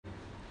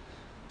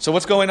So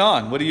what's going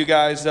on? What do you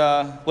guys,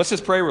 let's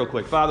just pray real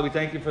quick. Father, we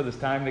thank you for this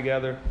time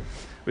together.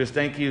 We just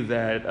thank you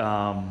that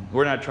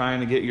we're not trying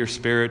to get your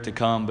spirit to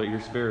come, but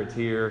your spirit's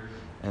here,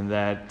 and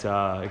that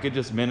it could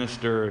just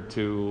minister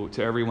to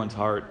everyone's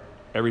heart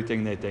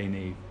everything that they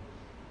need.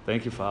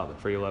 Thank you, Father,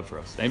 for your love for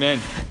us. Amen.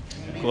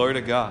 Amen. Glory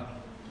to God.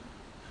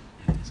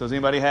 So does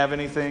anybody have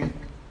anything?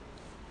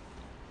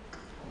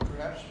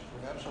 Perhaps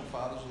some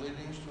Father's leading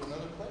us to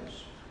another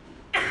place.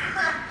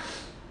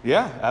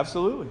 Yeah,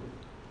 absolutely.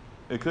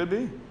 It could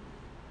be.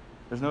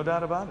 There's no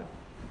doubt about it.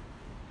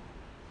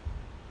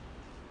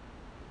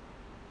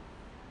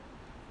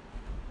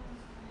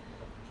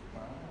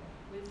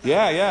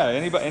 Yeah.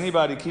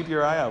 Anybody keep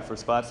your eye out for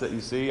spots that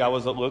you see.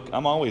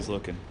 I'm always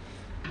looking,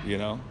 you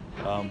know.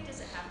 How big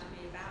does it have to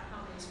be? About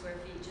how many square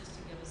feet, just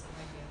to give us an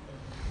idea?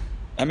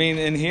 I mean,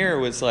 in here it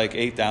was like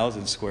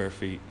 8,000 square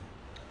feet.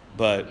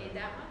 But You need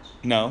that much?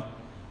 no.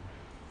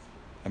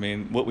 I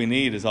mean, what we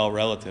need is all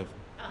relative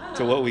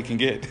to what we can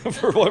get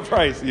for what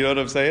price. You know what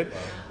I'm saying?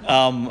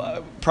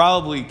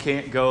 Probably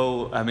can't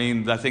go. I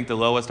mean, I think the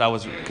lowest I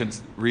was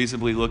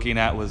reasonably looking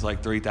at was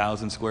like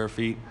 3,000 square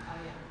feet.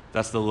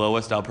 That's the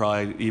lowest I'll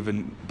probably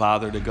even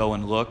bother to go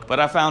and look. But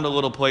I found a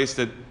little place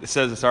that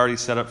says it's already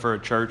set up for a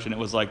church, and it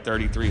was like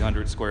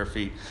 3,300 square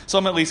feet. So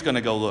I'm at least going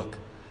to go look,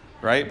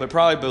 right? But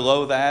probably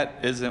below that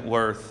isn't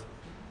worth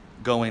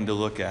going to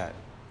look at.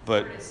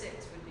 But 4 to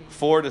 6 would be.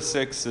 4 to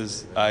 6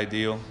 is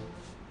ideal.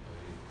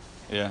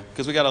 Yeah,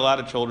 because we got a lot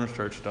of children's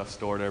church stuff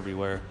stored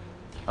everywhere.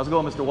 How's it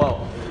going, Mr.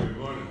 Wall? Good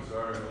morning.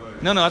 Sorry.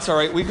 No, that's all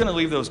right. We're going to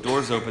leave those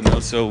doors open, though,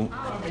 so...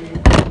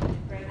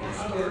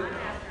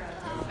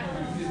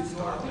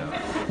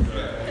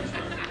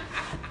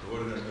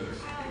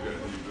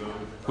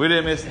 You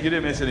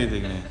didn't miss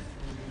anything, man.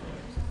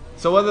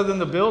 So other than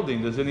the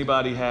building, does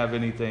anybody have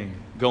anything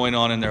going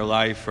on in their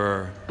life?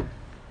 Well,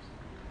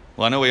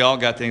 I know we all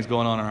got things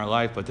going on in our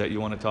life, but that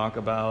you want to talk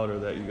about, or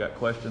that you got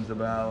questions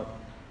about,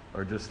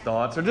 or just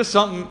thoughts, or just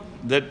something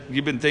that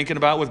you've been thinking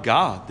about with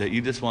God that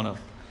you just want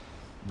to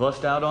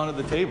bust out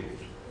onto the table.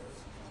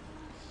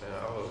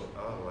 Yeah, I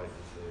would like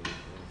to say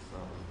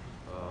something.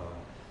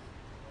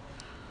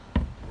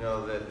 You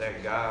know,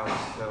 that guy I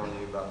was telling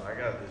you about, I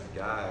got this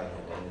guy,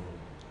 and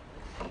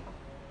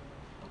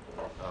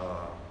I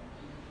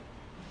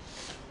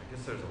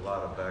guess there's a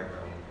lot of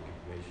background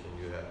information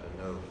you have to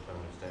know to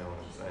understand what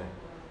I'm saying.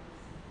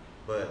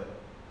 But,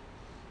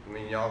 I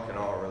mean, y'all can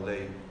all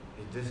relate.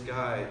 This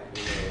guy,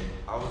 you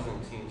know, I was in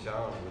Teen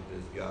Challenge with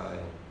this guy.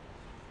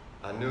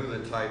 I knew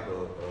the type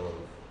of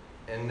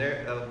and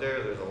out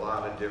there's a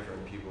lot of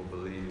different people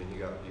believe, and you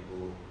got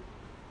people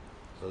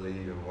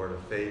believe in Word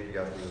of Faith, you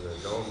got people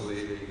that don't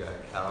believe it, you got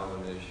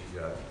Calvinists, you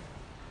got,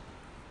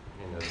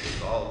 you know,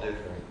 just all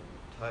different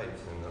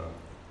types. And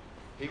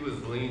he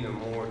was leaning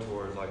more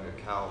towards like a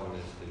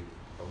Calvinistic,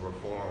 a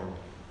Reformed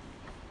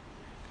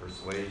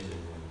persuasion.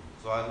 And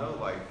so I know,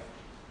 like,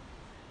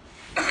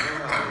 I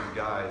know how these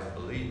guys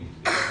believe,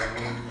 you know what I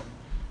mean?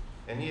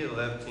 And he had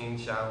left Teen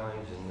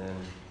Challenge, and then,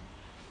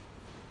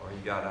 or he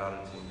got out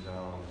of Teen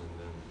Challenge, and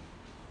then,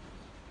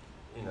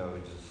 you know,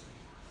 it just,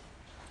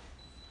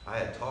 I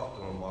had talked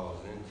to him while I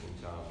was in Teen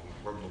Challenge,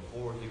 or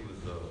before he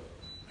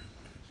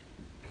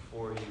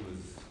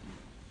was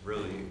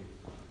really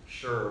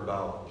sure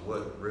about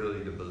what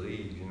really to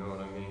believe, you know what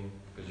I mean?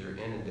 Because you're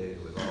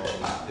inundated with all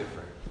these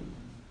different,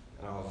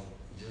 and I was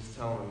just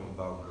telling him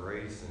about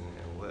grace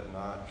and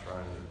whatnot,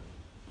 trying to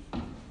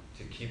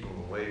keep him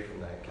away from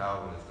that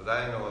Calvinist, because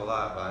I didn't know a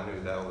lot, but I knew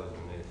that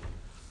wasn't it.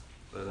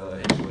 But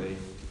anyway,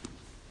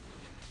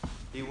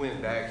 he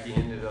went back. He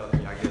ended up,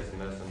 I guess,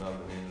 messing up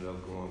and ended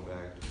up going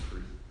back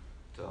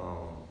to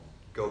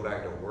go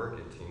back to work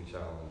at Teen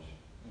Challenge.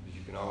 Because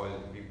you can always,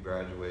 if you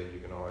graduate, you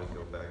can always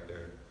go back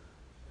there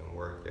and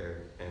work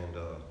there. And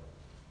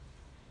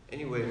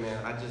anyway,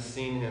 man, I just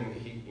seen him.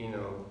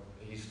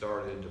 He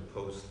started to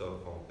post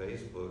stuff on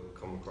Facebook,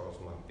 come across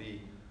my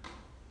feed,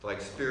 like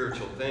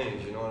spiritual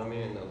things, you know what I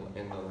mean?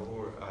 And the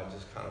Lord, I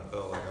just kind of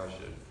felt like I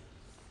should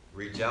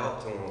reach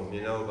out to him,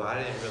 you know, but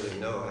I didn't really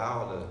know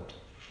how to,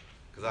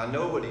 because I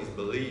know what he's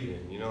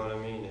believing, you know what I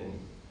mean? And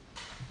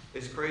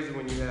it's crazy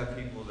when you have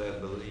people that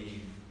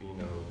believe, you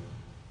know,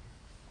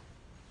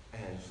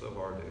 and it's so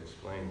hard to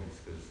explain this,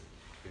 because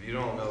if you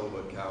don't know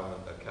what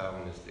a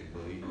Calvinistic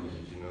belief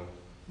is, you know,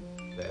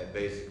 that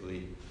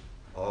basically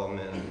all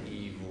men are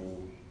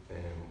evil,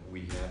 and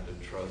we have to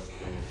trust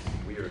him.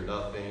 We are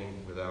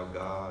nothing without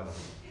God.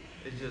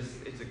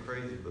 It's a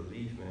crazy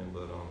belief, man.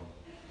 But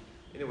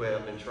anyway,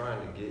 I've been trying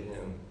to get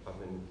him.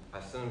 I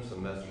sent him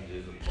some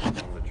messages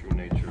on the true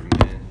nature of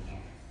man,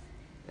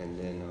 and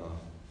then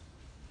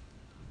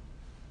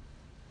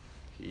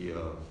he,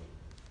 you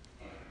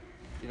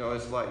know,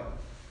 it's like,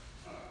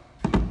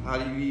 how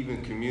do you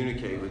even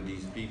communicate with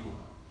these people?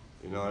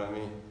 You know what I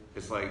mean?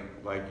 It's like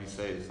you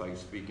say, it's like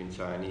speaking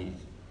Chinese.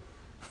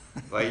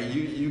 Like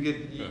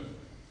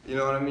you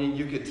know what I mean?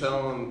 You could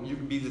tell them, you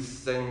could be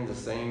saying the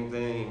same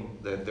thing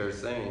that they're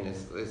saying.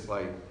 It's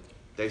like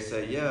they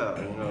say, yeah,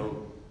 you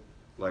know,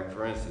 like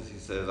for instance, he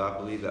says, I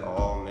believe that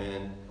all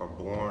men are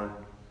born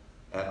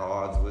at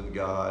odds with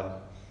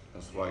God,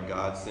 That's why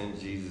God sent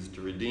Jesus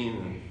to redeem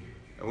them.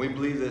 And we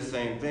believe the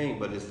same thing,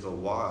 but it's the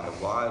why.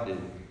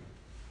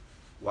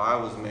 Why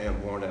was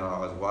man born at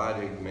odds? Why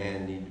did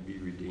man need to be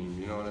redeemed?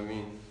 You know what I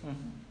mean?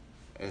 Mm-hmm.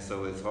 And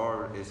so it's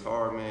hard,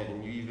 man.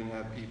 And you even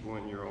have people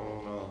in your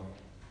own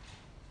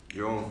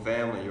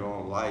family, your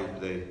own life,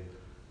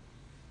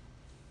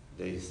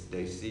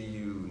 they see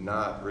you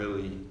not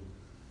really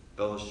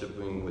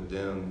fellowshipping with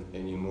them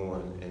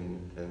anymore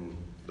and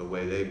the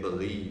way they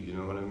believe, you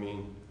know what I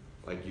mean?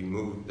 Like you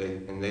move,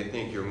 they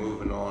think you're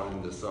moving on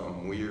into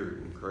something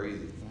weird and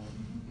crazy.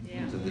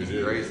 Yeah. To this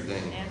grace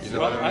thing. You know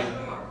Well, what I mean?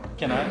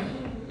 Can I?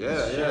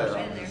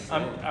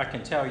 Yeah. I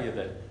can tell you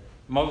that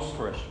most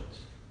Christians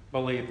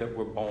believe that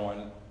we're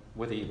born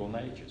with evil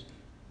natures.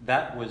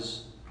 That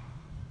was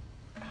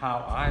how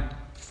I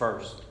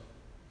first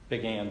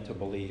began to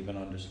believe and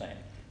understand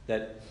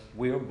that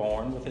we are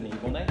born with an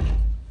evil nature,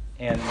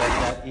 and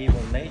that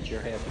evil nature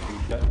had to be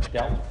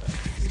dealt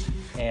with.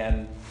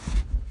 And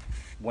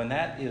when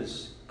that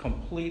is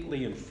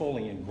completely and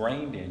fully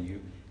ingrained in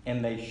you,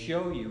 and they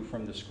show you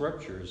from the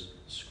scriptures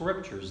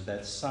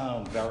that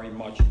sound very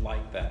much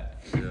like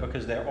that,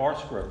 because there are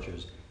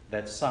scriptures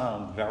that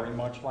sound very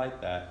much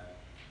like that.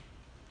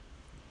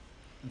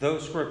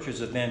 Those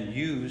scriptures are then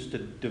used to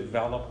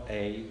develop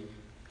a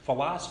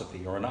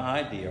philosophy or an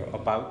idea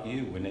about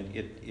you, and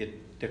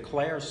it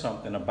declares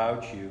something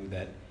about you,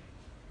 that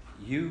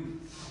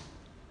you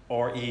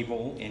are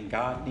evil and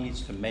God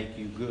needs to make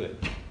you good.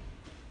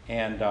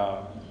 And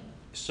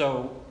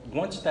so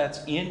once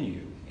that's in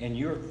you and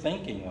you're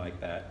thinking like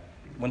that,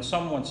 when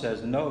someone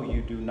says, no,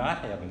 you do not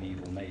have an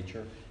evil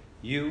nature,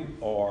 you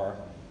were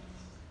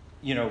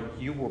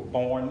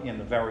born in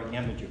the very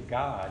image of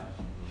God,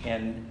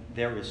 and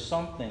there is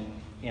something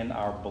in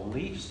our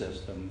belief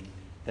system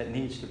that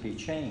needs to be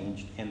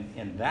changed,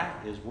 and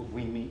that is what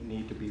we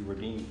need to be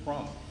redeemed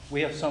from.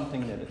 We have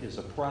something that is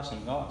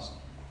oppressing us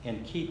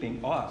and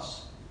keeping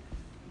us,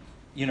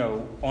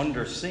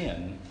 under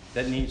sin,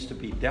 that needs to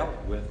be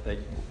dealt with,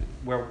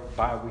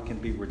 whereby we can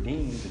be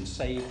redeemed and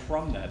saved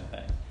from that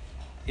thing.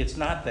 It's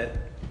not that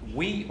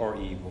we are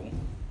evil.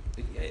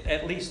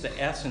 At least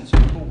the essence of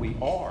who we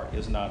are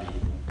is not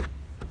evil.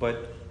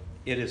 But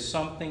it is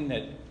something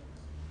that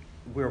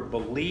we're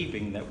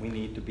believing that we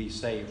need to be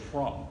saved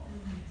from.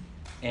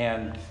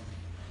 And,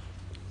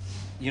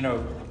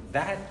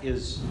 that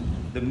is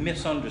the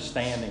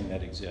misunderstanding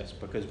that exists.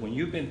 Because when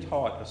you've been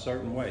taught a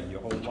certain way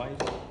your whole life,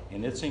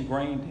 and it's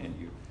ingrained in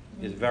you,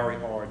 it's very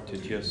hard to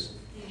just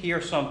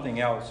hear something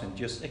else and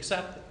just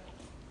accept it.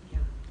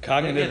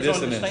 Cognitive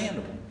dissonance.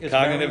 Understandable. It's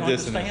Cognitive very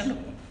dissonance.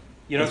 understandable.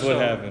 That's what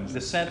happens.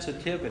 The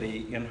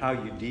sensitivity in how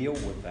you deal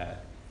with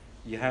that,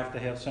 you have to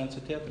have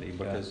sensitivity,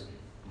 because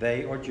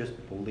they are just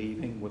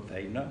believing what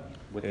they know,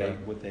 what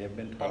they have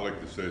been taught. I'd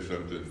like to say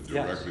something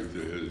directly to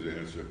his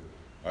answer.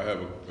 I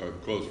have a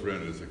close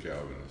friend that's a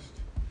Calvinist,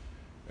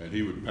 and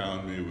he would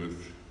pound me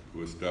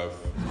with stuff,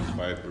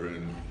 Piper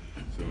and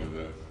some of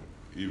the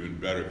even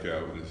better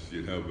Calvinists,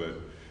 but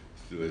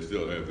they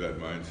still have that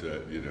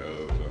mindset,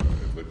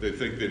 but they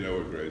think they know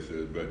what grace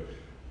is. But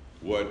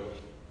what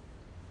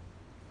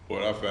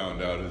I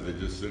found out is they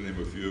just send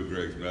him a few of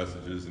Greg's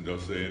messages and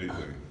don't say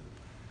anything.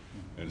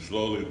 And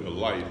slowly the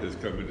light has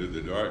come into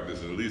the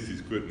darkness, and at least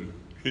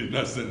he's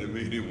not sending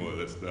me any more of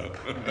that stuff.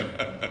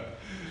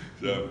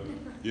 So,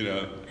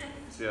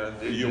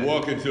 you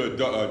walk into a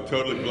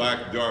totally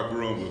black, dark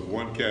room with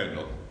one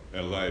candle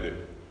and light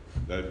it.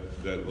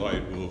 That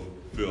light will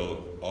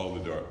fill all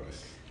the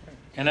darkness.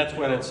 And that's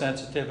where that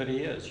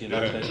sensitivity is. You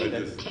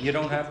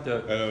don't have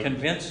to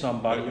convince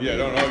somebody.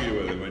 Don't argue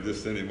with him. I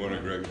just send him one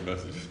of Greg's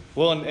messages.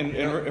 Well,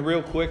 and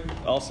real quick,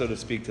 also to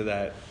speak to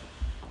that,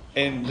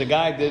 and the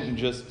guy didn't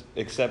just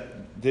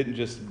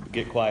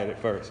get quiet at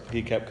first.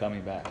 He kept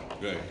coming back.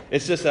 Right.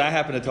 It's just that I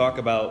happen to talk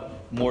about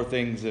more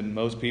things than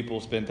most people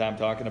spend time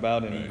talking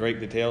about in great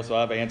detail. So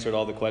I've answered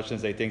all the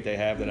questions they think they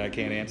have that I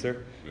can't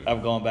answer. Right.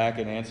 I've gone back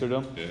and answered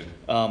them.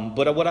 Yeah.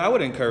 But what I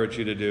would encourage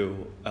you to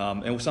do,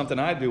 and something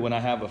I do when I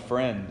have a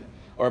friend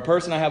or a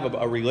person I have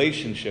a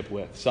relationship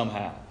with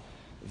somehow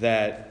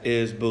that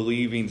is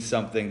believing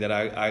something that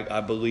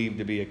I believe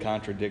to be a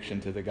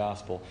contradiction to the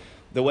gospel,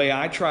 the way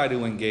I try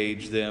to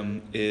engage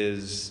them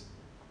is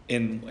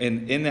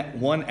in that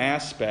one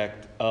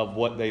aspect of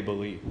what they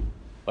believe.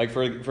 Like,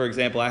 for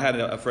example, I had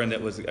a friend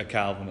that was a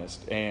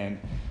Calvinist, and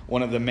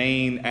one of the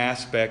main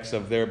aspects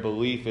of their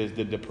belief is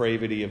the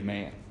depravity of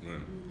man.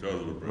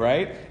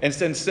 Right? And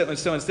so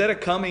instead of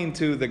coming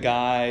to the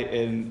guy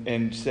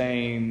and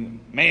saying,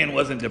 man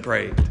wasn't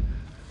depraved,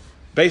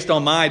 based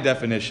on my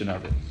definition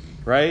of it,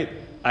 right?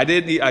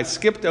 I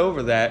skipped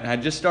over that, and I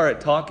just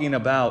started talking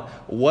about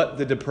what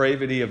the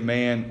depravity of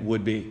man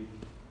would be,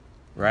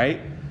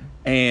 right?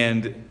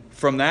 And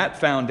from that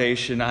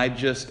foundation, I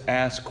just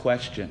asked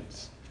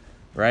questions,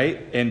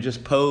 right? And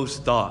just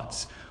posed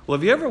thoughts. Well,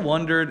 have you ever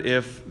wondered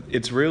if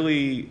it's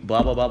really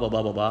blah, blah, blah, blah,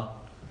 blah, blah, blah?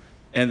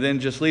 And then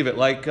just leave it.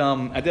 Like,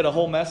 I did a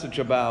whole message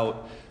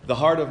about the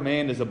heart of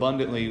man is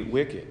abundantly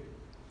wicked.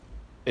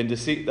 And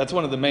deceit, that's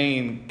one of the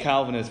main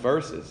Calvinist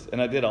verses.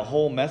 And I did a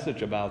whole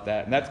message about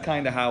that. And that's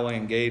kind of how I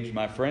engaged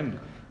my friend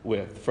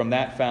from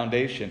that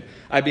foundation.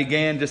 I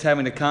began just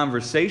having a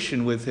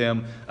conversation with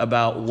him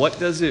about what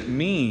does it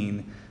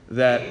mean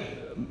that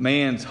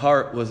man's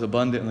heart was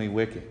abundantly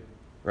wicked,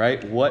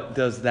 right? What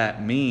does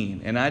that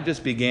mean? And I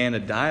just began a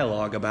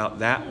dialogue about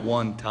that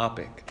one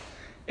topic,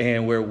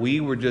 and where we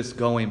were just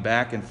going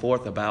back and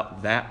forth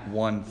about that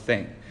one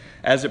thing.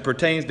 As it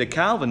pertains to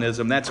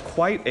Calvinism, that's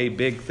quite a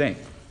big thing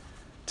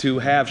to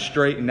have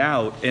straightened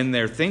out in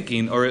their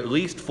thinking, or at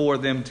least for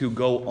them to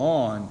go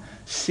on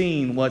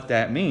seeing what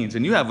that means.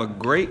 And you have a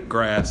great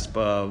grasp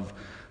of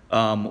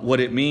what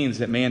it means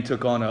that man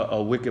took on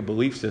a wicked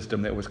belief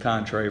system that was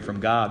contrary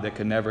from God, that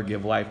could never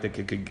give life,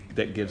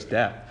 that gives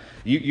death.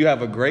 You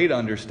have a great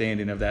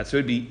understanding of that, so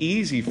it'd be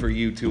easy for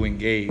you to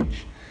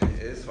engage.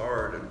 It's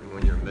hard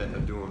when you're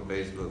doing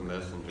Facebook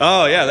Messenger.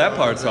 Oh yeah, that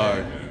part's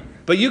hard.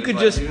 But you could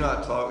just... You're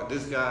not talking.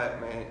 This guy,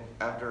 man,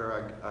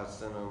 after I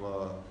sent him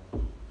the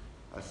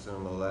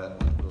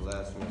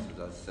last message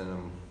I sent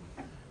him,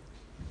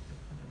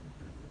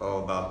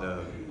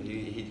 about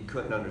he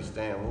couldn't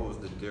understand what was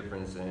the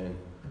difference in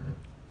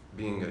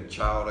being a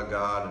child of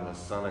God and a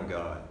son of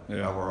God. Yeah.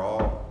 Now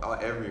we're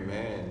every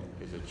man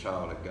is a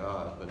child of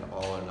God, but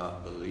all are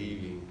not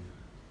believing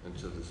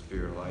into the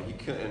spirit of life. He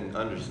couldn't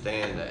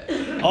understand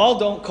that. All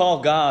don't call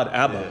God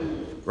Abba,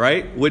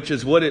 right? Which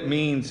is what it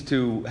means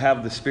to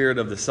have the spirit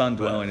of the Son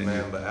dwelling in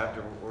you. But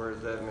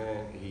afterwards, that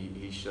man,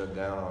 he shut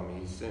down on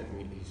me. He sent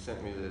me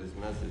this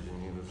message,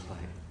 and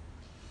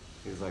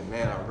he was like,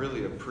 man, I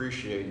really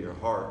appreciate your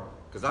heart,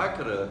 because I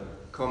could have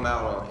come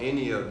out on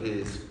any of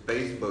his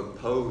Facebook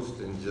posts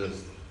and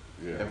just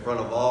in front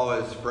of all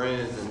his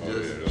friends and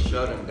just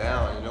shut him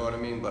down. You know what I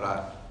mean? But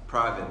I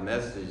private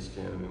messaged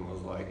him and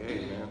was like,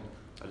 hey man,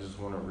 I just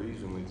want to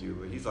reason with you.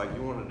 But he's like,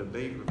 you want to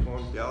debate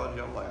Reformed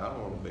theology? I'm like, I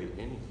don't want to debate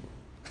anything.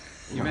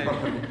 You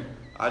know?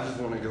 I just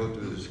want to go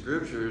through the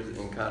scriptures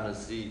and kind of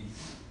see.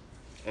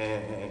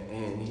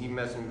 And he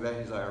messaged me back.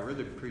 He's like, I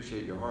really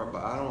appreciate your heart,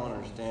 but I don't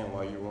understand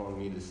why you want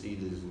me to see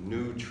this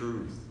new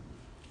truth.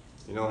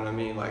 You know what I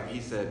mean? Like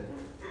he said,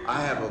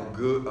 I have a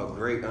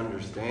great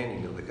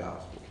understanding of the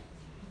gospel.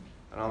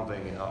 And I'm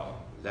thinking, oh,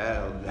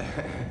 that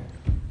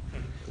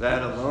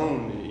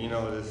alone, you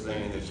know, is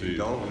saying that you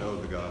don't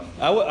know the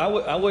gospel.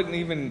 I wouldn't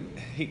even,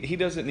 he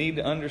doesn't need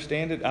to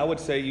understand it. I would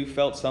say you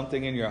felt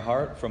something in your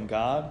heart from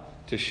God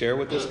to share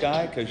with this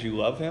guy because you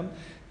love him.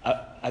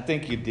 I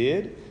think you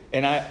did.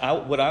 And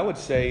what I would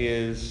say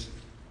is,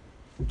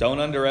 don't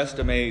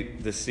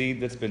underestimate the seed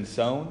that's been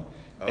sown,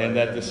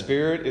 that the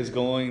Spirit is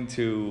going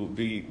to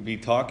be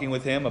talking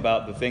with him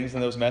about the things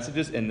in those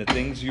messages and the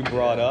things you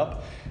brought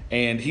up.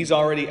 And he's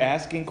already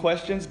asking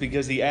questions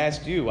because he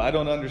asked you, I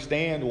don't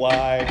understand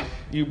why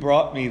you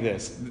brought me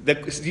this.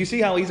 Do you see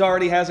how he's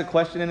already has a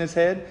question in his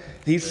head?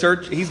 He's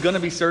going to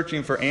be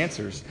searching for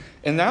answers.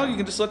 And now you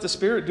can just let the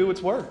Spirit do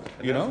its work.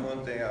 And you know? That's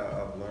one thing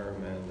I've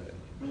learned, man, that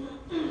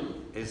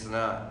it's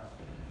not,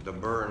 the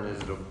burden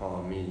isn't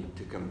upon me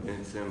to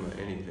convince him of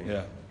anything.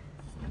 Yeah.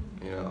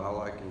 You know,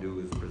 all I can do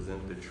is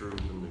present the truth,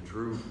 and the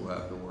truth will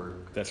have to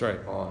work. That's right.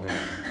 On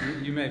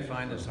him. You may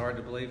find this hard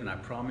to believe, and I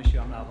promise you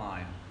I'm not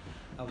lying.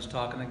 I was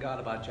talking to God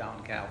about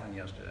John Calvin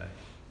yesterday.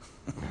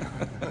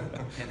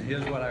 And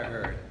here's what I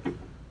heard.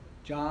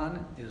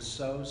 John is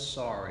so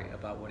sorry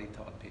about what he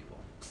taught people.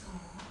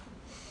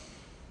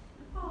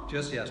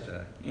 Just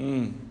yesterday.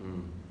 And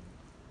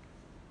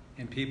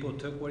people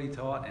took what he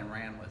taught and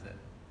ran with it.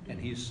 And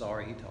he's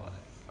sorry he taught it.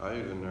 I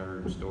even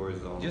heard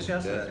stories on Just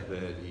his yesterday.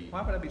 deathbed.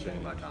 Why would I be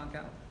thinking about John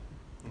Calvin?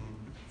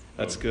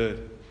 That's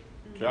good.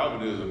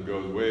 Calvinism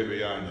goes way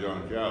beyond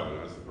John Calvin.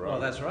 That's the problem. Well,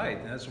 that's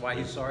right. That's why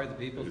he's sorry the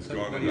people It's took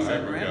going what into he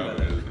said and ran with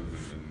it.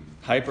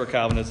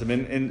 hyper-Calvinism. Hyper-Calvinism.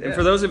 And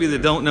for those of you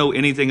that don't know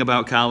anything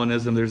about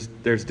Calvinism,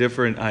 there's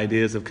different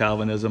ideas of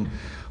Calvinism.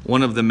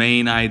 One of the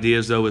main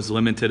ideas, though, is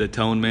limited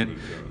atonement,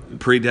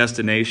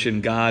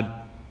 predestination. God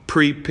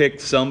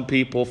pre-picked some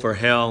people for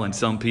hell and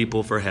some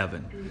people for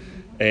heaven.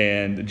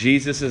 And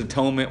Jesus'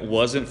 atonement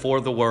wasn't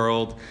for the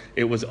world.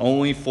 It was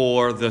only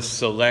for the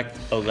select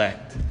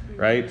elect.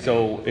 Right?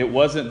 So it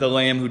wasn't the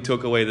Lamb who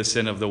took away the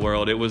sin of the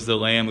world. It was the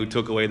Lamb who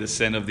took away the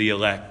sin of the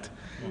elect.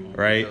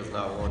 Right? Because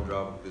not one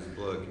drop of his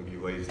blood can be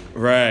wasted.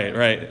 Right.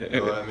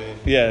 You know what I mean?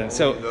 Yeah. Only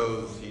So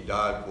those he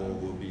died for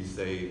will be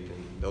saved,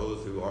 and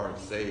those who aren't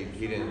saved,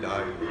 he didn't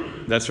die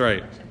for. that's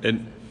right.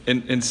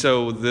 And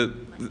so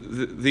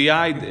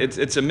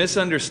it's a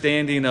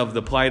misunderstanding of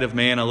the plight of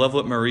man. I love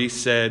what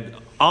Maurice said.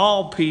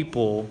 All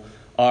people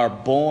are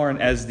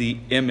born as the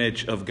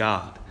image of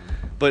God.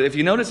 But if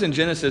you notice in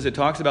Genesis, it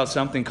talks about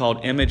something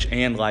called image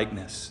and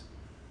likeness.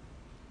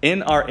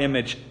 In our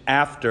image,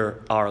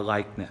 after our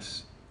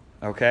likeness.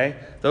 Okay?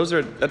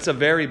 That's a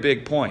very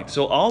big point.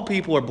 So all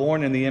people are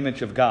born in the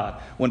image of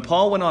God. When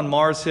Paul went on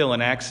Mars Hill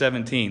in Acts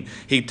 17,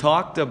 he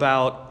talked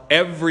about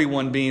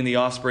everyone being the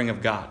offspring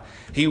of God.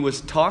 He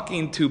was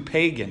talking to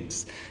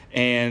pagans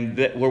and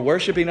that were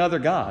worshiping other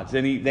gods.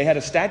 And they had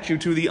a statue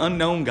to the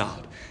unknown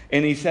God.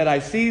 And he said, I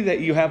see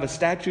that you have a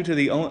statue to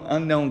the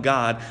unknown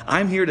God.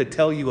 I'm here to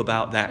tell you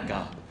about that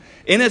God.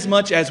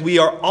 inasmuch as we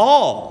are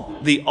all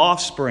the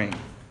offspring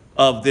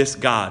of this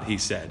God, he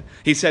said.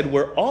 He said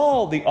we're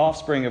all the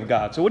offspring of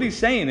God. So what he's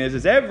saying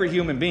is every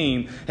human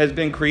being has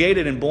been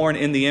created and born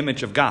in the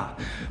image of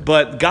God.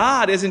 But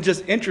God isn't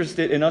just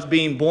interested in us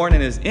being born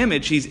in his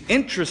image. He's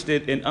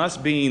interested in us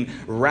being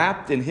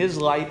wrapped in his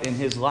light and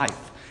his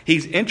life.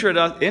 He's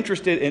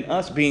interested in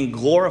us being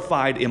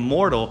glorified,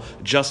 immortal,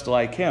 just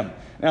like him.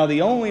 Now,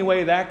 the only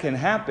way that can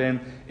happen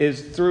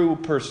is through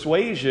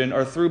persuasion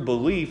or through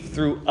belief,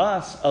 through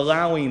us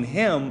allowing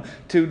him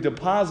to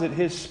deposit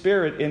his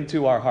spirit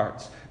into our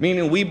hearts.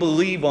 Meaning we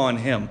believe on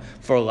him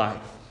for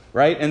life,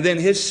 right? And then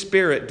his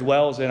spirit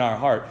dwells in our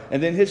heart.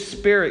 And then his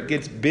spirit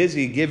gets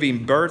busy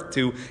giving birth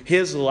to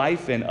his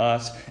life in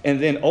us.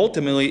 And then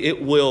ultimately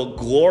it will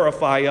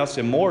glorify us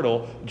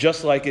immortal,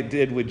 just like it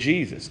did with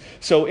Jesus.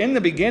 So in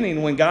the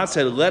beginning, when God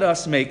said, let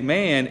us make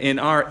man in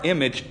our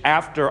image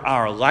after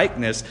our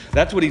likeness,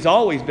 that's what he's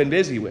always been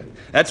busy with.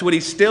 That's what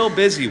he's still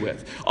busy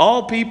with.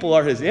 All people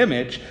are his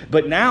image,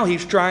 but now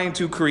he's trying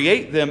to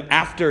create them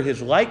after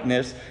his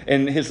likeness.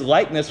 And his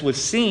likeness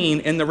was seen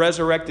in the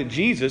resurrected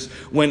Jesus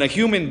when a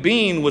human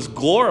being was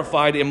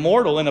glorified,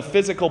 immortal in a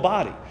physical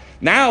body.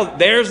 Now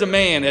there's a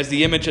man as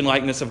the image and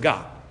likeness of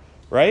God,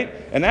 right?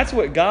 And that's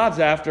what God's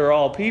after,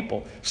 all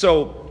people.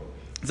 So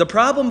the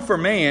problem for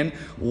man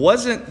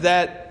wasn't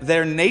that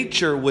their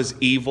nature was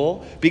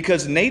evil,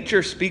 because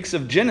nature speaks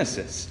of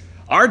Genesis.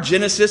 Our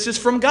Genesis is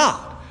from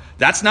God.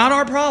 That's not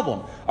our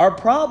problem. Our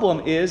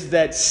problem is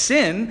that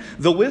sin,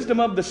 the wisdom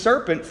of the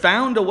serpent,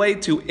 found a way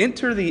to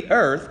enter the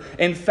earth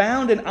and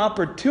found an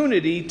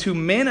opportunity to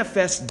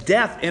manifest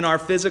death in our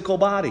physical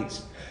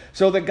bodies.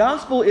 So the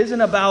gospel isn't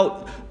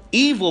about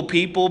evil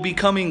people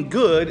becoming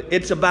good.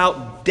 It's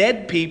about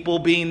dead people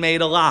being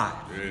made alive.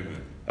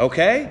 Amen.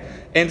 Okay?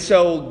 And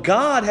so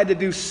God had to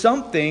do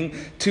something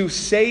to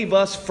save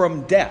us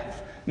from death.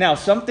 Now,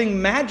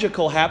 something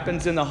magical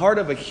happens in the heart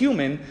of a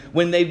human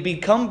when they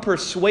become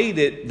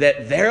persuaded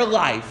that their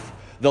life,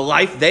 the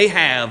life they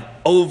have,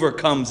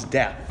 overcomes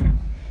death.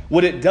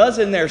 What it does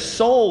in their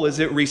soul is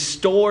it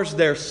restores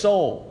their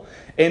soul.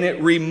 And it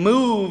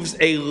removes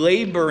a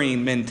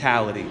laboring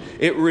mentality.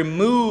 It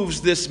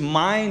removes this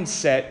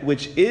mindset,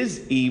 which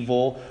is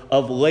evil,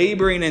 of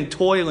laboring and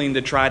toiling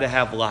to try to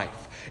have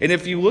life. And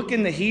if you look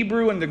in the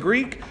Hebrew and the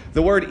Greek,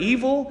 the word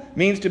evil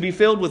means to be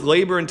filled with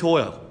labor and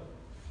toil.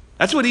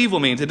 That's what evil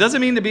means. It doesn't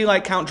mean to be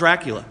like Count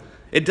Dracula.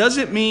 It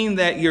doesn't mean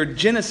that your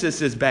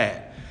Genesis is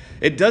bad.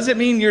 It doesn't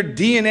mean your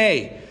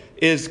DNA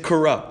is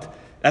corrupt.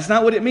 That's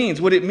not what it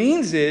means. What it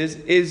means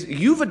is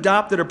you've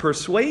adopted a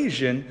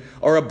persuasion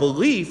or a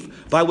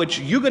belief by which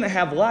you're going to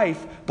have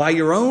life by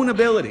your own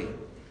ability.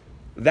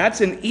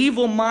 That's an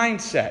evil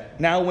mindset.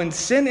 Now, when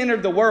sin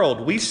entered the world,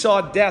 we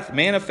saw death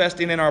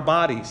manifesting in our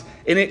bodies,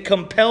 and it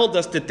compelled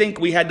us to think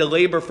we had to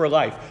labor for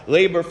life,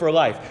 labor for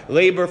life,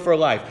 labor for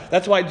life.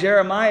 That's why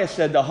Jeremiah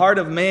said the heart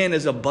of man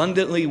is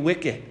abundantly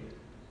wicked.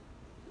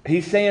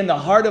 He's saying the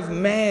heart of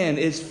man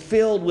is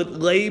filled with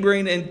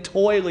laboring and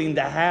toiling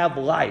to have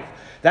life.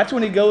 That's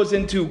when he goes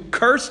into,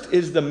 cursed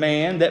is the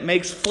man that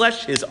makes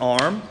flesh his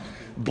arm.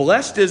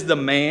 Blessed is the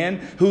man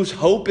whose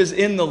hope is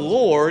in the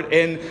Lord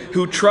and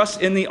who trusts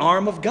in the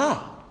arm of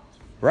God.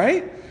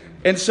 Right?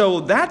 And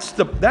so that's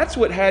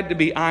what had to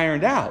be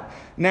ironed out.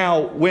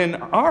 Now, when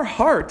our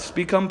hearts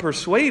become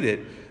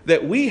persuaded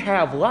that we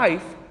have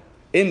life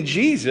in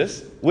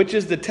Jesus, which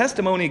is the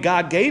testimony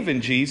God gave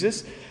in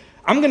Jesus,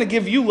 I'm going to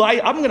give you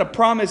life. I'm going to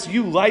promise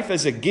you life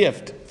as a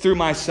gift through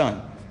my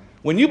Son.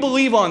 When you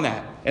believe on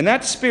that, and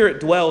that spirit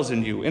dwells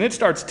in you, and it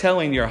starts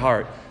telling your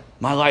heart,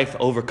 my life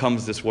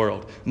overcomes this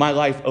world. My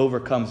life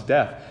overcomes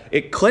death.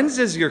 It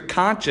cleanses your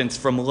conscience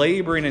from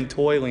laboring and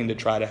toiling to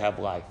try to have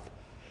life.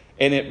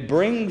 And it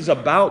brings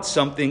about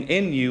something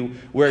in you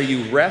where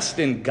you rest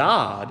in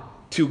God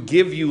to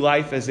give you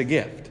life as a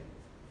gift.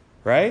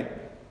 Right?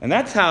 And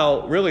that's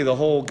how really the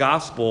whole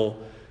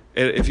gospel,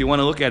 if you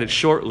want to look at it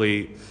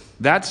shortly,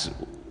 that's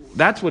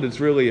what it's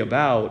really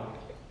about.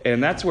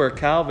 And that's where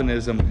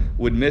Calvinism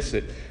would miss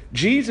it.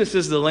 Jesus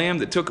is the Lamb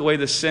that took away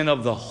the sin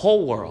of the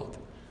whole world.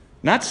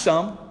 Not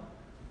some,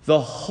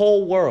 the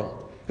whole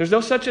world. There's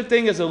no such a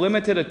thing as a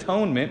limited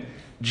atonement.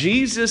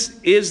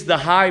 Jesus is the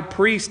high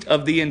priest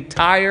of the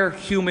entire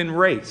human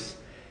race.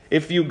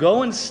 If you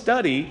go and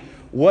study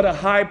what a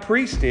high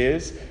priest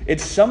is,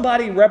 it's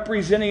somebody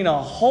representing a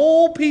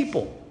whole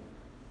people.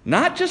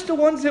 Not just the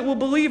ones that will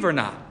believe or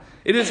not.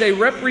 It is a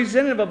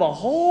representative of a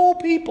whole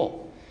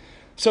people.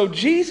 So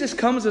Jesus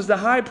comes as the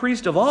high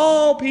priest of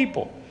all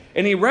people.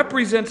 And he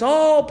represents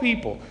all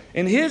people.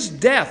 And his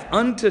death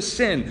unto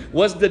sin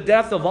was the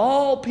death of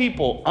all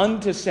people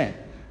unto sin.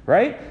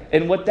 Right?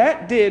 And what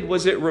that did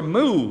was it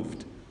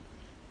removed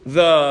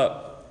the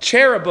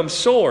cherubim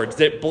swords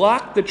that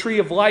blocked the tree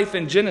of life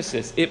in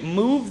Genesis. It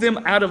moved them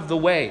out of the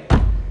way.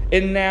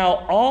 And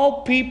now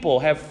all people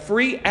have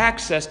free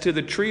access to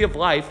the tree of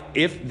life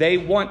if they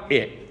want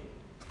it.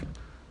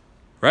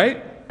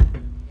 Right?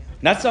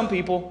 Not some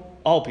people,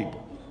 all people.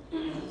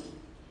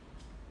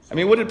 I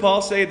mean, what did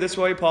Paul say this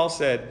way? Paul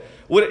said,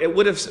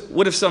 what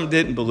if some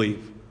didn't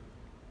believe?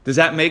 Does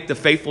that make the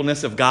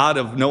faithfulness of God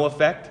of no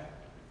effect?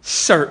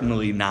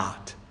 Certainly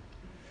not.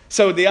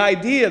 So the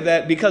idea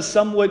that because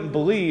some wouldn't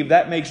believe,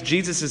 that makes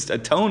Jesus'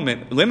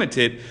 atonement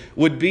limited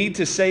would be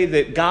to say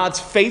that God's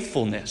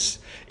faithfulness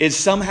is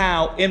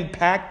somehow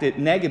impacted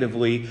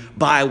negatively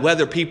by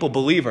whether people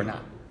believe or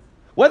not.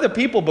 Whether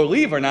people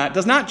believe or not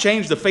does not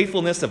change the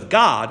faithfulness of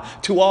God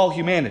to all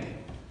humanity.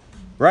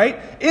 Right?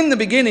 In the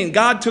beginning,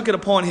 God took it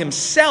upon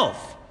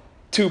himself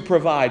to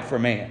provide for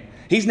man.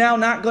 He's now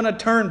not going to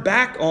turn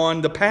back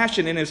on the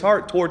passion in his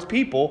heart towards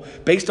people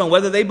based on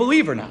whether they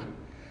believe or not.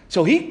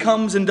 So he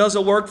comes and does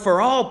a work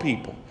for all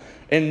people.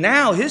 And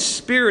now his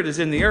spirit is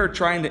in the earth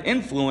trying to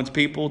influence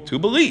people to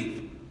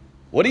believe.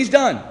 What he's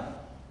done,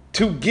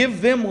 to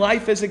give them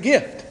life as a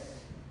gift.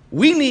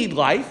 We need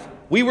life.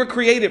 We were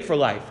created for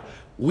life.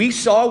 We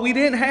saw we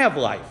didn't have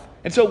life.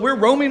 And so we're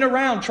roaming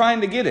around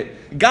trying to get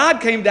it. God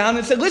came down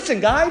and said,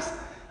 listen, guys,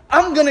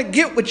 I'm going to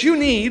get what you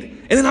need,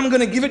 and then I'm going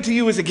to give it to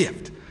you as a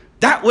gift.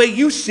 That way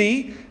you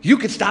see, you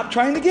can stop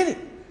trying to get it.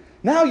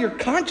 Now your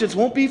conscience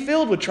won't be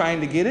filled with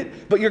trying to get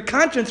it, but your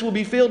conscience will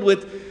be filled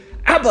with,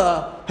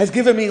 Abba has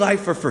given me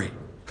life for free.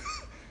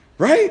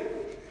 Right?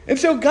 And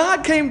so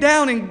God came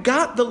down and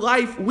got the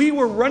life we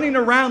were running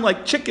around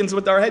like chickens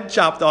with our head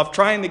chopped off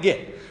trying to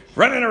get.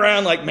 Running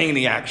around like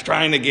maniacs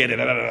trying to get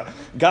it.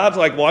 God's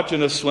like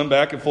watching us swim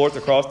back and forth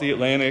across the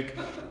Atlantic,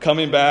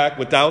 coming back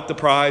without the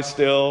prize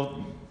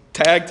still,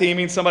 tag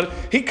teaming somebody.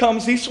 He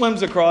comes, he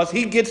swims across,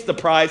 he gets the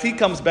prize, he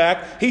comes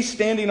back, he's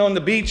standing on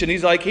the beach and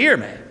he's like, here,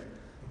 man.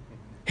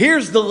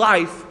 Here's the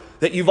life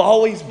that you've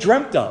always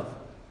dreamt of.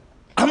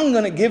 I'm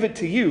going to give it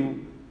to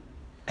you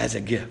as a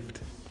gift.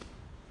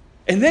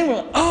 And then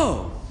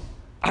we're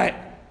like,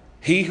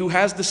 he who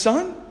has the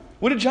Son?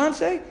 What did John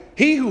say?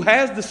 He who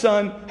has the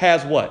Son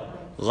has what?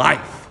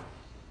 Life.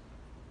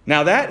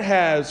 Now that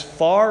has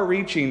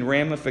far-reaching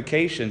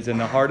ramifications in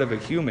the heart of a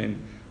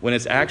human when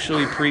it's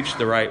actually preached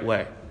the right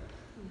way.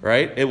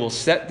 Right? It will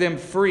set them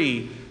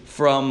free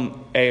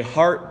from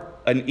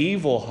an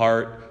evil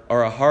heart,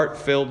 or a heart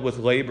filled with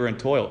labor and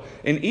toil.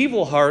 An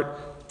evil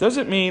heart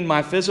doesn't mean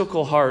my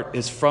physical heart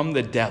is from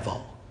the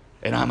devil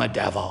and I'm a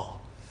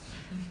devil.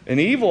 An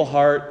evil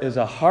heart is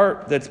a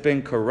heart that's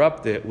been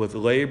corrupted with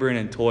laboring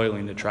and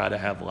toiling to try to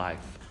have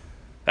life.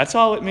 That's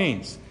all it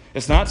means.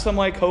 It's not some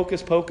like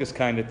hocus pocus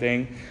kind of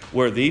thing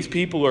where these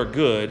people are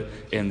good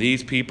and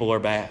these people are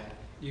bad.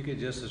 You could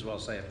just as well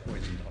say a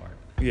poisoned heart.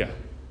 Yeah.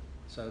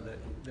 So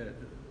the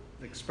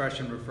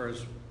expression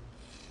refers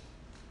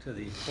to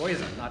the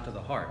poison, not to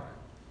the heart.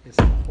 It's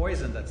the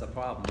poison that's the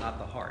problem, not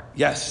the heart.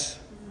 Yes.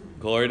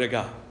 Glory to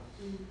God.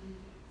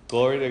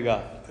 Glory to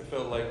God. I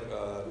felt like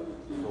for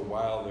a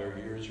while there,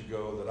 years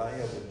ago, that I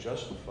had to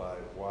justify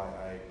why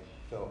I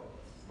felt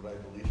what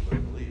I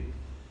believed.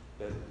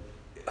 That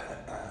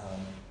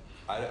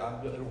I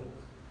don't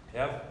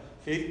have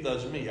faith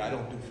does me. I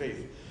don't do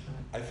faith.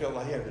 I felt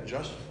I had to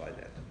justify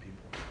that to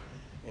people,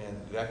 and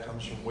that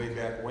comes from way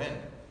back when.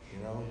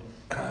 You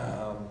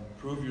know,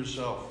 prove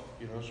yourself.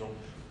 You know, so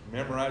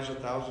memorize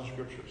 1,000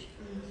 scriptures.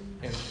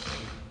 And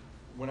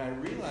when I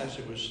realized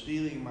it was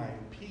stealing my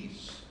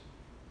peace,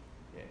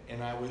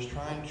 and I was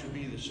trying to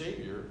be the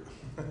Savior,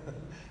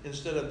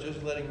 instead of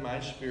just letting my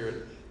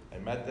spirit, I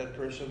met that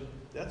person,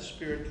 that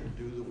spirit can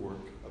do the work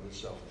of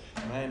itself.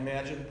 And I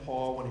imagine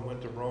Paul, when he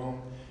went to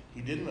Rome,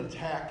 he didn't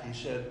attack. He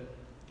said,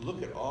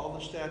 look at all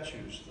the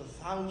statues, the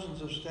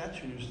thousands of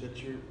statues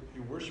that you're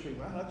worshiping.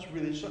 Wow, that's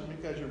really something.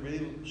 You guys are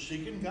really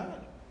seeking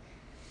God.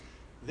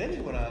 Then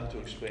he went on to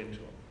explain to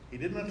them. He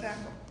didn't attack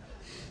them.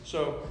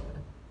 So,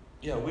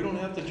 yeah, we don't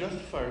have to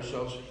justify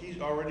ourselves. He's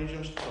already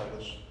justified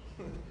us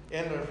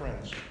and our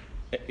friends.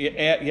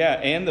 Yeah,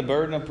 and the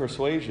burden of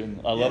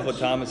persuasion. I love what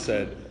Thomas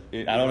said.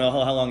 I don't know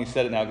how long he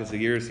said it now because the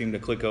years seem to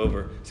click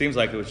over. Seems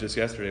like it was just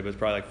yesterday, but it's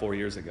probably like 4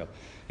 years ago.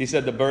 He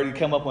said he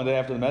came up one day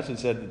after the message and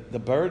said, the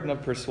burden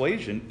of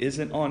persuasion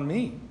isn't on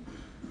me.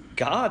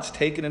 God's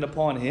taken it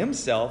upon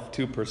himself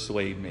to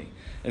persuade me.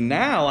 And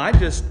now I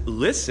just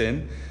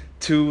listen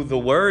to the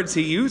words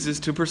he uses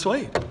to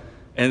persuade.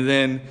 And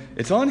then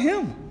it's on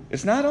him.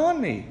 It's not on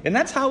me. And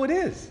that's how it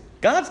is.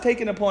 God's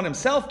taken upon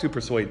himself to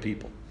persuade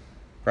people.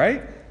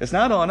 Right? It's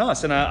not on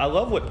us. And I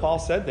love what Paul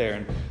said there.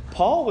 And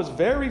Paul was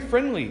very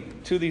friendly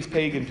to these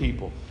pagan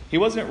people. He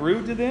wasn't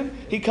rude to them.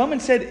 He come and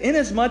said,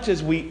 inasmuch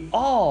as we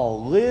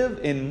all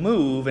live and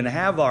move and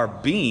have our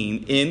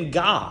being in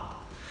God.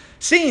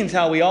 Seeing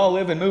how we all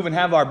live and move and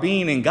have our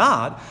being in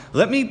God,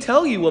 let me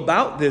tell you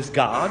about this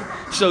God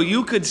so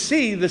you could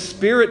see the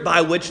spirit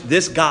by which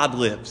this God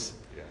lives.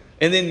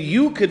 And then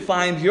you could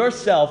find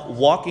yourself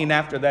walking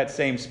after that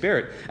same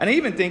spirit. And I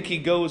even think he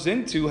goes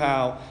into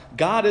how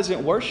God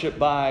isn't worshipped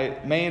by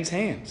man's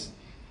hands.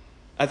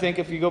 I think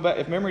if you go back,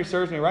 if memory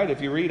serves me right,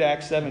 if you read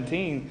Acts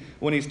 17,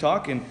 when he's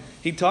talking,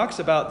 he talks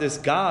about this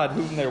God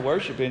whom they're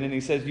worshiping. And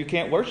he says, you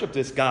can't worship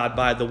this God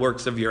by the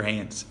works of your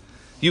hands.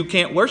 You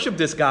can't worship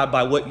this God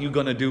by what you're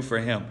going to do for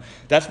him.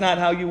 That's not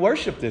how you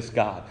worship this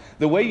God.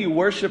 The way you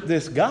worship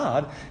this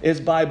God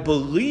is by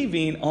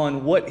believing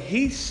on what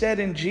he said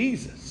in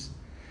Jesus.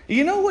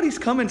 You know what he's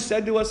come and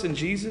said to us in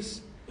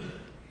Jesus?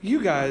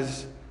 You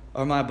guys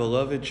are my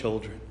beloved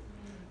children.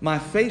 My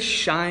face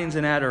shines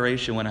in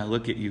adoration when I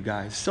look at you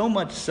guys. So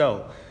much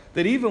so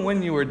that even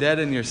when you were dead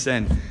in your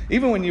sin,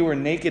 even when you were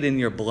naked in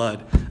your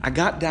blood, I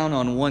got down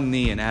on one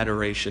knee in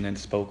adoration and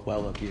spoke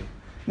well of you.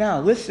 Now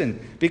listen,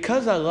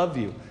 because I love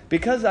you,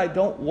 because I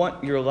don't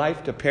want your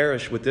life to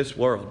perish with this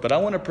world, but I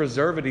want to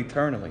preserve it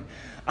eternally,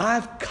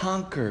 I've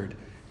conquered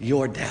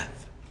your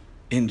death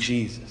in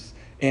Jesus.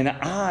 And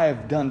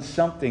I've done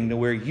something to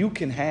where you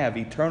can have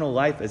eternal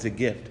life as a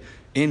gift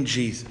in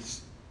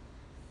Jesus.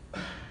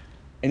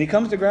 And he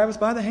comes to grab us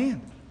by the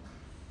hand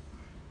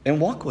and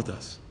walk with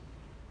us.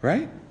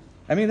 Right?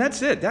 I mean,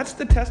 that's it. That's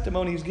the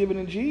testimony he's given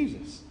in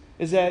Jesus.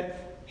 Is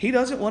that he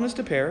doesn't want us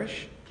to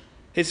perish.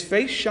 His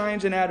face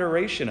shines in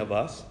adoration of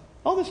us.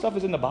 All this stuff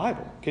is in the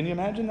Bible. Can you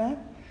imagine that?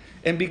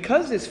 And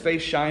because his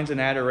face shines in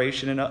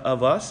adoration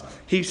of us,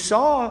 he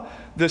saw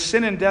the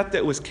sin and death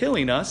that was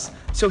killing us.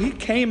 So he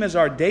came as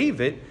our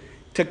David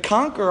to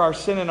conquer our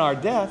sin and our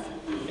death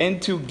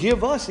and to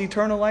give us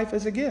eternal life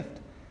as a gift.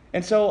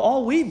 And so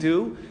all we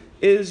do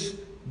is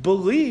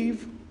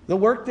believe the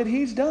work that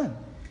he's done.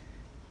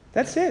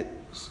 That's it.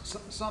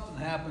 Something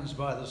happens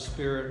by the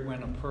Spirit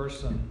when a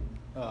person,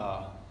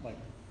 like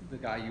the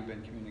guy you've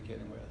been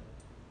communicating with,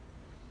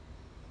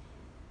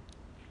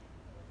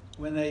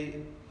 when they,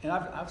 and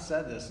I've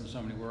said this in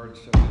so many words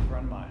to a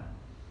friend of mine,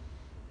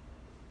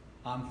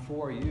 I'm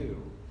for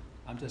you,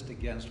 I'm just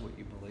against what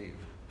you believe.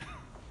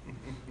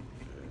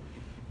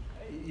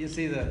 You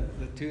see the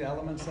two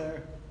elements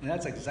there? And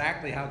that's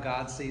exactly how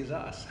God sees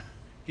us.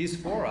 He's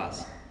for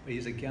us, but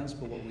he's against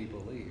what we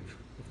believe.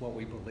 If what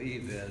we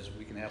believe is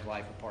we can have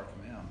life apart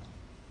from him.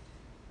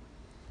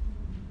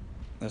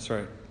 That's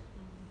right.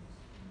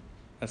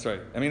 That's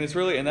right. I mean, it's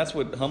really, and that's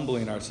what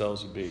humbling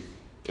ourselves would be.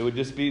 It would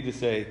just be to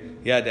say,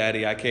 yeah,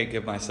 Daddy, I can't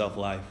give myself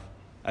life.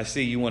 I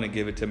see you want to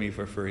give it to me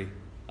for free.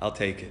 I'll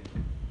take it.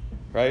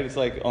 Right? It's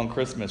like on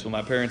Christmas when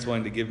my parents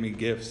wanted to give me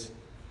gifts.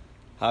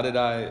 How did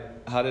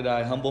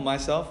I humble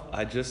myself?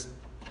 I just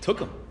took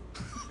them.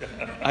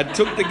 I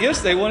took the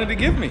gifts they wanted to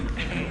give me.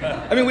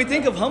 I mean, we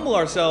think of humble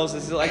ourselves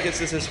as like it's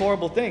this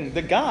horrible thing.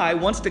 The guy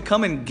wants to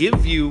come and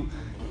give you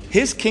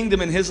his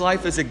kingdom and his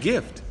life as a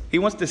gift. He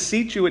wants to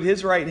seat you at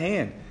his right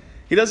hand.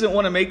 He doesn't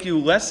want to make you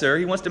lesser.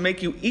 He wants to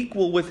make you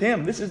equal with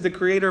him. This is the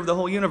creator of the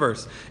whole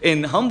universe.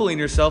 And humbling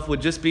yourself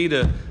would just be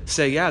to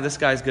say, yeah, this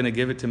guy's going to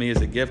give it to me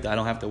as a gift. I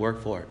don't have to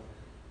work for it.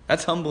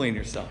 That's humbling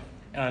yourself.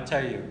 And I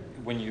tell you,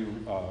 when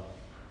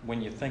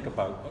you think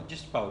about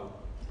just about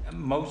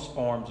most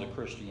forms of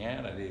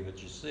Christianity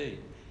that you see,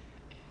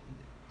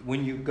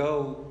 when you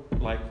go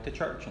like to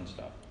church and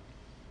stuff,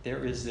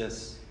 there is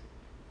this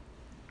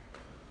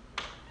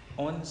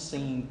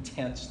unseen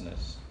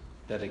tenseness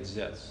that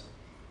exists.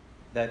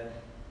 That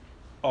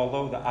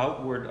although the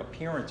outward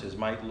appearances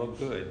might look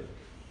good,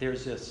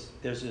 there's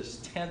this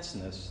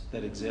tenseness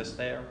that exists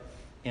there,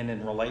 and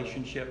in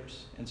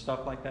relationships and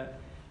stuff like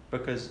that,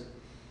 because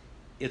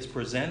it's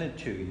presented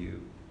to you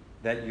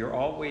that you're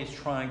always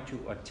trying to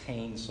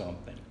attain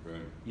something.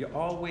 Right.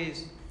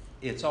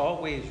 It's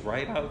always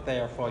right out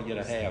there for you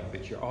to have,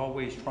 but you're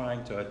always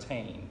trying to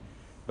attain.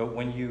 But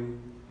when you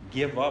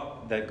give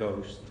up that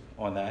ghost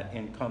on that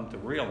and come to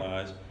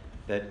realize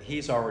that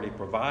he's already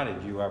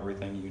provided you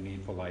everything you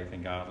need for life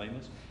and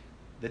godliness,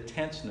 the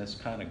tenseness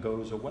kind of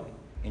goes away,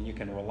 and you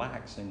can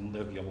relax and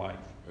live your life.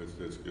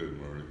 That's good,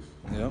 Maurice.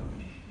 Yep.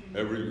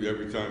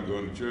 Every time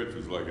going to church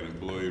was like an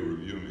employee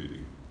review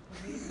meeting.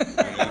 You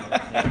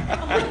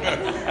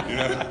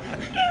know,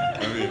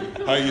 I mean,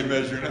 how you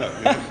measuring up?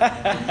 You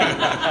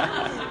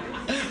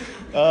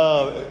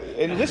know?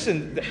 And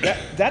listen,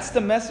 that's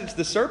the message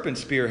the serpent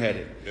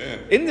spearheaded. Yeah.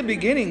 In the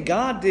beginning,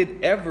 God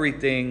did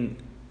everything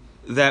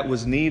that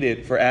was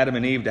needed for Adam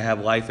and Eve to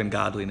have life and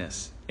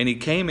godliness. And he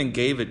came and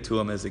gave it to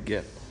them as a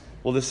gift.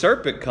 Well, the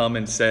serpent come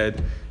and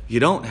said, you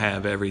don't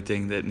have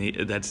everything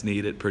that's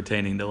needed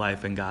pertaining to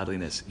life and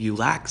godliness. You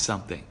lack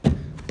something.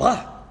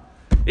 But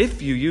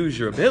if you use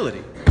your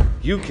ability,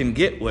 you can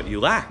get what you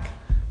lack.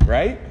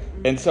 Right?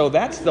 And so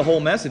that's the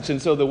whole message.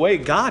 And so the way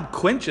God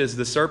quenches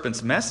the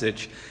serpent's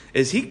message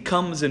is he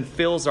comes and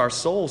fills our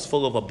souls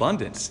full of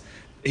abundance.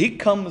 He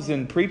comes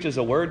and preaches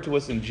a word to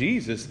us in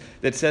Jesus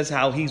that says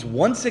how he's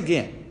once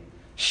again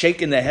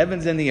shaken the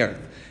heavens and the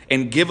earth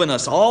and given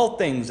us all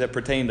things that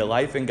pertain to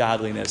life and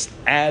godliness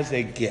as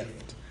a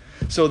gift,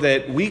 so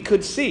that we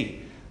could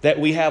see that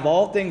we have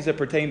all things that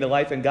pertain to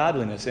life and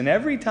godliness. And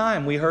every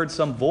time we heard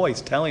some voice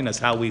telling us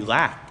how we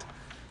lacked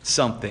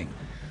something,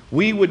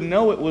 we would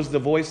know it was the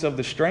voice of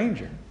the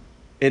stranger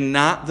and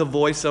not the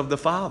voice of the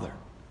Father.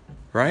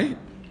 Right?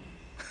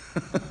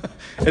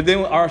 And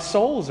then our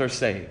souls are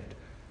saved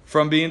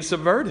from being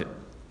subverted.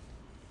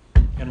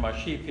 And my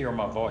sheep hear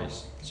my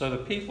voice. So the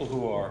people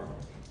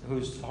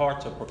whose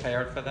hearts are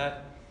prepared for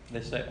that,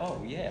 they say,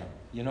 oh yeah,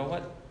 you know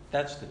what?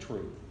 That's the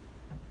truth.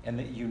 And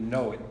that you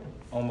know it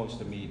almost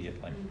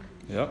immediately.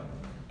 Yep,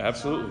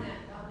 absolutely. So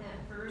on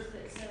that verse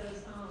that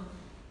says, now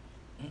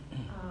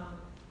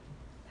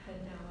my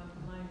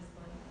mind is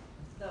blank.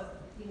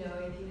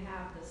 If you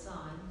have the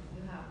Son,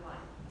 you have life.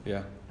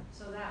 Yeah.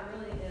 So that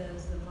really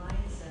is the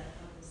mindset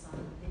of the Son.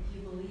 If if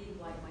you believe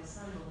like my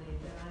son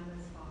believed that I'm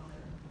his father,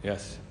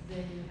 Yes. then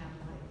you have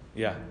life.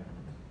 Yeah.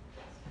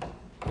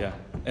 Yeah.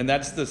 And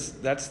that's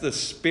the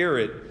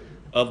spirit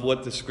of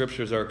what the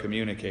scriptures are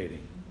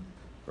communicating.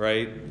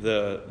 Right?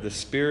 The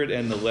spirit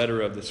and the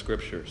letter of the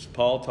scriptures.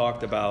 Paul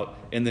talked about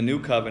in the new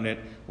covenant,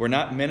 we're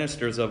not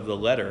ministers of the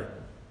letter,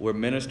 we're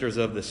ministers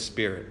of the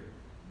spirit.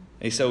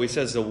 And so he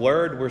says the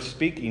word we're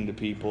speaking to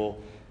people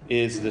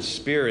is the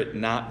spirit,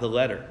 not the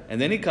letter.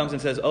 And then he comes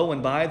and says, oh,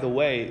 and by the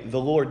way, the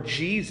Lord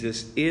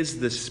Jesus is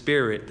the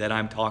spirit that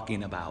I'm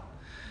talking about.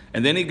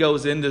 And then he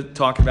goes into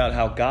talk about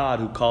how God,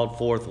 who called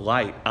forth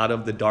light out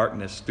of the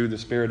darkness through the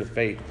spirit of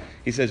faith,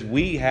 he says,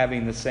 we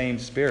having the same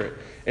spirit.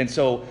 And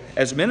so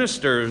as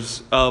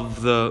ministers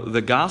of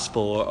the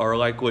gospel, or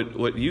like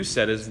what you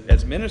said,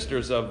 as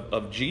ministers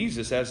of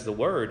Jesus as the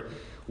word,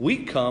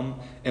 we come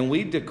and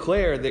we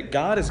declare that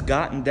God has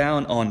gotten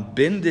down on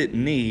bended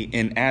knee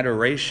in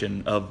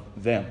adoration of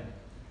them.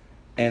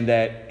 And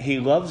that he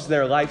loves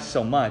their life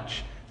so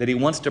much that he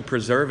wants to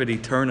preserve it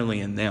eternally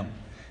in them.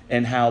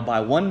 And how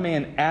by one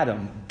man,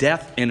 Adam,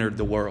 death entered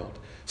the world.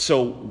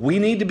 So we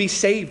need to be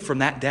saved from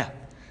that death.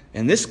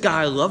 And this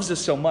guy loves us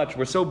so much.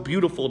 We're so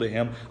beautiful to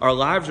him. Our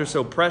lives are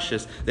so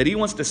precious that he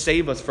wants to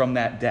save us from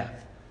that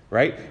death.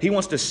 Right? He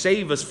wants to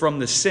save us from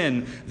the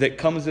sin that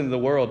comes into the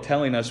world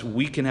telling us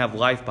we can have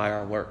life by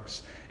our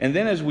works. And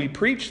then as we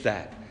preach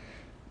that,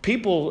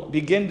 people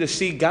begin to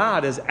see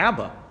God as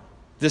Abba.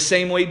 The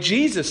same way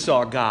Jesus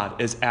saw God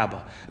as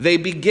Abba. They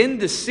begin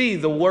to see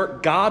the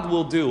work God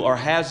will do or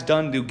has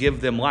done to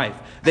give them life.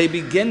 They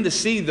begin to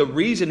see the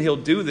reason he'll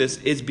do this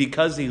is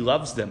because he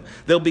loves them.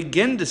 They'll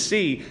begin to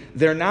see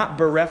they're not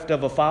bereft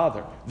of a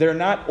father. They're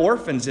not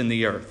orphans in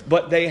the earth,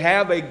 but they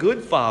have a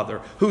good father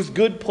whose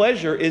good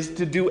pleasure is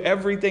to do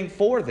everything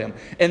for them.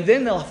 And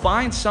then they'll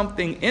find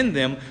something in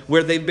them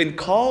where they've been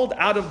called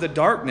out of the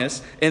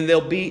darkness and they'll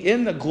be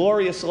in the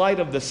glorious light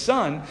of the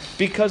sun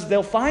because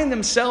they'll find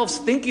themselves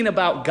thinking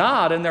about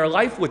God and their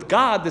life with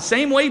God the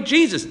same way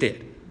Jesus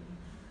did.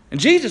 And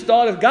Jesus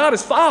thought of God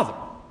as Father.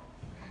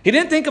 He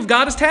didn't think of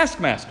God as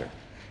taskmaster.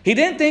 He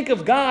didn't think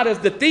of God as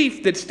the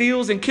thief that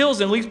steals and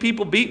kills and leaves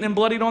people beaten and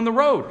bloodied on the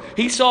road.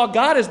 He saw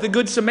God as the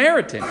good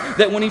Samaritan,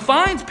 that when he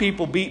finds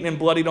people beaten and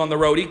bloodied on the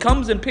road, he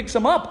comes and picks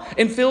them up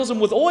and fills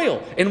them with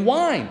oil and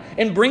wine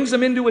and brings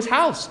them into his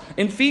house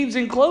and feeds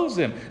and clothes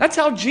them. That's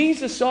how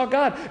Jesus saw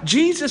God.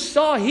 Jesus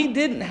saw he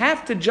didn't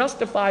have to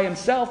justify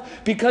himself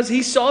because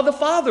he saw the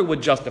Father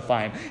would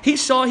justify him. He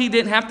saw he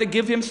didn't have to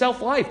give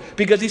himself life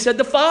because he said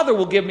the Father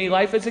will give me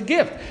life as a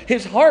gift.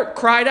 His heart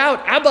cried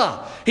out,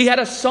 Abba. He had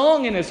a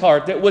song in his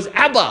heart that was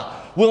Abba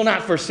will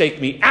not forsake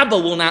me. Abba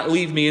will not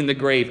leave me in the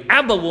grave.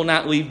 Abba will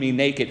not leave me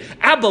naked.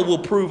 Abba will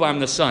prove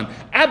I'm the Son.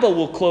 Abba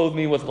will clothe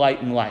me with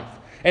light and life.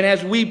 And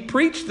as we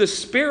preach the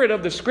spirit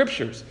of the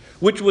scriptures,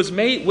 which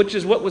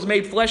is what was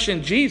made flesh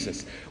in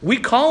Jesus, we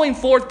calling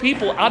forth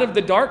people out of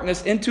the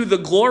darkness into the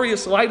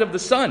glorious light of the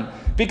sun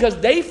because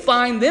they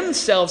find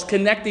themselves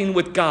connecting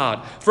with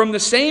God from the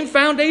same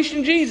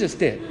foundation Jesus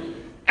did.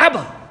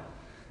 Abba.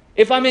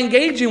 If I'm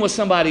engaging with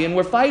somebody and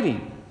we're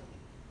fighting,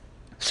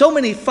 so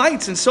many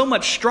fights and so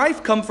much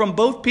strife come from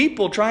both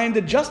people trying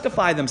to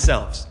justify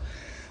themselves.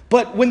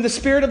 But when the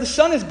Spirit of the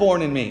Son is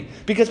born in me,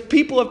 because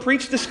people have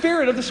preached the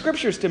Spirit of the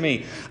Scriptures to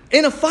me,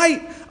 in a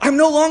fight, I'm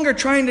no longer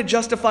trying to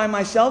justify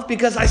myself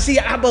because I see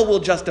Abba will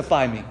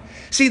justify me.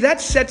 See, that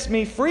sets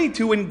me free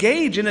to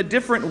engage in a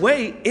different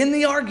way in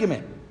the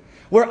argument,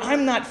 where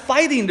I'm not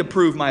fighting to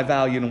prove my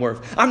value and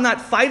worth. I'm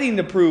not fighting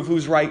to prove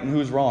who's right and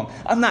who's wrong.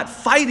 I'm not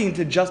fighting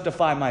to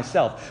justify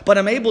myself. But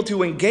I'm able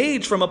to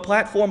engage from a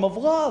platform of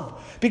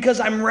love because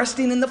I'm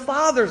resting in the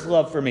Father's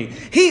love for me.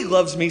 He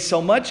loves me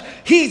so much,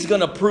 He's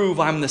going to prove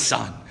I'm the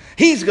Son.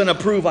 He's going to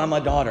prove I'm a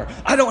daughter.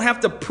 I don't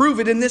have to prove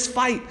it in this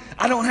fight.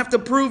 I don't have to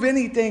prove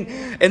anything.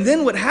 And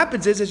then what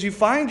happens is you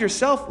find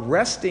yourself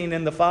resting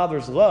in the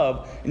Father's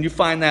love, and you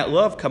find that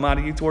love come out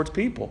of you towards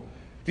people.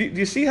 Do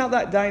you see how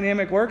that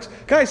dynamic works?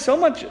 Guys,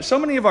 so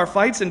many of our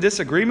fights and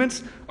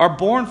disagreements are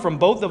born from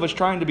both of us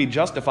trying to be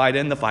justified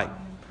in the fight.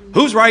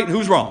 Who's right and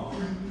who's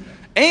wrong?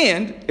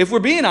 And if we're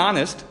being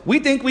honest, we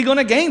think we're going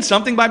to gain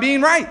something by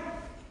being right.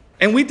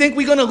 And we think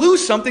we're going to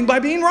lose something by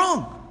being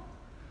wrong.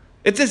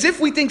 It's as if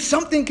we think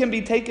something can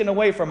be taken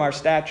away from our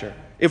stature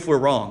if we're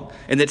wrong.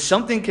 And that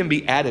something can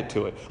be added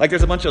to it. Like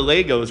there's a bunch of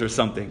Legos or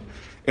something.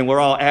 And we're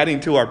all adding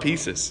to our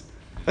pieces.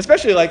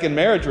 Especially like in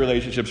marriage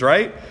relationships,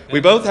 right?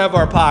 We both have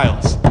our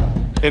piles.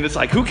 And it's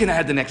like, who can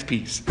add the next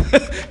piece?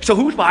 So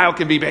whose pile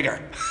can be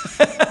bigger?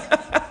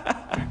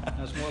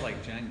 That's more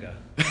like Jenga.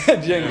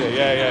 Jenga,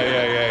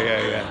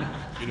 yeah.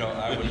 You know,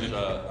 I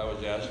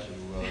was asked to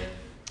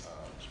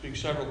speak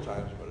several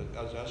times, but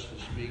I was asked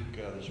to speak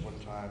this one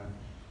time.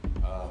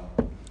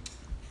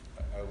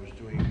 I was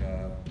doing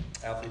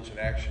Athletes in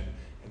Action,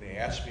 and they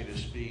asked me to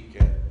speak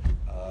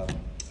at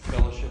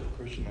Fellowship of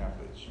Christian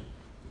Athletes.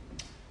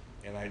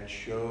 And I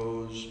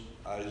chose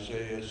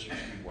Isaiah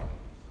 61.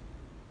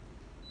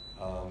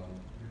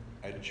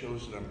 I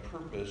chose it on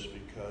purpose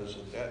because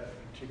at that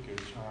particular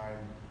time,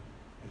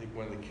 I think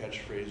one of the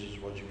catchphrases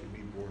was you can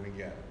be born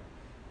again.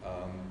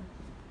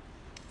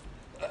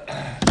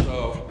 So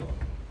So,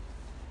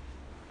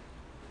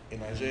 in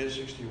Isaiah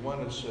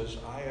 61, it says,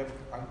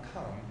 I'm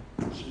come.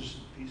 This is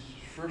the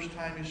first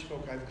time he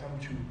spoke, I've come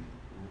to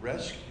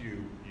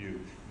rescue you.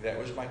 That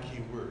was my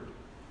key word.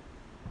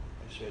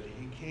 I said,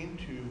 he came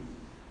to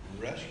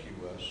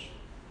rescue us.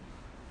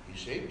 He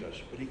saved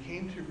us, but he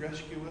came to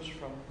rescue us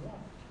from what?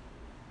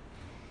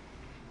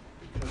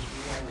 Because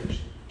we are his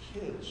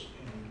kids,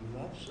 and he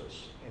loves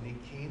us. And he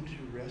came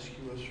to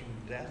rescue us from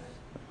death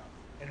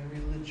and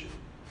religion.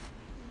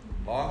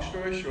 Long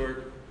story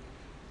short,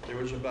 there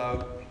was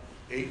about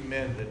 8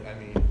 men that,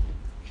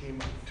 came,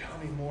 tell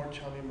me more,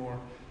 tell me more.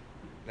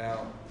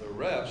 Now, the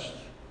rest,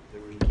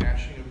 there was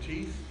gnashing of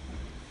teeth.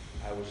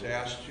 I was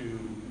asked to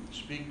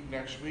speak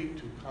next week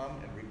to come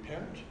and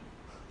repent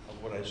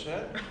of what I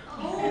said.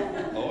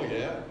 Oh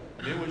yeah.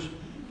 And it was,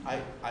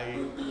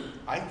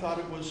 I thought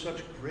it was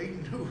such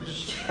great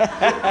news. and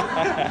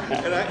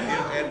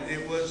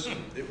it was,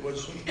 it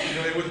was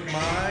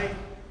my,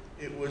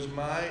 it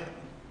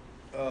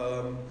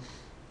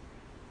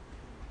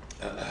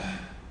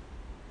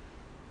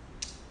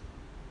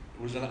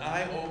was an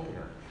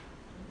eye-opener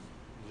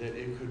that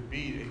it could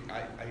be.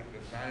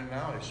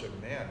 Now I said,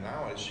 man,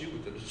 now I see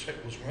what the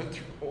disciples went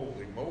through.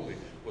 Holy moly,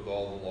 with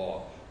all the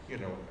law,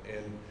 and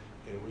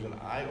it was an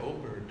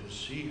eye-opener to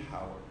see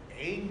how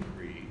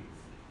angry.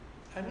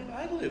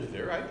 I lived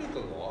there. I did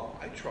the law.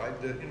 I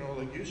tried to,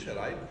 like you said,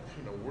 I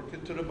worked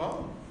it to the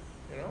bone.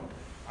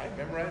 I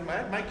memorized.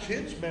 My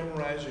kids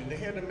memorizing.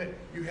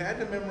 You had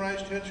to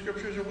memorize 10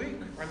 scriptures a week.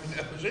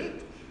 That was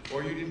it.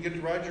 Or you didn't get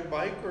to ride your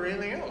bike or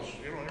anything else.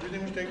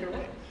 Everything was taken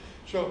away.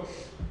 So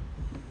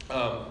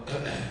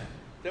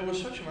that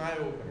was such an eye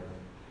opener.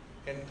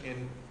 And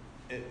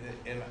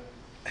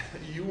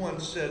you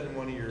once said in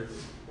one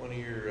of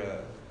your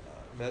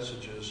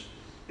messages,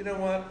 you know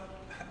what?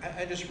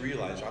 I just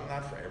realized I'm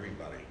not for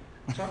everybody.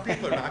 Some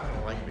people are not going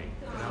to like me.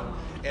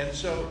 And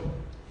so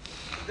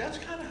that's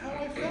kind of how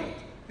I felt.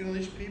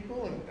 These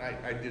people, and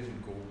I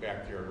didn't go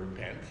back there and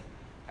repent.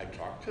 I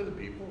talked to the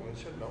people and I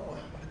said, no,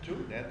 I'm not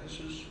doing that. This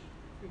is,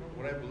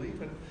 what I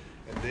believe in.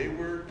 And they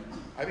were,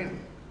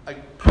 I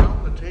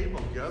pound the table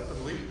and get up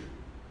and leave.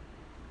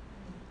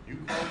 You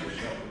call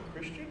yourself a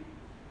Christian?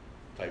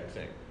 Type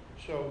thing.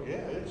 So yeah,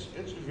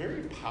 it's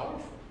very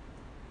powerful.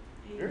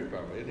 Very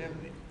powerful.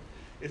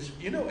 It's,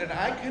 and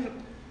I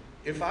can,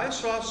 if I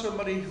saw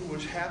somebody who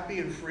was happy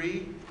and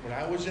free when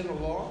I was in the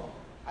law,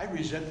 I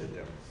resented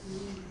them.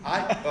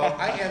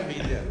 I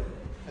envied them.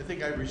 I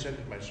think I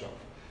resented myself.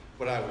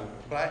 But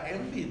I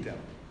envied them.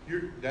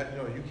 You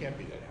can't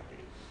be that happy.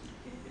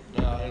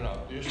 No.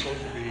 You're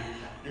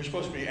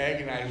supposed to be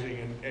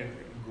agonizing and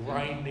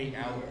grinding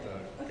out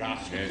the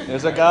gospel.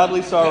 There's a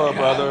godly sorrow,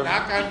 brother.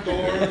 Knock on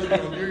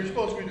doors. You're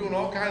supposed to be doing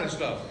all kinds of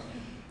stuff.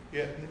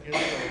 Yeah.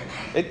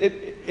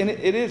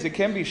 It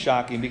can be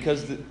shocking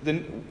because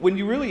when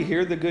you really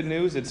hear the good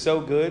news, it's so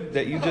good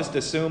that you just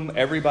assume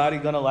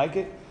everybody's going to like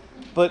it.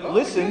 But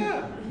listen,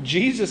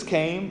 Jesus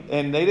came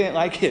and they didn't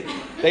like it.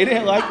 They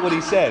didn't like what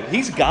he said.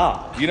 He's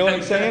God. You know what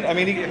I'm saying?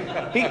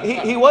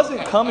 He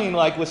wasn't coming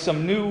like with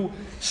some new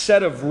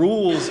set of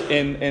rules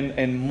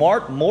and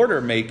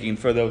mortar making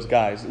for those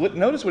guys.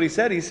 Notice what he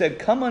said. He said,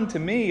 "Come unto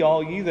me,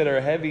 all ye that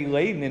are heavy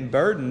laden and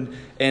burdened,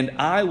 and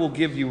I will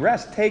give you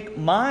rest. Take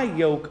my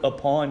yoke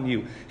upon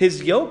you."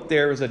 His yoke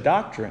there is a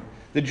doctrine.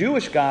 The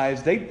Jewish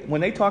guys,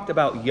 when they talked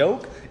about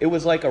yoke, it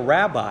was like a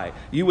rabbi.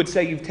 You would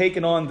say you've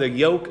taken on the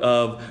yoke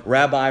of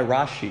Rabbi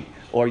Rashi,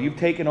 or you've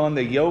taken on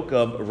the yoke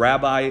of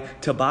Rabbi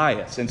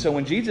Tobias. And so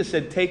when Jesus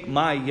said, "Take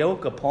my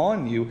yoke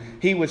upon you,"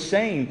 he was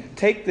saying,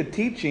 take the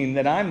teaching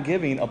that I'm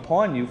giving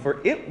upon you, for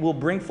it will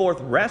bring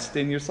forth rest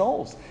in your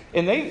souls.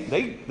 And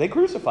they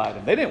crucified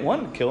him. They didn't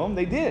want to kill him.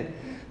 They did.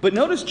 But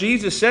notice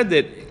Jesus said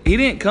that he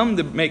didn't come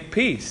to make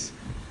peace.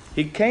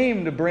 He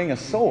came to bring a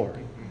sword.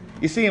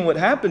 You see, and what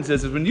happens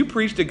is when you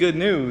preach the good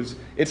news,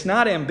 it's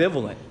not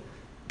ambivalent.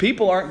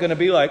 People aren't going to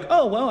be like,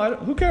 "Oh, well,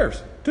 who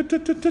cares?"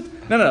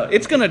 No.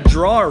 It's going to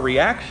draw a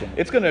reaction.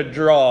 It's going to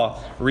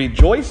draw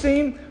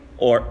rejoicing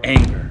or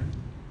anger.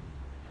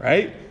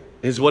 Right?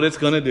 Is what it's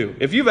going to do.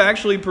 If you've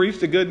actually preached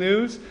the good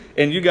news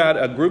and you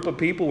got a group of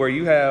people where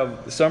you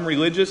have some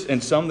religious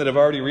and some that have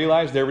already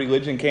realized their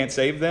religion can't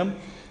save them,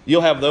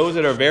 you'll have those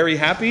that are very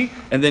happy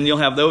and then you'll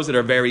have those that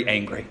are very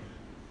angry.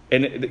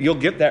 And you'll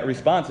get that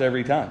response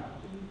every time.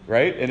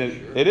 Right? And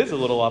it is a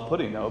little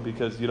off-putting, though,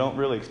 because you don't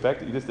really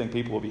expect it. You just think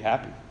people will be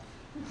happy.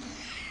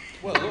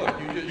 Well, look,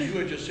 you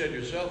had just said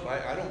yourself,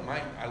 I don't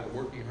mind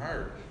working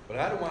hard, but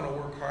I don't want to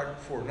work hard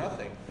for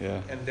nothing.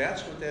 Yeah. And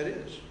that's what that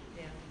is.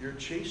 Yeah. You're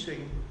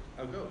chasing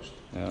a ghost.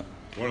 Yeah.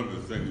 One of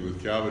the things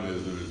with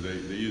Calvinism is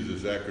they use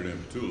this acronym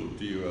TULIP,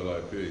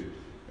 T-U-L-I-P,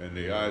 and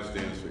the I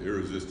stands for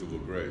irresistible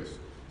grace.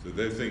 So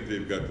they think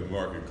they've got the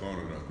Market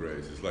Conan on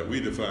grace. It's like we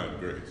define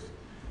grace.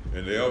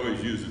 And they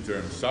always use the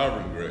term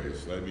sovereign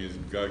grace. That means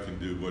God can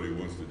do what he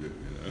wants to do,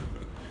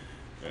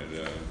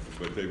 And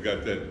but they've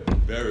got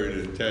that buried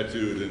and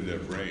tattooed in their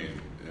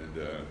brain.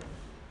 And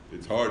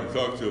it's hard to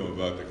talk to them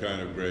about the kind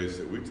of grace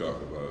that we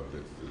talk about.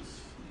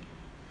 That's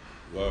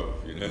love,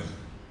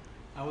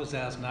 I was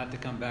asked not to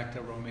come back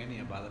to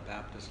Romania by the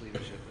Baptist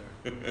leadership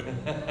there.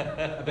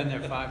 I've been there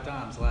 5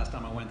 times. The last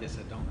time I went, they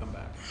said, don't come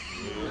back.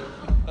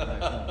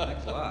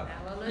 Thanks a lot.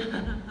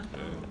 Hallelujah.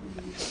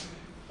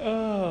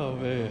 Oh,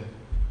 man.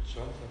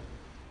 Something.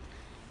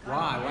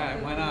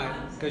 Why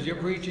not? Because you're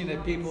preaching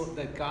that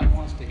that God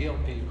wants to heal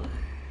people.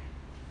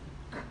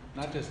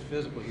 Not just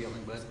physical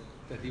healing, but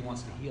that He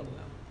wants to heal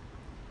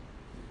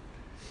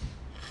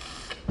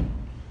them.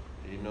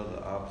 You know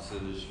the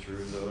opposite is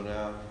true though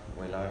now?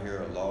 When I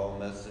hear a law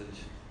message,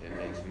 it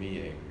makes me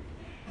angry.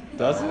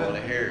 Does I don't it? want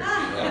to hear it, you know?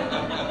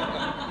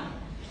 I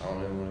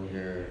don't even want to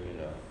hear it, you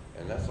know.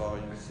 And that's all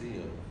you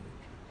see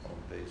on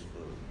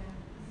Facebook.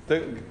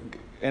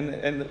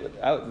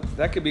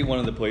 That could be one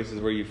of the places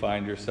where you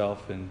find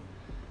yourself, and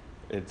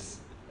it's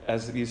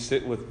as you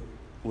sit with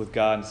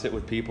God and sit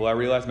with people. I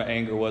realized my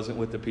anger wasn't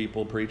with the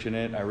people preaching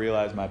it. I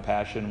realized my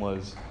passion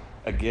was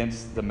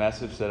against the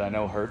message that I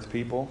know hurts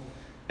people.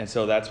 And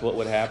so that's what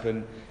would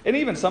happen. And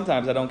even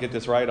sometimes I don't get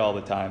this right all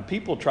the time.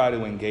 People try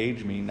to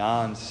engage me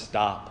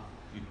nonstop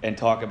and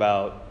talk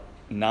about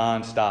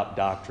nonstop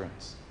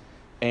doctrines.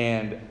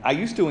 And I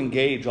used to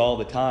engage all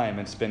the time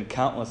and spend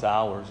countless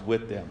hours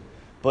with them.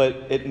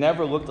 But it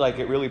never looked like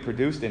it really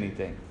produced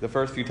anything the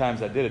first few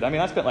times I did it. I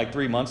mean, I spent like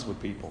 3 months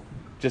with people,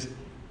 just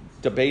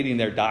debating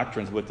their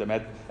doctrines with them.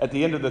 At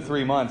the end of the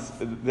 3 months,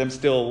 them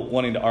still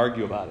wanting to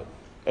argue about it.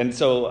 And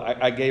so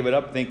I gave it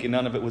up thinking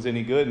none of it was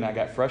any good, and I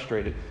got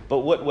frustrated.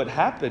 But what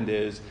happened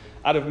is,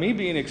 out of me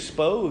being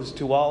exposed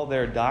to all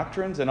their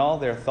doctrines and all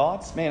their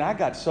thoughts, man, I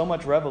got so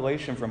much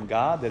revelation from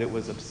God that it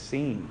was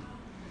obscene.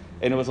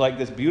 And it was like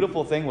this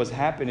beautiful thing was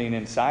happening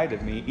inside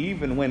of me,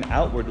 even when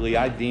outwardly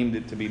I deemed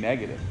it to be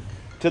negative.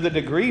 To the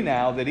degree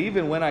now that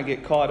even when I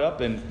get caught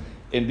up in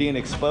being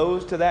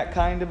exposed to that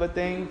kind of a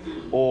thing,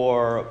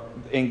 or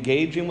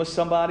engaging with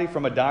somebody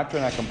from a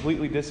doctrine I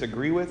completely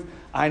disagree with,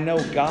 I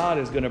know God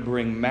is going to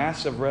bring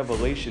massive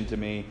revelation to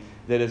me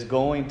that is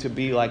going to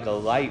be like a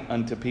light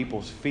unto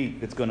people's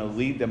feet that's going to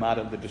lead them out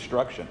of the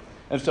destruction.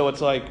 And so it's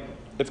like,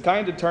 it's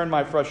kind of turned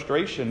my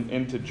frustration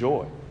into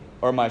joy,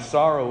 or my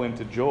sorrow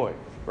into joy,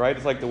 right?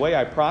 It's like the way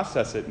I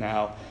process it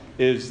now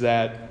is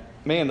that,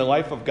 man, the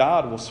life of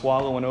God will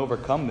swallow and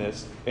overcome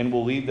this and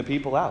will lead the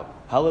people out.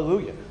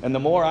 Hallelujah. And the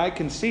more I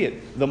can see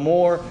it, the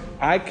more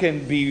I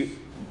can be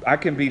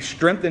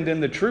strengthened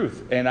in the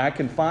truth, and I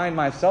can find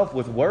myself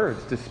with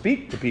words to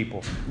speak to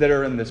people that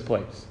are in this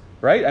place,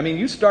 right? I mean,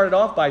 you started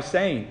off by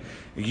saying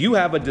you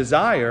have a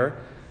desire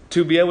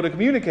to be able to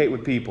communicate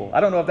with people.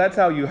 I don't know if that's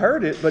how you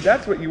heard it, but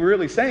that's what you were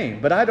really saying,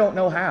 but I don't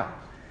know how.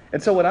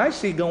 And so what I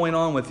see going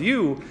on with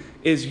you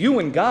is you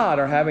and God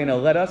are having a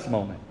let us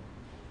moment,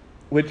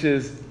 which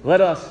is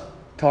let us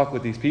talk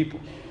with these people.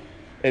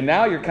 And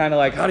now you're kind of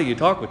like, how do you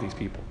talk with these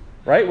people,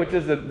 right? Which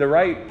is the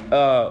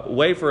right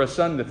way for a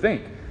son to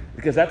think,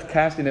 because that's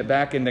casting it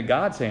back into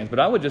God's hands. But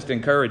I would just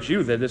encourage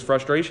you that this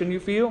frustration you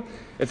feel,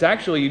 it's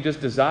actually you just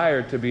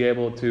desire to be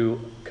able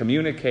to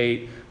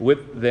communicate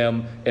with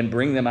them and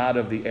bring them out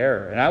of the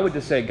error. And I would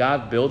just say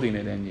God's building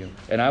it in you.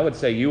 And I would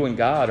say you and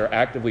God are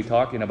actively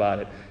talking about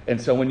it. And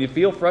so when you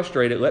feel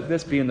frustrated, let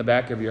this be in the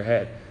back of your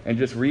head. And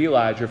just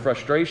realize your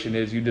frustration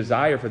is you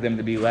desire for them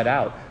to be let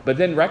out. But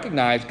then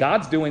recognize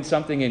God's doing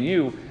something in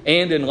you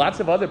and in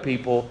lots of other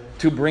people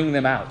to bring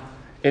them out.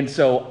 And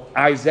so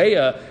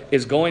Isaiah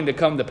is going to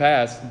come to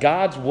pass.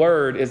 God's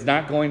word is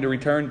not going to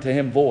return to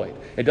him void.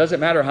 It doesn't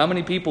matter how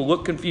many people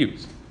look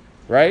confused,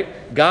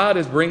 right? God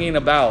is bringing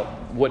about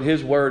what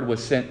his word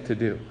was sent to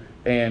do.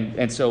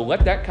 And so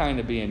let that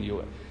kind of be in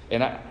you.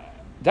 And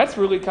that's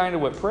really kind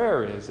of what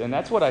prayer is. And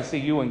that's what I see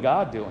you and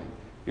God doing.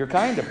 You're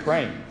kind of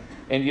praying.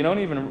 And you don't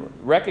even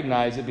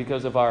recognize it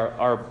because of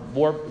our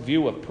warped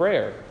view of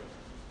prayer.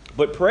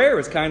 But prayer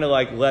is kind of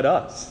like let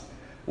us,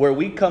 where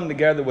we come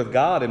together with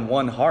God in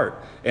one heart,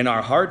 and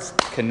our hearts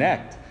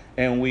connect,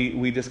 and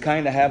we just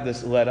kind of have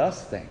this let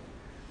us thing,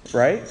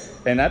 right?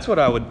 And that's what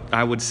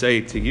I would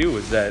say to you,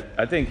 is that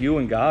I think you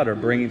and God are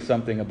bringing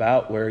something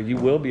about where you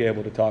will be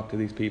able to talk to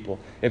these people.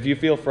 If you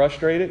feel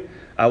frustrated,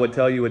 I would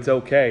tell you it's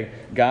okay.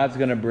 God's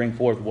going to bring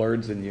forth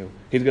words in you.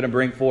 He's going to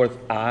bring forth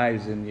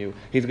eyes in you.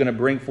 He's going to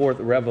bring forth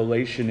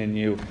revelation in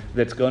you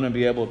that's going to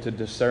be able to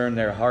discern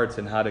their hearts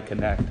and how to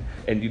connect.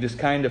 And you just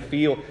kind of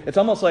feel, it's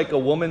almost like a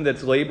woman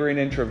that's laboring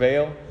in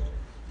travail.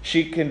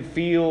 She can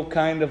feel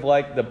kind of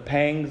like the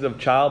pangs of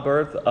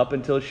childbirth up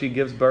until she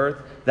gives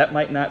birth. That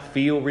might not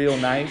feel real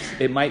nice.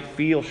 It might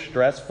feel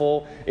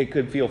stressful. It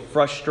could feel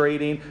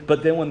frustrating.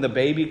 But then when the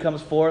baby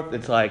comes forth,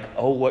 it's like,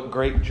 oh, what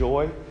great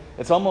joy.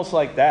 It's almost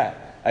like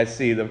that. I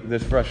see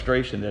this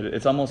frustration. That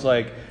it's almost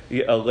like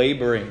a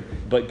laboring.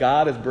 But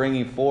God is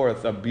bringing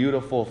forth a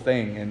beautiful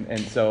thing. And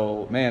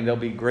so, man, there'll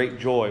be great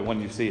joy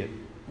when you see it.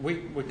 We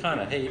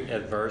kind of hate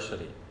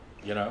adversity,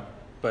 you know.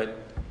 But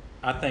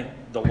I think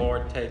the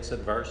Lord takes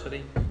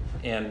adversity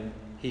and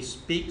he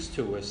speaks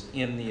to us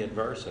in the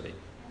adversity.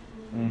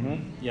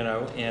 Mm-hmm. You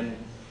know, and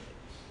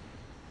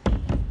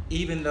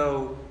even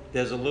though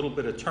there's a little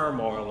bit of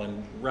turmoil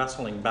and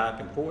wrestling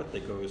back and forth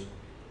that goes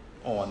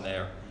on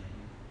there,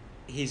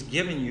 he's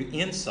giving you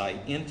insight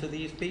into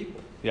these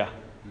people. Yeah.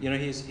 You know,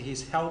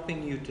 he's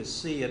helping you to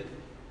see it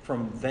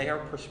from their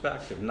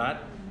perspective,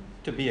 not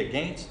to be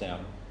against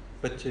them,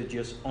 but to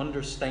just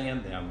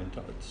understand them and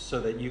so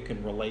that you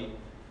can relate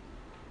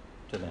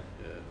to them.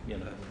 Yeah.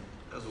 You know.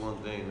 That's one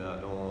thing that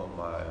I don't want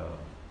my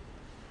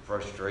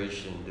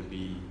frustration to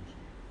be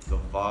the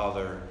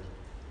father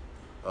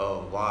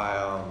of why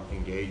I'm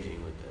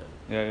engaging with them.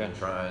 Yeah. And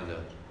trying to,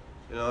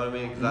 you know what I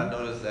mean? Because I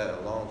noticed that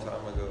a long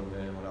time ago,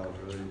 man, when I was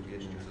really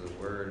getting into the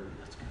Word,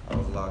 I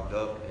was locked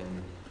up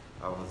and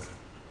I was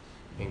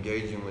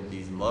engaging with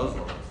these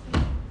Muslims,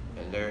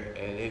 and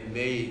it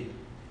made,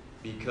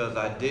 because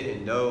I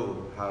didn't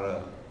know how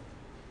to,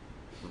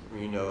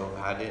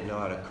 I didn't know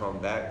how to come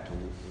back to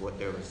what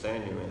they were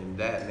saying to me, and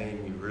that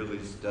made me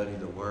really study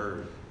the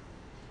Word.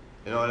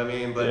 You know what I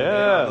mean? But then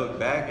I look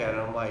back at it,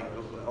 I'm like,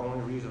 the only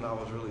reason I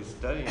was really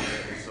studying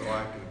it is so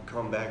I could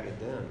come back at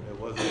them. It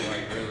wasn't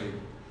like really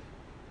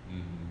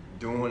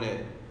doing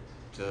it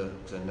to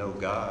know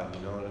God,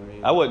 you know what I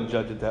mean? I wouldn't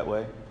judge it that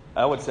way.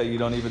 I would say you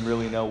don't even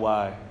really know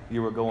why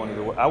you were going to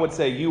the Word. I would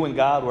say you and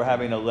God were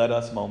having a let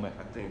us moment.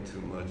 I think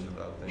too much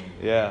about things.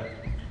 Yeah.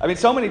 I mean,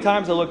 so many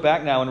times I look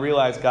back now and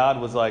realize God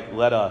was like,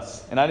 let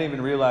us. And I didn't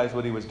even realize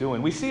what he was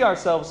doing. We see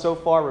ourselves so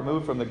far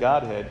removed from the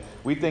Godhead,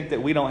 we think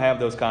that we don't have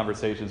those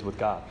conversations with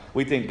God.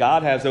 We think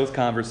God has those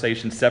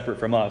conversations separate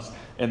from us.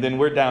 And then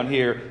we're down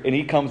here and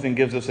he comes and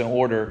gives us an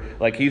order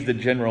like he's the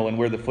general and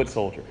we're the foot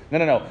soldier.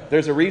 No.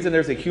 There's a reason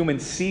there's a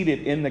human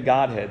seated in the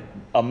Godhead.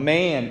 A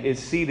man is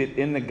seated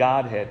in the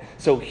Godhead.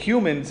 So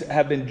humans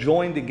have been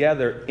joined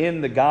together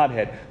in the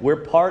Godhead. We're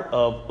part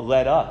of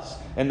let us.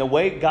 And the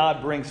way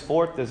God brings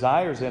forth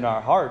desires in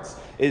our hearts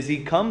is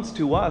he comes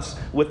to us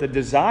with a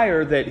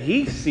desire that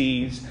he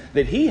sees,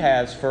 that he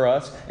has for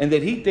us, and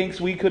that he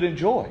thinks we could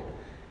enjoy.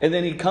 And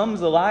then he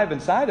comes alive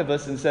inside of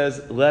us and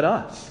says, let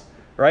us.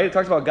 Right? It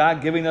talks about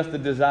God giving us the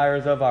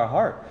desires of our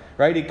heart.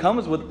 Right? He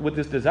comes with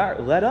this desire,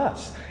 let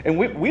us. And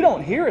we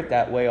don't hear it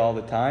that way all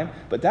the time,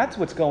 but that's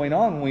what's going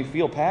on when we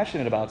feel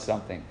passionate about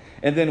something.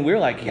 And then we're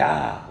like,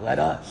 yeah, let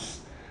us.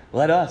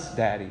 Let us,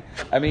 Daddy.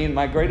 I mean,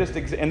 my greatest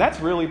and that's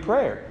really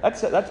prayer.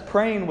 That's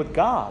praying with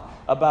God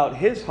about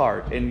his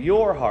heart and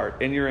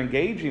you're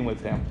engaging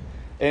with him.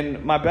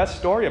 And my best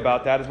story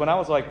about that is when I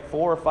was like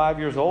 4 or 5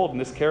 years old in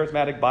this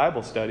charismatic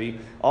Bible study,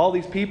 all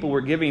these people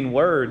were giving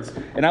words,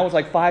 and I was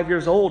like 5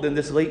 years old in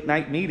this late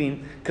night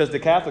meeting because the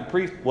Catholic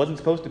priest wasn't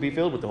supposed to be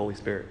filled with the Holy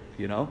Spirit,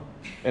 you know?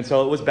 And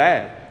so it was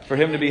bad for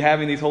him to be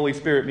having these Holy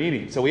Spirit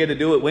meetings. So we had to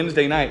do it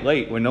Wednesday night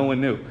late when no one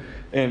knew.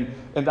 And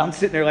I'm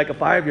sitting there like a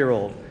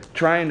 5-year-old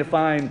trying to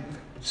find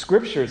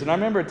scriptures. And I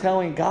remember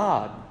telling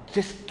God,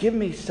 just give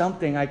me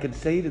something I could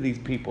say to these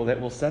people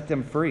that will set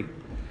them free.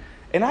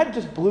 And I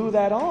just blew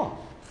that off.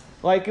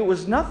 Like it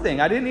was nothing.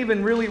 I didn't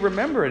even really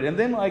remember it. And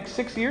then like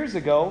 6 years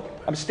ago,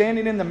 I'm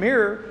standing in the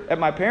mirror at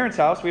my parents'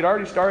 house. We'd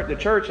already started the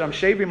church. And I'm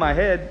shaving my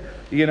head,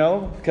 you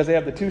know, because they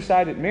have the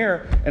two-sided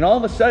mirror. And all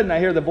of a sudden, I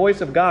hear the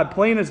voice of God,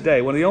 plain as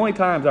day. One of the only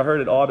times I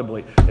heard it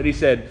audibly. That he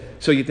said,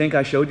 so you think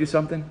I showed you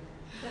something?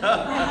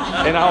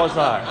 And I was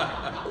like,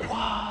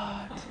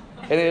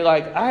 what? And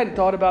I hadn't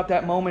thought about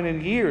that moment in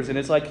years. And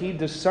it's like he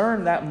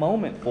discerned that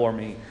moment for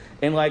me.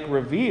 And like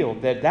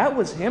revealed that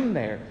was him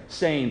there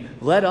saying,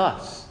 let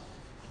us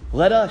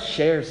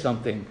share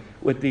something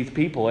with these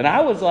people. And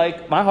I was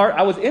like, my heart,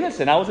 I was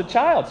innocent. I was a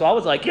child. So I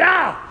was like,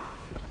 yeah,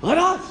 let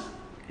us.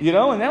 You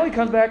know, and now he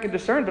comes back and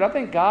discerns. But I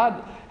think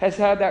God has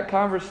had that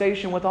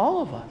conversation with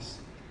all of us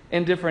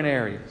in different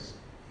areas.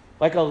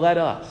 Like a let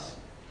us,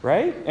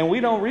 right? And we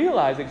don't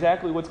realize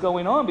exactly what's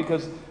going on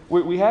because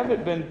we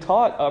haven't been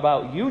taught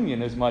about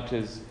union as much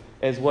as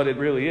what it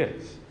really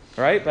is,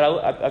 right?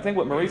 But I think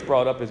what Maurice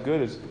brought up is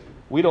good is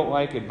we don't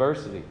like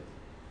adversity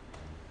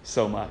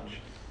so much.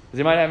 Does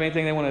anybody have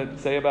anything they want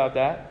to say about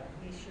that?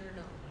 We sure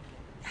don't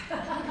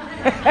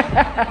like it.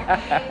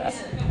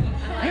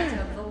 I like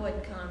to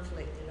avoid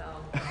conflict at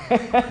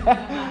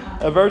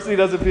all. Adversity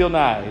doesn't feel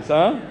nice,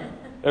 huh?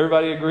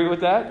 Everybody agree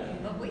with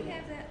that? But we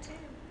have that too.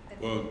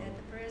 At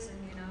the prison,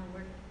 you know,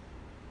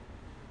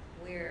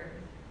 we're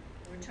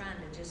trying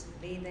to just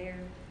be there,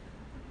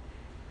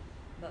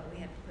 but we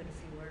have to put a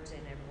few words in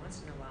every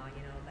once in a while,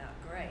 you know, about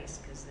grace,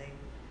 because they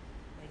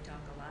talk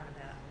a lot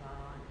about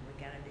law and we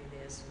got to do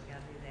this, we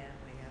got to do that,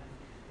 we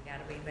got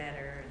to be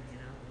better, and you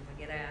know, when we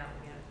get out,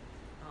 we got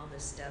all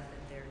this stuff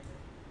that they're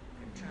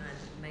trying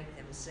to make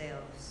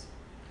themselves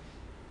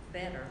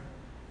better.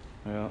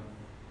 Yeah.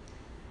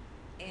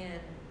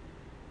 And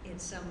in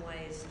some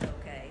ways,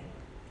 okay,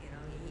 you know,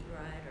 you eat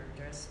right or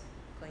dress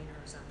cleaner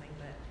or something,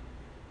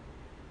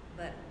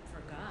 but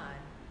for God,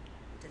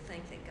 to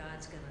think that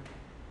God's going to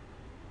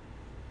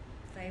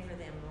favor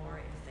them more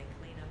if they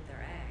clean up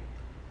their act,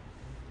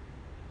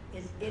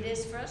 it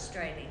is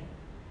frustrating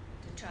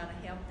to try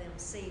to help them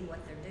see what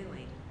they're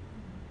doing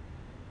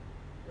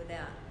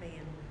without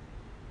being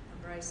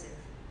abrasive.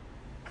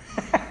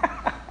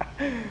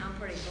 I'm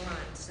pretty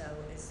blunt, so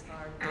it's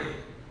hard to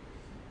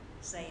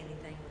say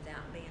anything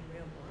without being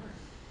real blunt.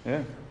 Yeah.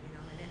 You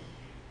know,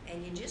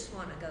 and you just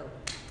want to go,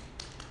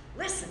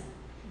 listen,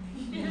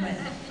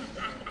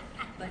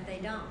 but they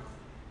don't.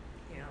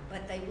 you know,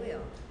 but they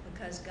will,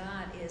 because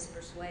God is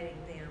persuading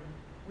them.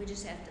 We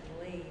just have to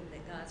believe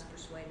that God's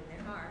persuading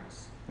their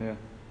hearts. Yeah.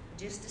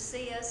 Just to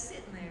see us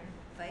sitting there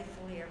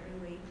faithfully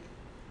every week,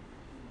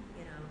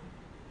 you know.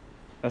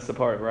 That's the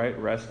part, right?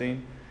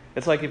 Resting.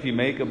 It's like if you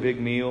make a big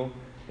meal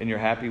and you're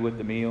happy with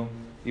the meal,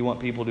 you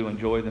want people to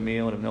enjoy the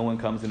meal, and if no one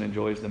comes and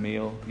enjoys the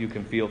meal, you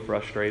can feel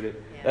frustrated.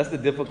 Yeah. That's the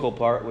difficult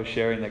part with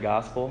sharing the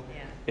gospel,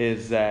 Yeah.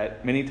 is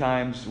that many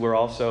times we're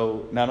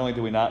also, not only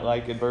do we not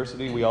like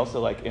adversity, we also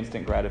like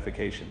instant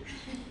gratification.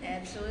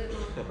 Absolutely.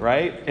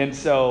 Right? And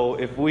so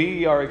if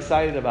we are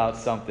excited about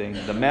something,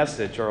 the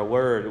message or a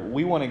word,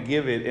 we want to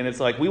give it, and it's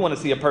like we want to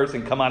see a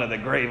person come out of the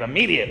grave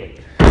immediately.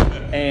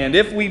 And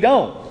if we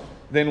don't,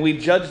 then we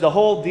judge the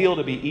whole deal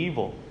to be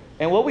evil.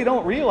 And what we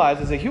don't realize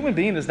is a human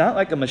being is not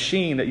like a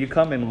machine that you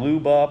come and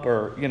lube up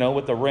or, you know,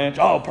 with the wrench.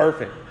 Oh,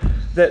 perfect.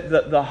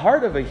 The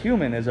heart of a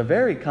human is a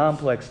very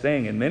complex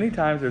thing. And many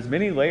times there's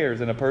many layers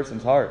in a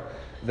person's heart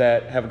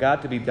that have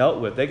got to be dealt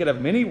with. They could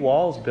have many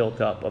walls built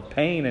up of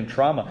pain and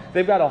trauma.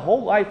 They've got a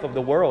whole life of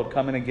the world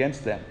coming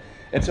against them.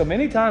 And so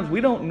many times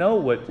we don't know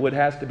what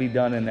has to be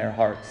done in their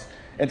hearts.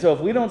 And so if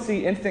we don't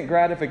see instant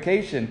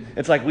gratification,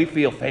 it's like we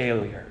feel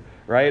failure.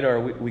 Right? Or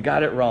we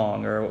got it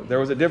wrong, or there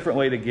was a different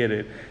way to get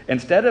it.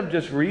 Instead of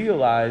just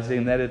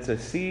realizing that it's a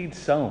seed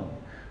sown,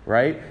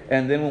 right?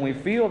 And then when we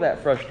feel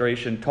that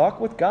frustration, talk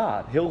with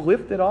God. He'll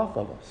lift it off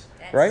of us,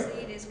 right? That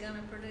seed is going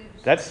to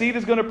produce. That seed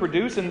is going to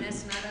produce. And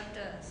that's not up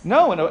to us.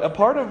 No, and a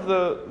part of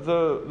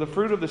the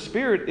fruit of the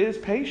Spirit is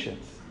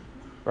patience,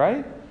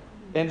 right?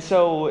 And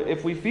so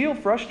if we feel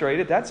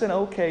frustrated, that's an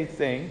okay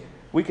thing.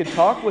 We can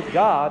talk with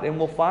God, and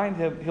we'll find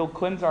He'll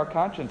cleanse our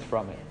conscience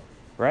from it,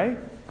 right?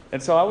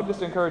 And so I would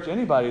just encourage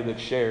anybody that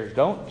shares,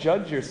 don't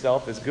judge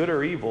yourself as good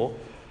or evil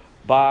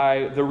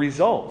by the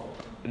result.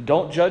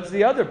 Don't judge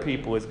the other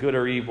people as good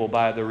or evil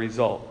by the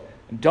result.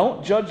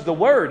 Don't judge the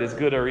word as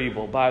good or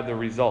evil by the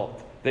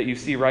result that you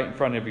see right in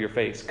front of your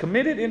face.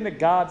 Commit it into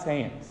God's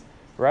hands,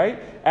 right?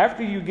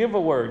 After you give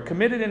a word,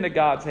 commit it into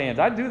God's hands.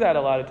 I do that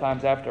a lot of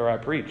times after I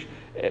preach.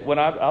 When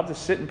I'll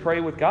just sit and pray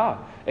with God,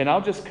 and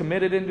I'll just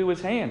commit it into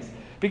His hands.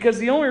 Because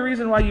the only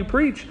reason why you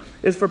preach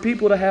is for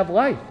people to have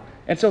life.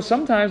 And so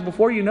sometimes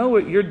before you know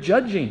it, you're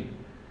judging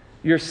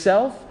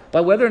yourself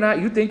by whether or not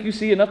you think you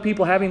see enough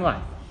people having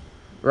life,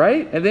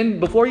 right? And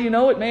then before you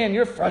know it, man,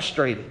 you're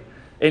frustrated.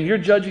 And you're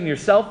judging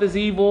yourself as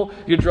evil.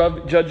 You're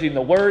judging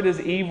the word as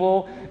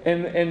evil.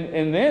 And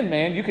then,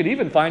 man, you could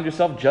even find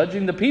yourself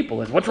judging the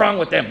people as, what's wrong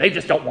with them? They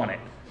just don't want it.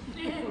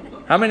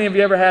 How many of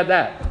you ever had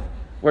that?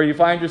 Where you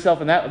find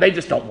yourself in that? They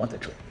just don't want the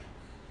truth.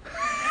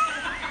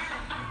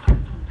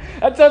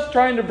 That's us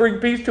trying to bring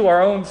peace to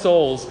our own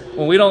souls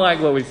when we don't like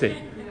what we see.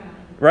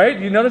 Right?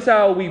 You notice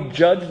how we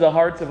judge the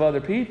hearts of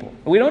other people.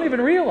 We don't even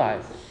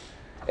realize it.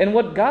 And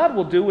what God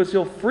will do is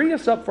He'll free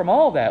us up from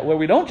all that, where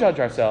we don't judge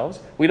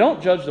ourselves, we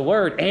don't judge the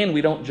word, and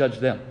we don't judge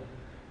them.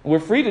 We're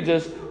free to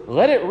just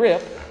let it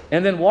rip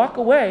and then walk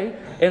away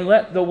and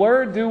let the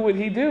word do what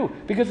He do.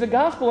 Because the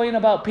gospel ain't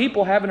about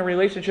people having a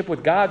relationship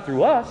with God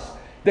through us.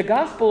 The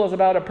gospel is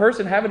about a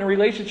person having a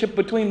relationship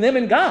between them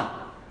and God.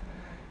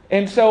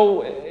 And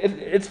so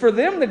it's for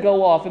them to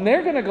go off, and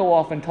they're going to go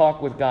off and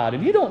talk with God.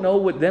 And you don't know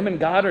what them and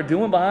God are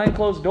doing behind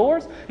closed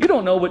doors. You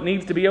don't know what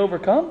needs to be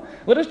overcome.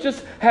 Let us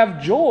just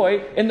have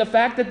joy in the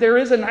fact that there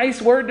is a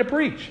nice word to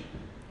preach,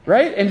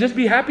 right? And just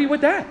be happy with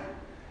that.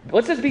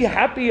 Let's just be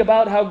happy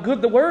about how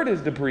good the word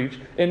is to preach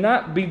and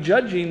not be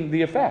judging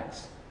the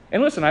effects.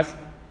 And listen,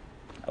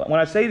 when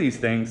I say these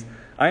things,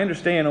 I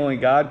understand only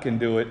God can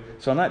do it,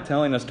 so I'm not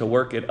telling us to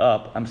work it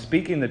up. I'm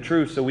speaking the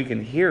truth so we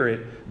can hear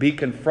it, be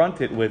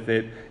confronted with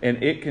it,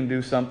 and it can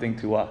do something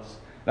to us.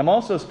 I'm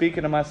also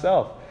speaking to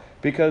myself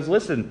because,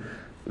 listen,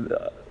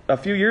 a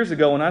few years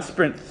ago when I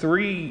spent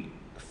three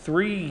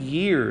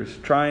years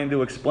trying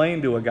to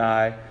explain to a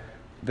guy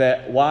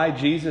that why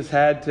Jesus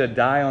had to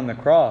die on the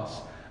cross,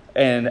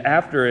 and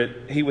after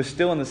it, he was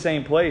still in the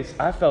same place,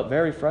 I felt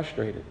very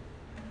frustrated,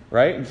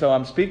 right? And so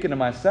I'm speaking to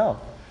myself.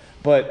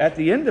 But at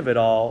the end of it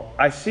all,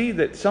 I see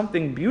that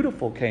something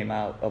beautiful came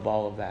out of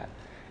all of that.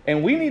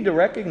 And we need to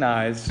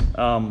recognize,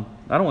 I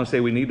don't want to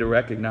say we need to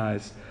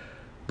recognize,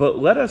 but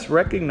let us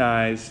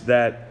recognize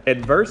that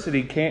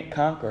adversity can't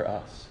conquer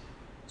us.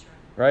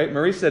 Right?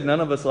 Marie said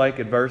none of us like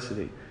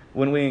adversity.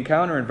 When we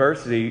encounter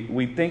adversity,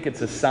 we think it's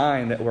a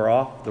sign that we're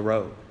off the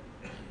road,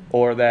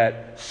 or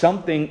that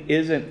something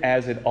isn't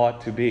as it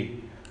ought to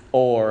be,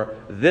 or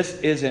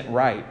this isn't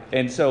right.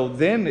 And so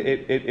then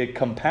it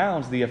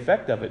compounds the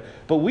effect of it.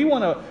 But we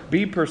want to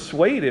be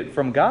persuaded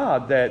from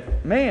God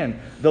that, man,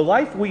 the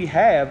life we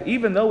have,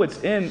 even though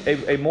it's in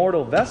a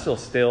mortal vessel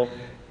still,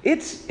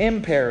 it's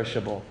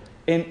imperishable.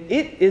 And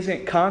it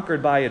isn't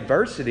conquered by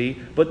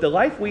adversity, but the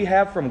life we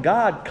have from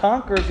God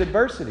conquers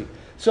adversity.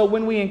 So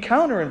when we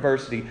encounter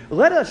adversity,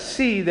 let us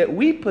see that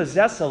we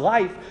possess a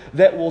life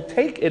that will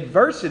take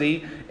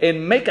adversity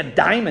and make a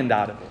diamond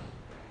out of it.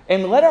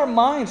 And let our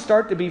minds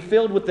start to be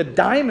filled with the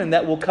diamond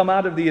that will come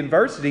out of the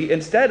adversity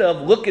instead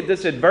of, look at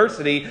this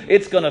adversity,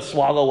 it's going to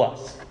swallow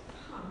us.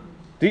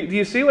 Do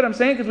you see what I'm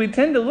saying? Because we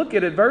tend to look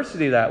at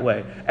adversity that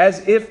way,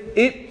 as if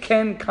it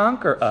can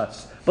conquer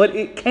us. But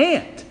it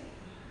can't.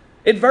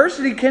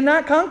 Adversity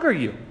cannot conquer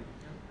you.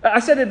 I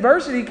said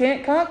adversity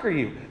can't conquer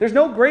you. There's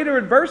no greater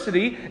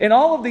adversity in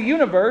all of the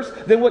universe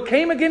than what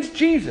came against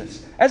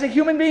Jesus as a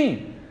human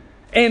being.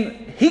 And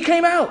He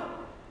came out.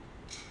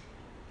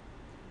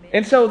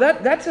 And so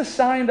that's a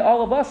sign to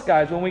all of us,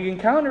 guys, when we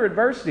encounter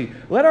adversity.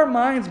 Let our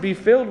minds be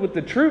filled with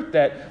the truth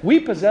that we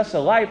possess a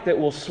life that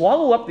will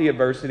swallow up the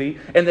adversity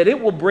and that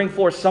it will bring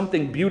forth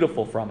something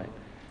beautiful from it.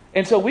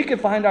 And so we can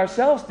find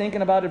ourselves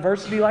thinking about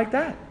adversity like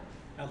that.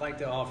 I'd like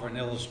to offer an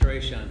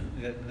illustration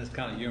that's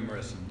kind of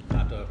humorous and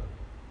not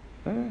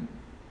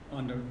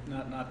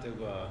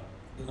to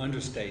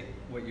understate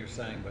what you're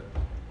saying, but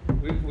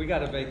we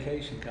got a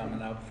vacation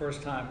coming up.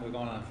 First time we're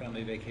going on a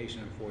family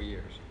vacation in 4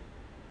 years.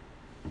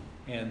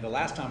 And the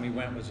last time we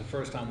went was the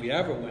first time we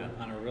ever went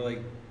on a really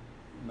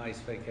nice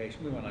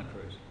vacation. We went on a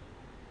cruise.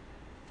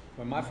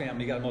 For my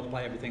family, you got to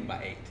multiply everything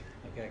by 8,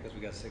 okay? Because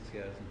we got 6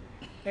 kids.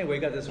 Anyway, we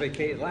got this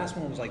vacation. The last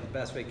one was like the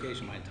best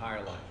vacation of my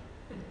entire life.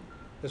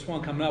 This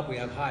one coming up, we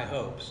have high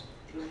hopes.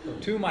 So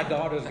 2 of my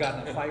daughters got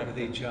in a fight with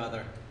each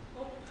other.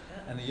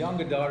 And the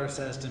younger daughter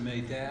says to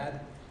me,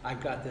 "Dad,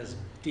 I've got this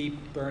deep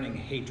burning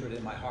hatred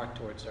in my heart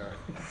towards her."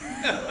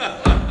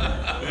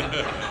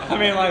 I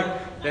mean, like,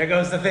 there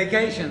goes the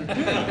vacation.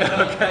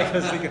 Okay,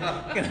 because we can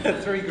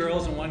have 3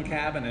 girls in one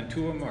cabin and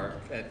 2 of them are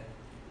at.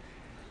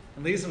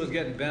 And Lisa was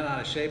getting bent out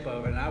of shape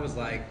over it, and I was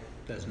like,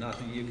 "There's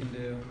nothing you can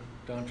do.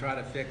 Don't try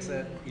to fix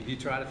it. If you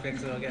try to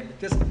fix it, it'll get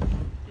just."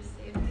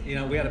 You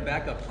know, we had a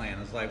backup plan.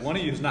 It's like, one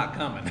of you's not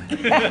coming.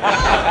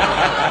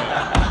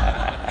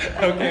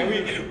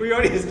 Okay, we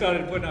already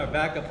started putting our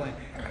backup plan.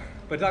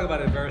 But talk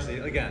about adversity.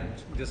 Again,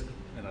 just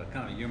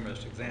kind of a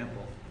humorous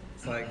example.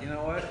 It's like, you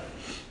know what?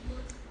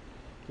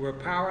 We're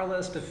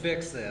powerless to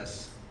fix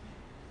this.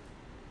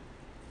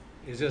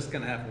 It's just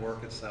going to have to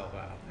work itself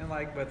out. And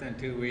like within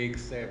 2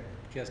 weeks, they're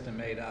kissed and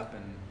made up,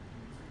 and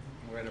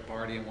we're at a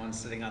party and one's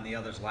sitting on the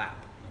other's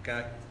lap.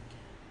 Okay?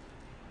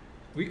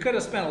 We could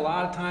have spent a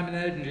lot of time and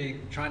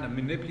energy trying to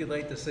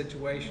manipulate the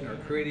situation or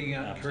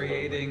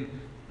creating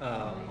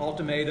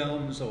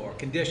ultimatums or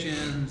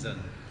conditions,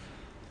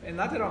 and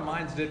not that our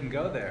minds didn't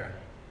go there,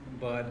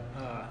 but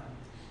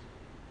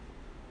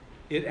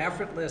it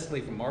effortlessly,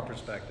 from our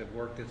perspective,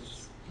 worked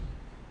its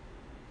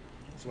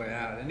way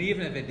out. And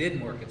even if it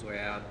didn't work its way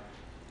out,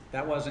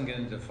 that wasn't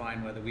going to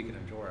define whether we could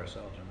enjoy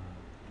ourselves or not.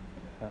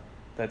 Yeah,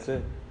 that's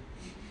it.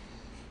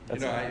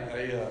 That's I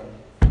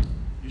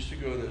used to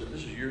go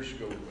this is years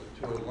ago,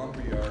 to a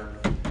lumber yard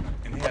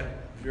and had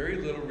very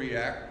little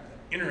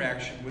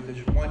interaction with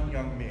this one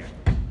young man.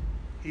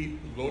 He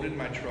loaded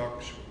my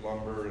trucks with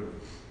lumber,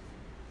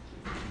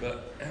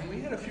 and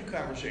we had a few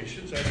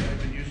conversations. I've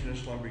been using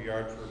this lumber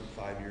yard for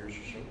 5 years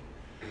or so.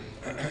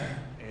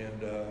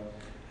 And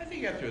I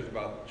think after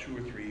about 2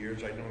 or 3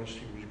 years, I noticed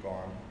he was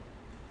gone.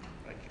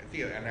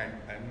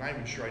 I'm not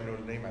even sure I know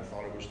his name. I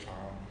thought it was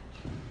Tom.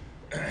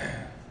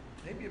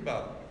 Maybe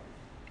about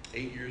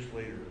 8 years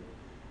later,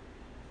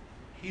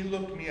 he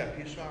looked me up.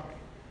 He saw me.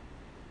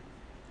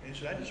 And he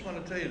said, "I just want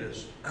to tell you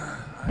this.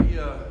 I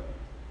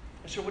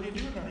said, "What are you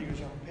doing now?" He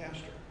goes, "I'm a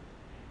pastor."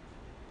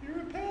 "You're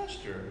a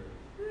pastor?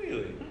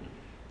 Really?"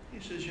 He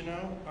says, "You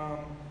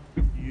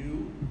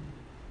you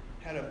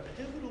had a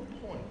pivotal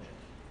point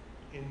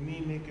in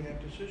me making that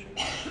decision.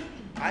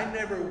 I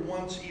never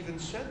once even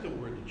said the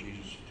word of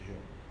Jesus to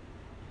him.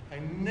 I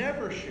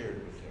never shared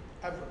it with him,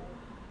 ever."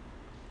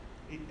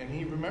 And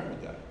he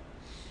remembered that.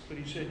 But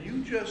he said,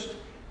 "You just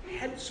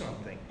had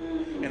something."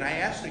 And I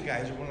asked the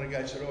guys, and one of the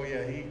guys said, "Oh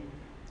yeah,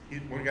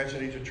 one guy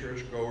said he's a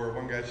church goer,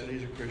 one guy said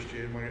he's a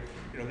Christian,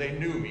 they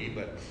knew me,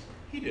 but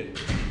he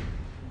didn't."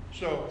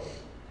 So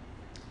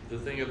the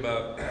thing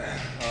about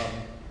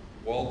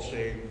Walt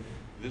saying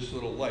this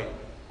little light,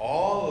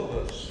 all of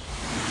us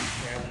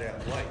have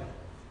that light.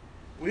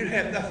 We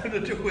had nothing to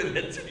do with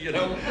it, He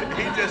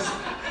just,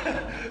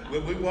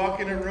 when we walk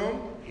in a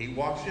room, he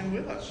walks in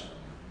with us.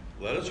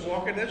 Let us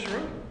walk in this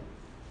room.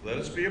 Let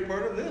us be a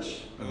part of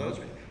this.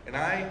 And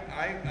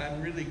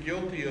I'm really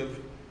guilty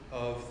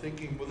of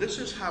thinking, well, this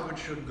is how it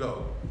should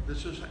go.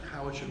 This is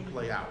how it should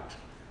play out,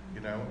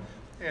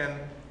 And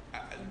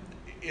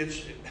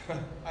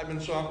I've been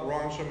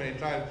wrong so many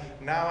times.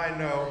 Now I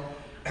know,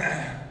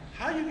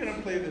 how are you going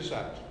to play this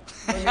out?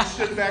 Let me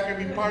sit back and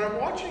be part of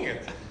watching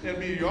it. And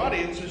be the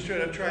audience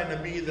instead of trying to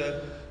be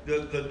the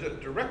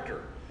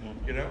director,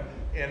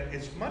 And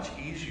it's much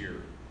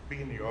easier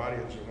being the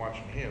audience and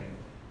watching him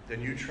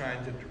than you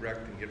trying to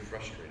direct and get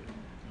frustrated.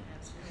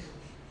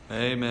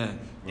 Amen.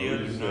 Well,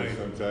 you say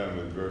sometimes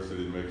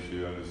adversity makes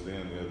you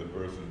understand the other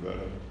person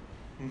better.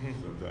 Mm-hmm.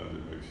 Sometimes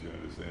it makes you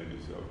understand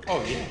yourself.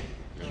 Oh, yeah.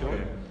 Sure.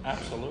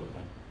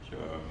 Absolutely.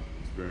 Sure.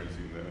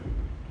 Experiencing that in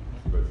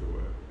a special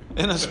way.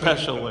 In a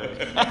special way.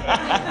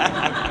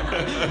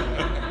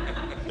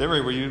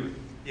 Emery, were you?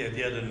 Yeah,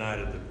 the other night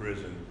at the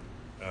prison,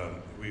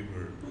 we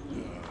were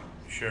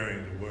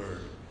sharing the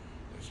word,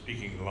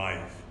 speaking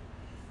life,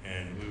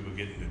 and we were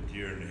getting the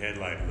deer in the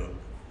headlight look.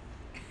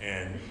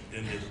 And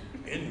then this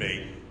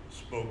inmate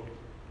spoke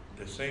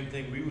the same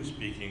thing we were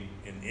speaking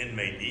in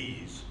inmate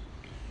ease,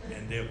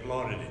 and they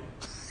applauded it.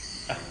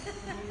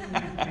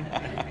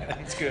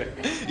 That's good.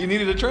 You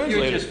needed a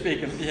translator. You're just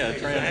speaking, yeah,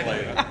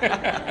 translator.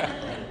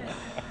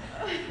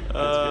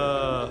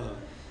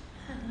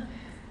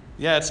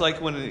 Yeah, it's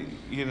like when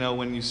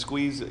when you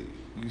squeeze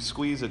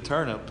a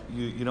turnip,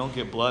 you don't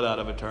get blood out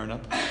of a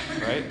turnip,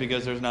 right?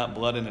 Because there's not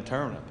blood in a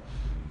turnip.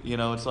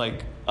 It's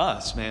like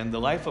us, man. The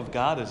life of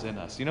God is in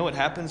us. You know what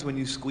happens when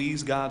you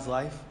squeeze God's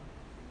life?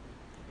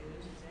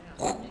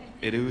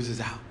 It oozes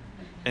out.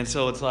 And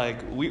so it's like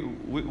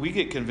we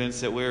get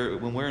convinced that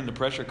when we're in the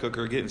pressure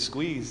cooker getting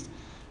squeezed,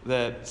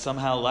 that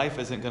somehow life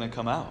isn't going to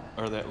come out,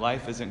 or that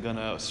life isn't going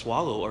to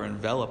swallow or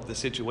envelop the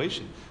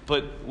situation.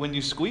 But when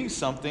you squeeze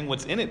something,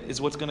 what's in it is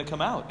what's going to come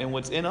out. And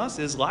what's in us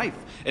is life.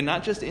 And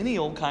not just any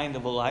old kind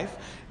of a life.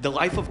 The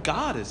life of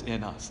God is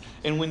in us.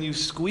 And when you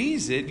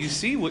squeeze it, you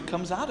see what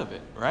comes out of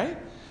it, right?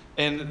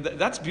 And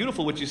that's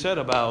beautiful what you said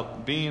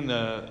about being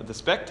the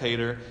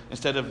spectator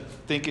instead of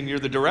thinking you're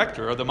the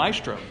director or the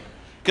maestro.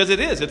 Because it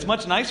is. It's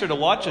much nicer to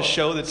watch a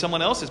show that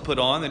someone else has put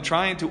on than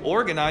trying to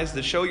organize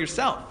the show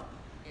yourself.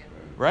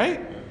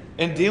 Right?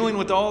 And dealing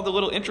with all the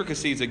little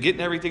intricacies of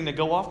getting everything to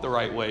go off the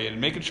right way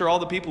and making sure all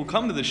the people who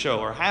come to the show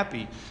are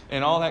happy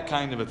and all that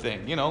kind of a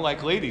thing.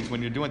 Like ladies,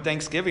 when you're doing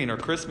Thanksgiving or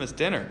Christmas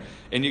dinner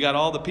and you got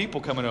all the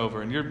people coming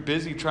over and you're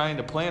busy trying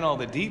to plan all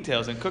the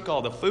details and cook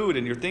all the food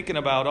and you're thinking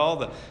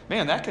about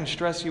that can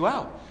stress you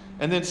out.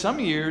 And then some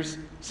years,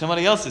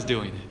 somebody else is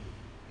doing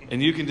it.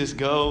 And you can just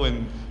go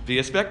and be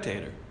a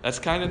spectator. That's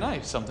kind of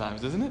nice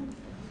sometimes, isn't it?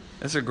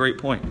 That's a great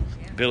point,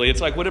 Billy.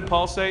 It's like, what did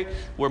Paul say?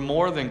 We're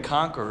more than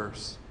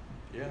conquerors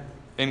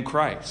in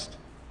Christ,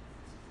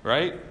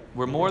 right?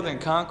 We're more than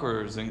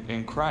conquerors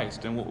in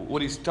Christ. And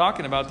what he's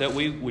talking about that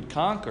we would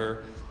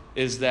conquer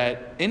is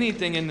that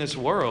anything in this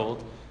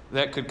world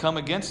that could come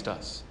against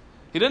us.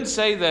 He didn't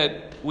say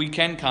that we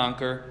can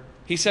conquer.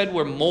 He said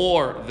we're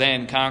more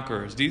than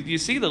conquerors. Do you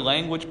see the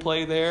language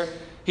play there?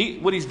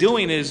 What he's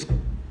doing is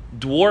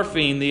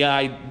dwarfing,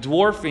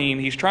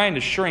 he's trying to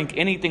shrink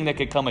anything that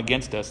could come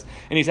against us.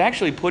 And he's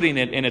actually putting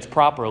it in its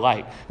proper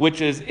light,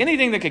 which is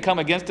anything that could come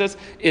against us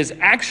is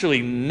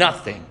actually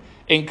nothing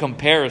in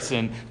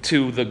comparison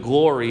to the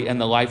glory and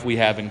the life we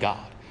have in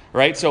God.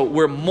 Right? So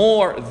we're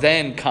more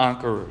than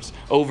conquerors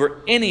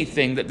over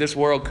anything that this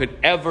world could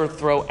ever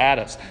throw at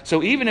us.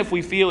 So even if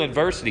we feel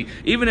adversity,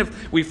 even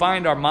if we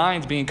find our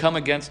minds being come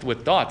against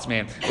with thoughts,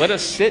 man, let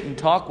us sit and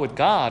talk with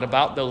God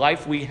about the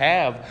life we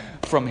have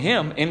from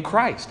Him in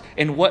Christ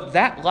and what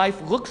that life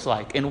looks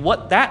like and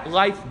what that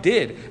life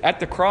did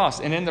at the cross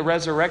and in the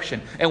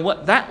resurrection and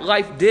what that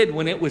life did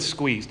when it was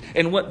squeezed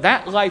and what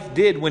that life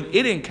did when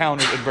it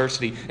encountered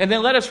adversity. And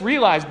then let us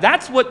realize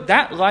that's what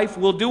that life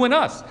will do in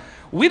us.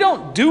 We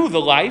don't do the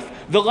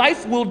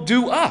life will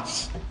do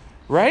us,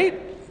 right?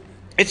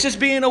 It's just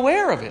being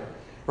aware of it,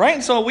 right?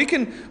 And so we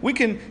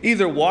can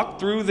either walk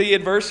through the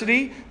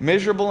adversity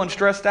miserable and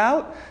stressed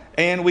out,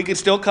 and we could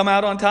still come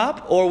out on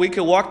top, or we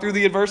could walk through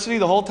the adversity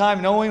the whole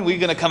time knowing we're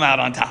going to come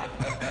out on top.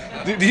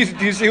 do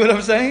you see what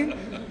I'm saying?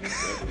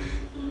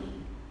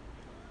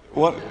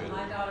 What?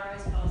 My daughter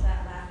always calls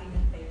that laughing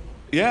and faithful.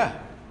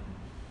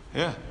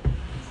 Yeah.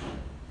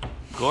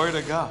 Glory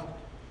to God.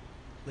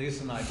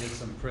 Lisa and I did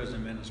some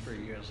prison ministry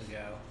years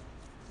ago,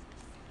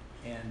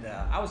 and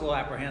I was a little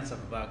apprehensive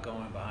about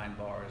going behind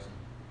bars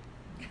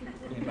and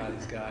being by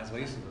these guys.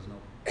 Lisa was no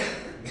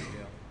big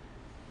deal.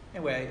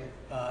 Anyway,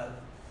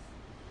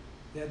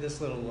 they had this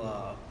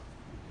little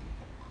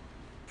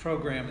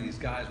program, and these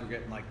guys were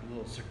getting like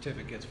little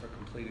certificates for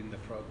completing the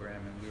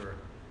program, and we were,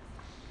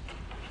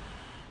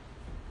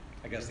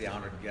 I guess, the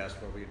honored guest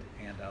where we'd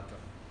hand out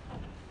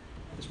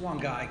this one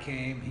guy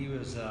came. He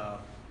was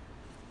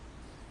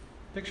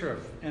picture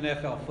of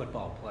NFL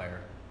football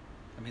player.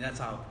 I mean, that's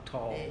how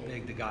tall,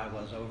 big the guy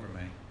was over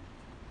me.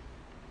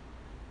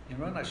 And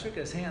when I shook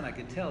his hand, I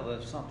could tell there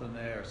was something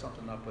there,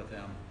 something up with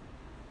him.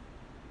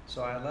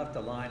 So I left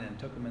the line and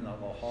took him in the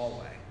little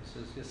hallway.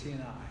 This is just he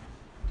and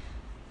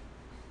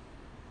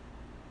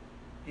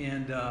I.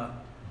 And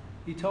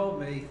he told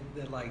me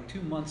that like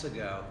 2 months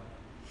ago,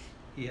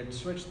 he had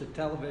switched the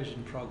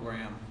television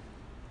program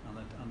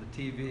on the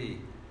TV.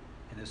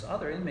 And this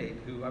other inmate,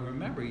 who I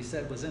remember he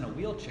said was in a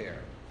wheelchair,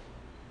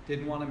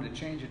 didn't want him to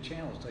change the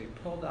channel, so he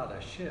pulled out a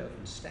shiv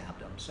and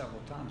stabbed him several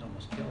times,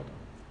 almost killed him.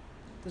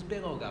 This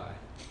big old guy.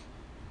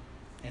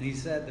 And he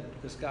said,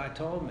 this guy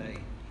told me,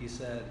 he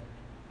said,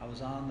 I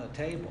was on the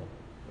table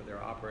where they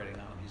were operating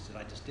on him. He said,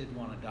 I just didn't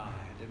want to die.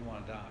 I didn't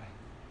want to die.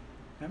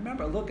 And I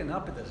remember looking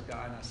up at this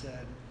guy and I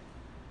said,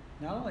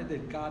 not only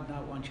did God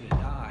not want you to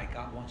die,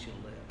 God wants you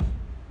to live.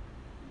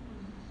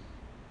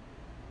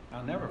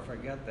 I'll never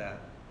forget that.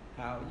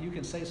 How you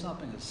can say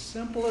something as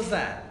simple as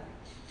that.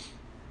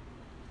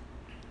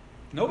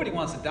 Nobody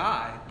wants to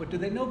die, but do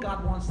they know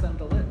God wants them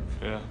to live?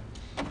 Yeah.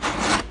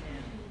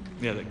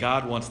 Yeah, that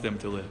God wants them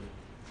to live.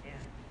 Yeah.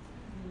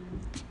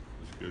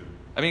 That's good.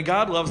 I mean,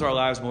 God loves our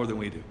lives more than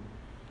we do.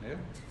 Yeah.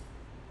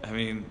 I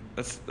mean,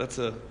 that's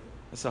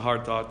It's a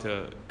hard thought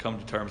to come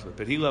to terms with.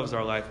 But he loves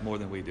our life more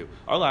than we do.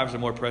 Our lives are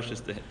more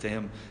precious to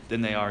him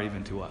than they are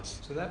even to us.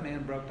 So that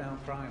man broke down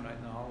crying right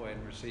in the hallway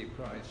and received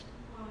Christ.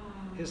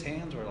 His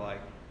hands were like,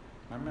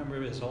 I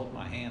remember he was holding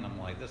my hand. I'm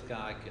like, this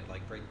guy could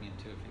like break me in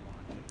two if he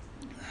wanted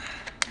to.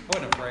 I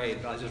wasn't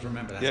afraid, but I just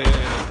remember that's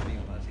how he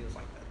was. He was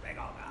like that big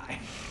old guy.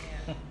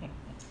 Yeah.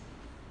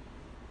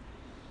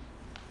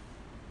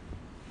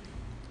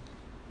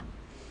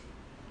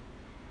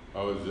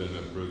 I was in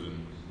a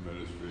prison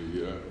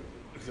ministry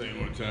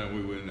thing one time.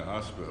 We were in the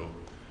hospital,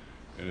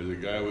 and there's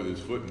a guy with his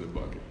foot in the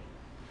bucket.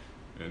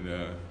 And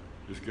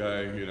this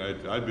guy,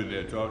 I'd been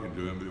there talking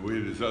to him, but we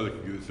had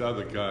this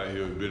other guy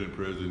who had been in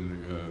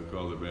prison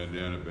called the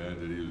Bandana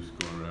Bandit. He was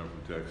going around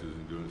from Texas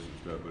and doing some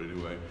stuff. But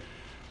anyway,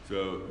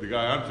 so the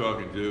guy I'm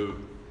talking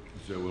to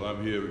said, well,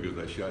 I'm here because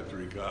I shot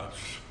 3 cops.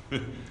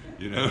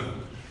 He said,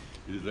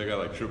 I got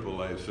like triple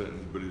life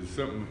sentence, but it's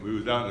something, we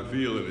was out in the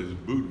field and his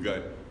boot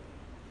got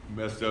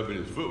messed up and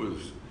his foot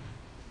was,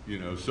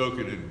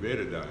 soaking in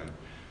betadine.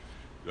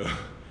 So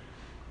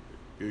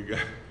he got,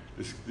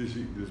 this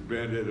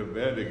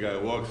bandit guy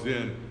walks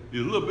in.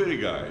 He's a little bitty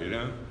guy,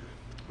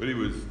 but he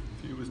was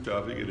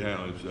tough. He could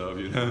handle himself,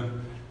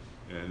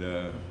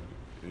 And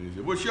he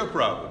said, "What's your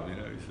problem?" He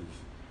says,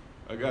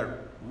 "I got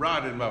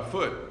rot in my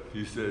foot."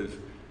 He says,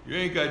 "You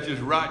ain't got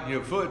just rot in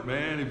your foot,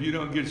 man. If you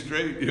don't get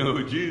straight,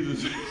 with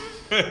Jesus,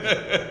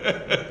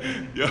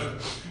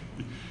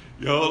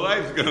 your whole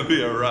life's gonna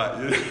be a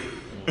rot."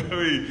 I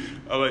mean,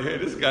 I'm like, hey,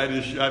 this guy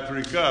just shot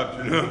 3 cops,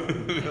 I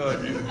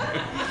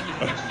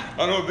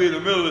don't want to be in the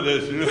middle of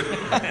this,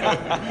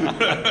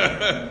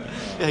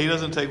 Yeah, he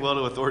doesn't take well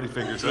to authority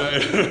figures.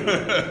 Right.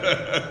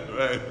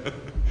 Right.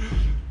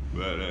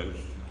 But it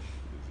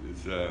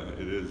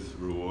is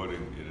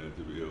rewarding,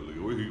 to be able to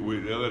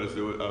go. They let us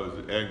do it. I was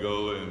in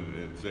Angola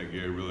and St.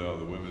 Gary, really all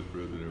the women's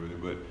prison and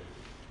everything, but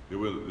they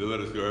let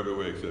us go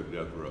everywhere except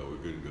death row. We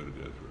couldn't go to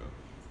death row.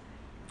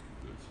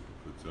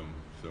 For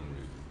some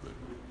reason. But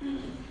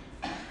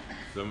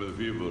some of the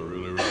people are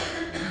really rough,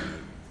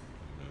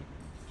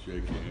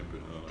 shake camp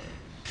and all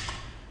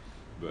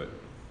that.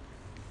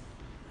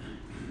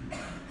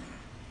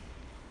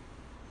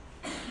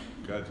 But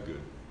God's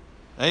good.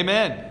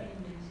 Amen.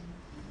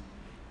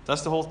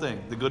 That's the whole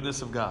thing, the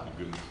goodness of God.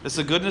 It's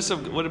the goodness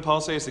of, what did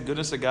Paul say? It's the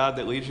goodness of God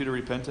that leads you to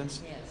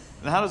repentance. Yes.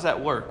 And how does that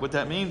work? What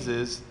that means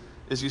is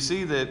you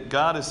see that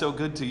God is so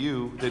good to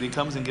you that he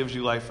comes and gives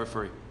you life for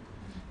free.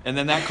 And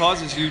then that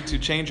causes you to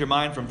change your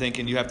mind from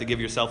thinking you have to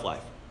give yourself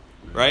life.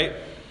 Right?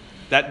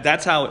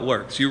 That's how it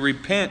works. You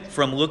repent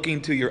from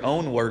looking to your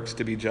own works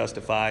to be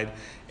justified,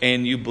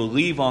 and you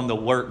believe on the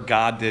work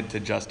God did to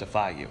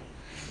justify you.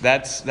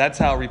 That's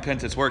how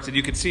repentance works. And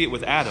you can see it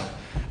with Adam.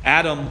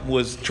 Adam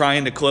was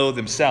trying to clothe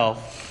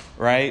himself,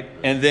 right?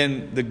 And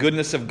then the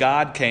goodness of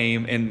God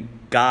came and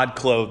God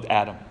clothed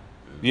Adam.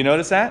 You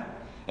notice that?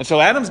 And so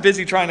Adam's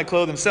busy trying to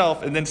clothe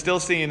himself and then still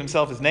seeing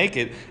himself as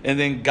naked. And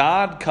then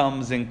God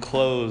comes and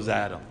clothes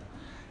Adam.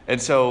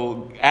 And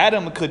so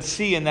Adam could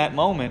see in that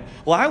moment,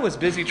 well, I was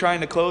busy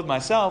trying to clothe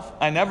myself.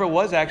 I never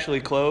was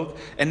actually clothed.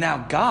 And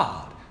now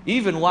God,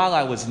 even while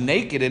I was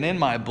naked and in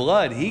my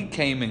blood, he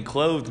came and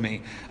clothed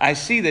me. I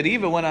see that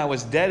even when I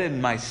was dead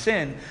in my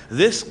sin,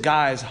 this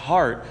guy's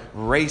heart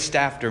raced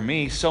after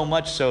me so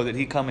much so that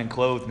he come and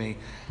clothed me.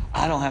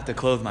 I don't have to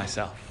clothe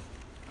myself.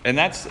 And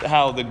that's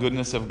how the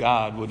goodness of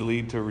God would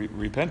lead to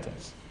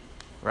repentance.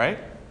 Right?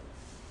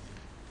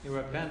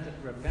 Repent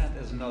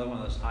is another one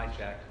of those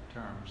hijacked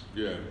terms.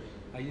 Yeah.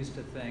 I used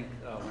to think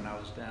when I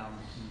was down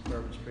in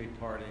Bourbon Street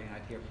partying,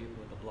 I'd hear people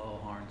with the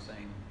blowhorn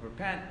saying,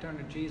 "Repent, turn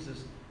to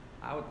Jesus."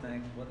 I would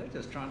think, well, they're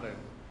just trying to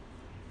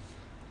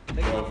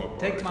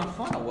take my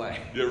fun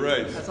away. You're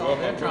right. That's all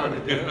they're trying to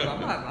do.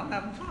 I'm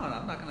having fun.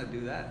 I'm not going to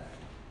do that.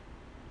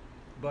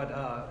 But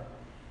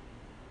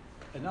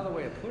another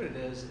way to put it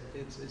is,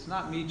 it's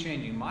not me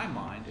changing my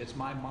mind. It's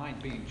my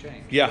mind being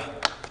changed. Yeah.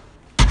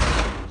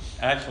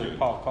 Actually,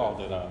 Paul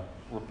called it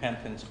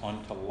repentance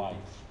unto life.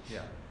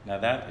 Yeah. Now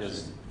that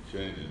is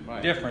Changing.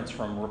 Right. difference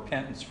from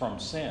repentance from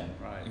sin.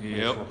 Right. It's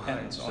Yep.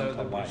 repentance So unto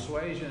the life.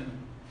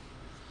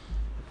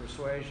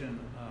 persuasion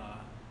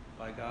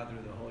by God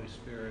through the Holy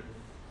Spirit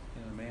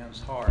in a man's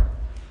heart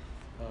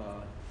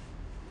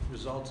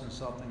results in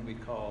something we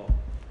call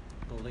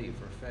belief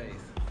or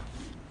faith.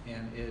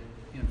 And it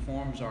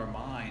informs our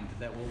mind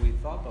that what we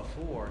thought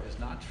before is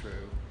not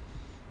true.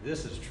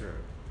 This is true.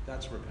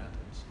 That's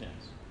repentance. Yes.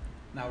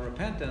 Now,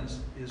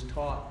 repentance is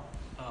taught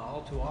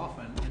all too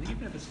often, and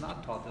even if it's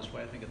not taught this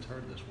way, I think it's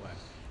heard this way,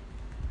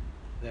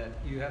 that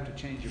you have to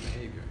change your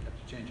behavior, you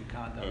have to change your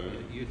conduct.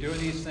 You're doing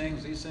these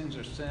things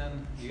are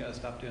sin, you got to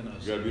stop doing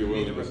those. You got to be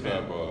willing to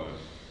stop all that.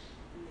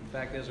 In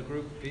fact, there's a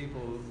group of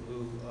people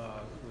who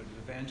would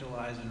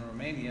evangelize in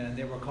Romania, and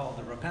they were called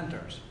the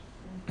repenters.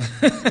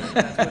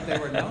 That's what they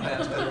were known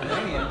as, the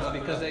Romanians,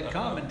 because they'd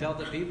come and tell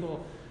the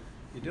people,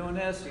 you're doing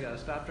this, you got to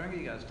stop drinking,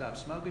 you got to stop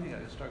smoking, you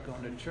got to start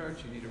going to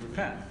church, you need to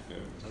repent. Yeah.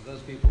 So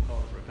those people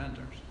called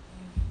repenters.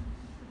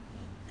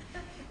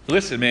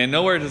 Listen, man,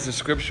 nowhere does the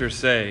scripture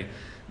say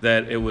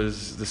that it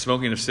was the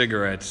smoking of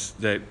cigarettes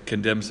that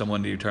condemned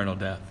someone to eternal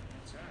death.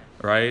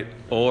 right?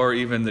 Or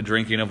even the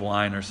drinking of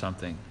wine or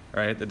something,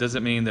 right? That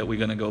doesn't mean that we're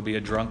going to go be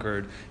a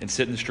drunkard and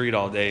sit in the street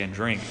all day and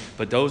drink.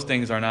 But those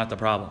things are not the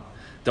problem.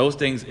 Those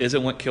things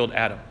isn't what killed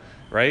Adam,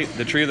 right?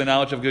 The tree of the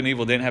knowledge of good and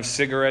evil didn't have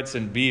cigarettes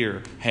and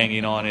beer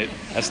hanging on it.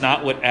 That's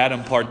not what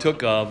Adam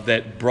partook of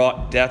that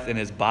brought death in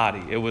his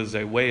body. It was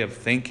a way of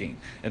thinking.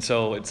 And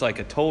so it's like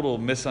a total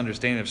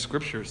misunderstanding of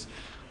scriptures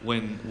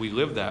when we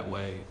live that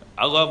way.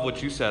 I love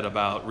what you said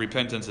about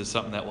repentance is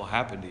something that will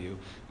happen to you.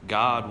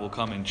 God will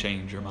come and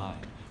change your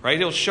mind. Right?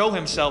 He'll show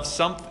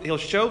he'll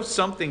show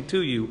something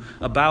to you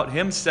about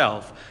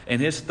himself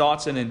and his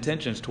thoughts and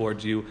intentions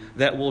towards you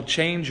that will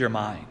change your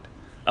mind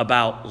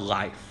about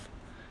life.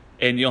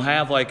 And you'll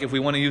have, like, if we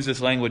want to use this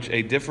language,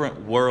 a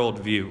different world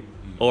view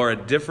or a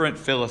different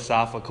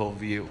philosophical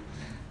view.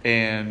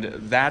 And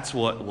that's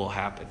what will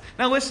happen.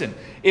 Now listen,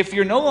 if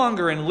you're no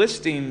longer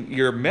enlisting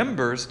your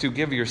members to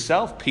give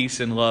yourself peace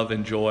and love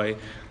and joy,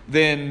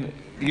 then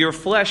your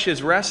flesh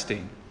is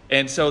resting.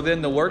 And so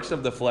then the works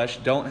of the flesh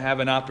don't have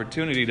an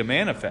opportunity to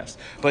manifest.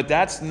 But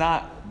that's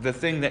not the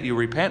thing that you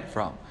repent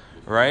from,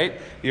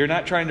 right? You're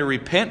not trying to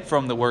repent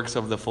from the works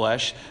of the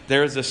flesh.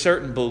 There's a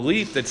certain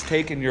belief that's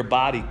taken your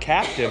body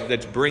captive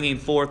that's bringing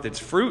forth its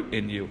fruit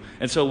in you.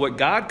 And so what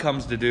God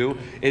comes to do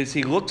is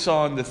he looks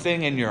on the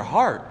thing in your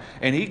heart,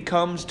 and he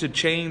comes to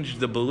change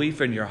the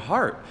belief in your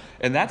heart.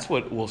 And that's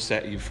what will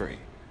set you free,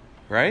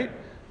 right?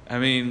 I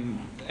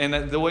mean,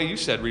 and the way you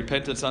said,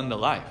 repentance unto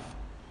life.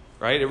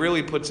 Right? It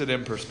really puts it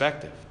in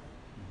perspective,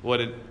 what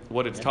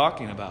it's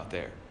talking about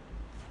there.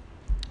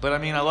 But I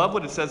mean, I love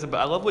what it says about.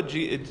 I love what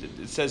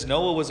it says.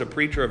 Noah was a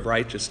preacher of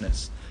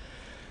righteousness.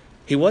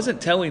 He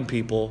wasn't telling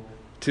people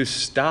to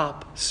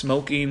stop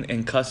smoking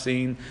and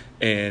cussing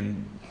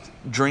and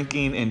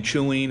drinking and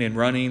chewing and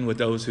running with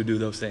those who do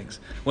those things.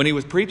 When he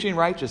was preaching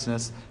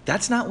righteousness,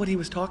 that's not what he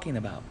was talking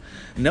about.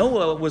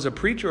 Noah was a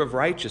preacher of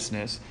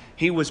righteousness.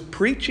 He was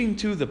preaching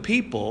to the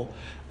people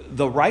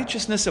the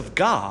righteousness of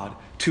God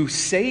to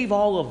save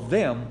all of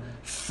them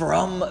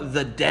from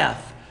the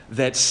death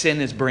that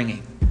sin is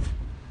bringing.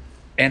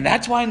 And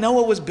that's why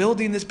Noah was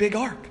building this big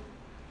ark.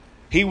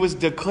 He was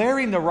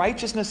declaring the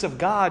righteousness of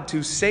God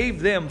to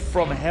save them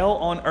from hell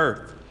on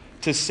earth,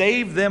 to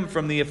save them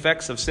from the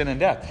effects of sin and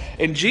death.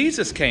 And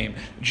Jesus came.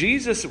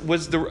 Jesus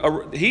was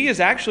he is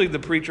actually the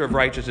preacher of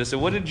righteousness.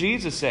 And what did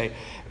Jesus say?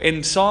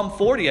 In Psalm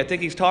 40, I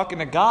think he's talking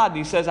to God. And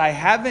he says, I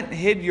haven't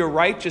hid your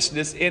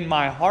righteousness in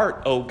my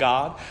heart, O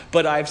God,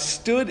 but I've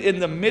stood in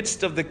the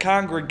midst of the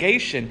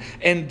congregation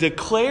and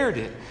declared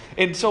it.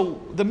 And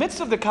so the midst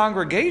of the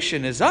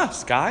congregation is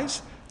us,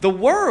 guys. The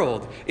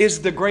world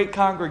is the great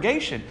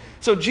congregation.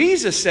 So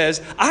Jesus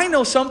says, I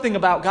know something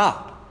about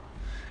God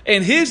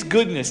and his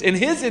goodness and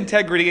his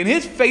integrity and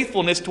his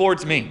faithfulness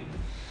towards me.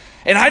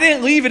 And I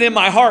didn't leave it in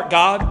my heart,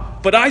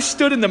 God, but I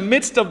stood in the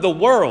midst of the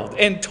world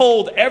and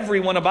told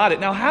everyone about it.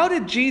 Now, how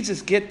did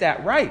Jesus get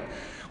that right?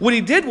 What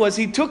he did was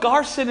he took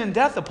our sin and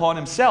death upon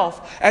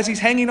himself as he's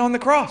hanging on the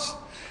cross.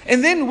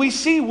 And then we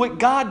see what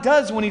God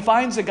does when he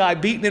finds a guy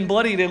beaten and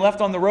bloodied and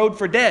left on the road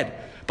for dead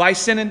by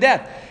sin and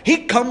death.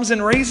 He comes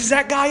and raises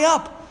that guy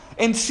up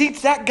and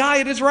seats that guy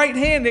at his right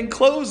hand and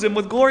clothes him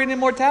with glory and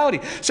immortality.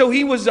 So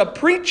he was a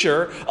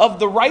preacher of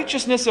the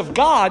righteousness of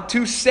God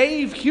to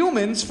save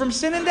humans from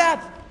sin and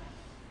death.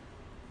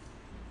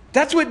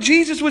 That's what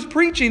Jesus was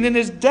preaching in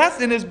his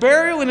death, in his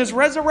burial, and his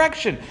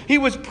resurrection. He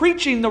was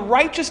preaching the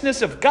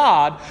righteousness of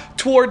God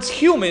towards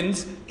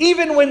humans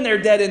even when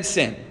they're dead in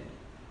sin.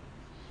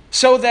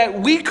 So that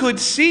we could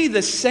see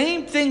the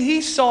same thing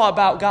he saw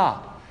about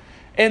God.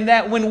 And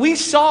that when we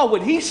saw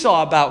what he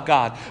saw about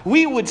God,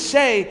 we would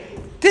say,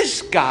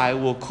 this guy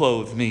will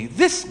clothe me.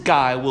 This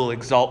guy will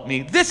exalt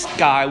me. This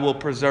guy will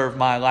preserve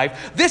my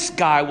life. This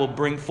guy will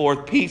bring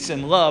forth peace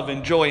and love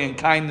and joy and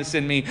kindness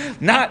in me,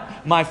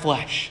 not my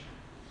flesh.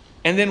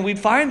 And then we'd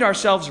find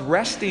ourselves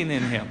resting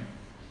in him.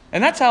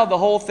 And that's how the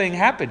whole thing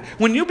happened.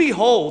 When you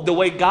behold the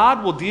way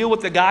God will deal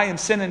with the guy in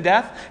sin and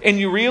death, and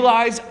you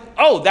realize,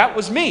 oh, that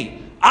was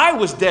me. I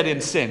was dead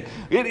in sin.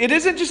 It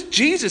isn't just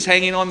Jesus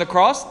hanging on the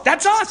cross.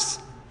 That's us.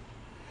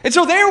 And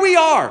so there we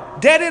are,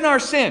 dead in our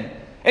sin.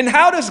 And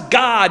how does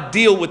God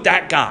deal with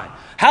that guy?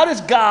 How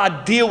does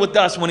God deal with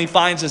us when he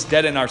finds us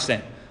dead in our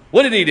sin?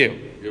 What did he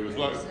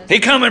do? He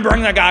come and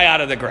bring that guy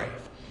out of the grave.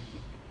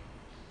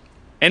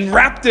 And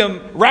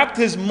wrapped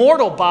his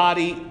mortal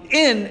body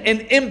in an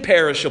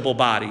imperishable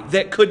body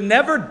that could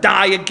never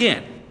die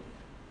again.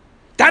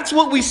 That's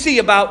what we see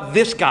about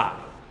this guy.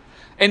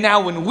 And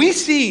now when we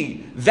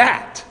see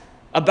that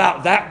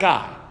about that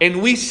guy,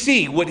 and we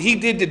see what he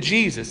did to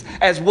Jesus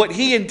as what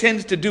he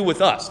intends to do with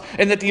us,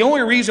 and that the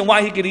only reason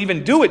why he could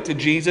even do it to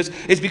Jesus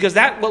is because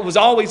that's what was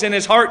always in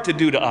his heart to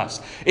do to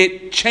us.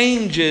 It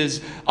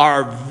changes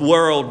our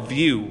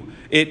worldview.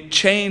 It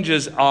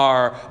changes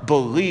our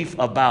belief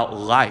about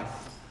life.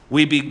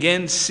 We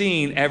begin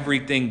seeing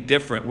everything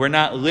different. We're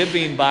not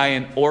living by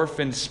an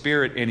orphan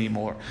spirit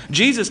anymore.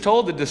 Jesus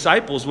told the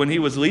disciples when he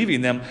was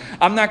leaving them,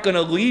 I'm not going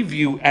to leave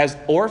you as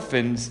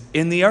orphans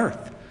in the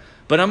earth,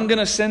 but I'm going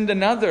to send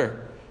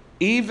another,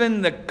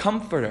 even the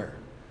Comforter.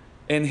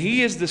 And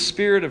He is the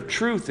Spirit of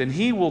truth, and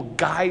He will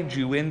guide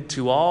you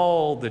into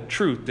all the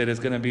truth that is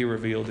going to be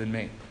revealed in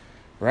me.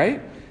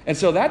 Right? And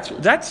so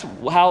that's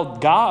how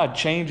God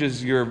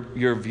changes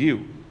your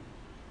view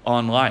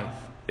on life,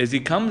 is He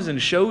comes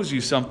and shows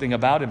you something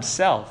about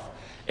Himself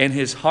and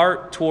His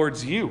heart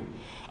towards you.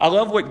 I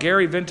love what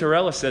Gary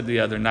Venturella said the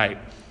other night.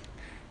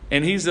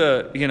 And he's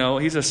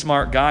a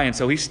smart guy, and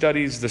so he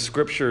studies the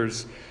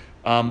scriptures,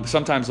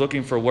 sometimes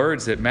looking for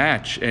words that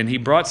match. And he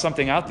brought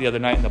something out the other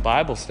night in the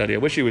Bible study. I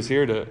wish he was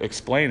here to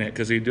explain it,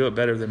 because he'd do it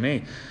better than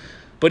me.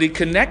 But he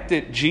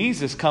connected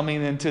Jesus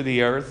coming into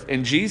the earth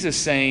and Jesus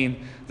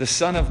saying, the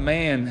Son of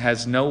Man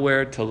has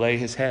nowhere to lay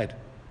His head.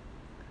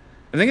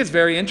 I think it's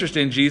very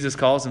interesting Jesus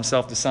calls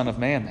Himself the Son of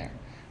Man there,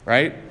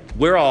 right?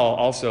 We're all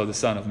also the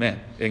Son of Men,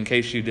 in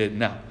case you didn't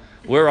know.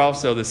 We're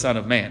also the Son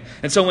of Man.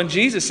 And so when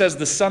Jesus says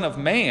the Son of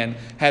Man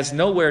has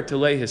nowhere to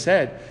lay His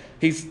head,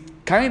 He's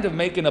kind of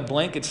making a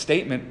blanket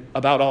statement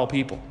about all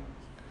people,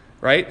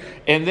 right?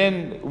 And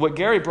then what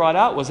Gary brought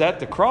out was at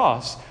the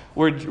cross,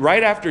 where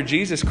right after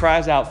Jesus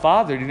cries out,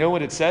 Father, do you know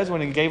what it says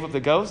when He gave up the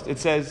ghost? It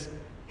says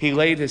He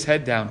laid His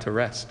head down to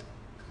rest.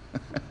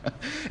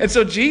 And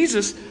so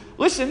Jesus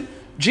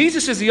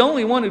is the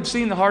only one who'd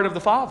seen the heart of the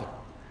Father.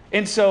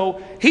 And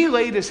so He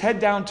laid His head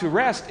down to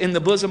rest in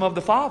the bosom of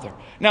the Father.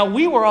 Now,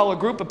 we were all a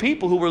group of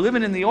people who were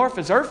living in the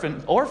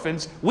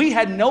orphans. We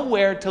had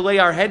nowhere to lay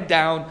our head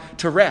down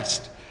to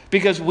rest,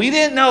 because we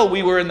didn't know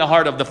we were in the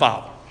heart of the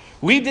Father.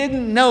 We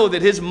didn't know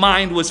that His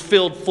mind was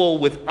filled full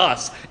with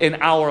us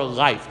in our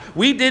life.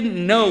 We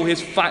didn't know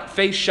His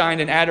face shine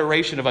in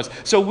adoration of us.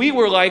 So we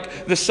were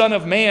like the Son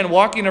of Man,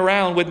 walking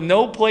around with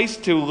no place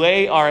to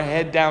lay our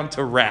head down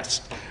to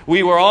rest.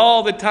 We were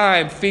all the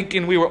time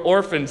thinking we were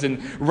orphans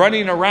and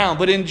running around.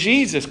 But in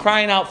Jesus,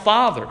 crying out,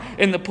 Father,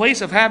 in the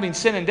place of having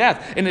sin and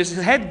death, and His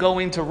head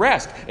going to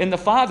rest in the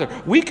Father,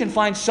 we can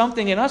find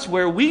something in us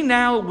where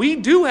we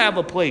do have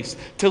a place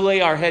to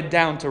lay our head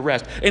down to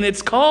rest. And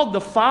it's called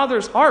the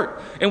Father's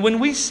heart. And when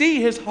we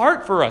see His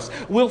heart for us,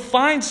 we'll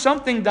find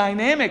something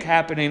dynamic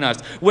happening in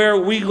us where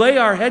we lay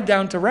our head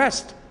down to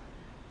rest.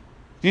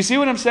 Do you see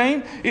what I'm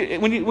saying?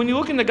 When you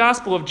look in the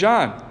Gospel of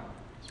John,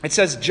 it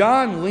says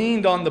John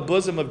leaned on the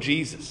bosom of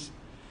Jesus.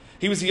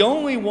 He was the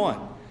only one.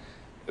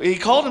 He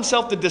called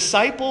himself the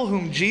disciple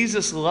whom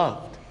Jesus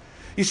loved.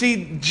 You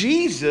see,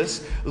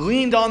 Jesus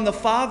leaned on the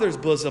Father's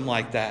bosom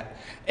like that.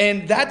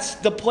 And that's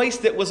the place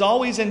that was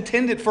always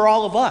intended for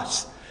all of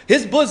us.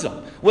 His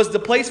bosom was the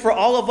place for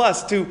all of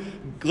us to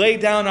lay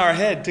down our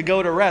head to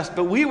go to rest.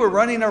 But we were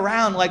running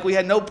around like we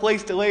had no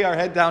place to lay our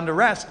head down to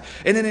rest.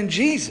 And then in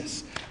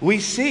Jesus, we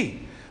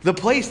see the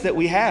place that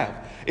we have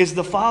is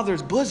the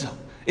Father's bosom.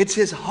 It's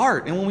His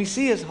heart. And when we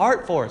see His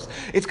heart for us,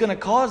 it's going to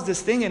cause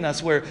this thing in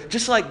us where,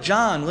 just like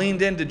John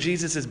leaned into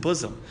Jesus'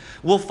 bosom,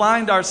 we'll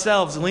find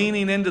ourselves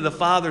leaning into the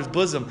Father's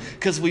bosom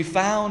because we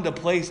found a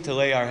place to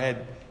lay our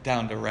head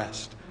down to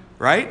rest.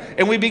 Right?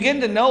 And we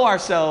begin to know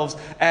ourselves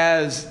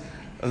as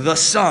the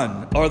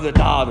son or the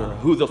daughter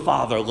who the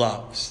Father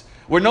loves.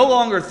 We're no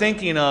longer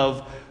thinking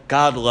of,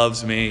 God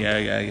loves me,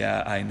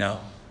 yeah, I know.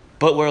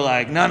 But we're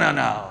like,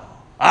 no.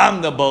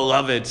 I'm the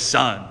beloved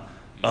Son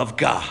of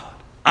God.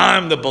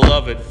 I'm the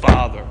beloved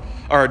father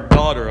or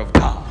daughter of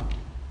God.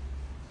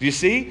 Do you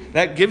see?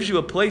 That gives you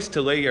a place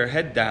to lay your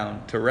head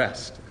down to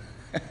rest.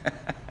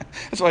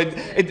 That's why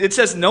it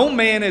says, no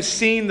man has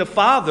seen the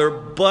Father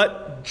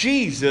but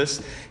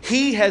Jesus.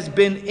 He has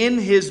been in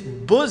His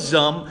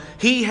bosom.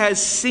 He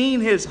has seen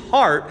His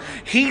heart.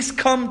 He's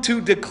come to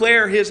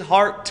declare His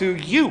heart to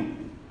you.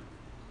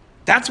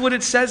 That's what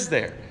it says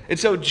there. And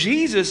so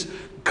Jesus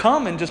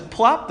come and just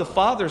plop the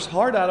Father's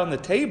heart out on the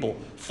table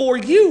for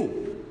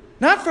you.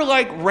 Not for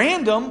like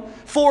random,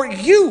 for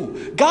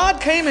you.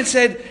 God came and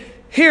said,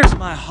 here's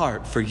my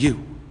heart for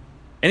you.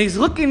 And He's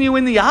looking you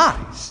in the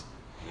eyes.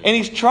 And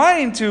He's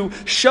trying to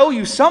show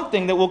you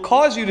something that will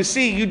cause you to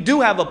see you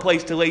do have a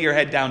place to lay your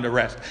head down to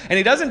rest. And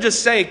He doesn't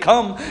just say,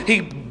 come.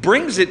 He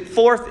brings it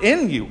forth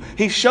in you.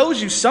 He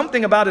shows you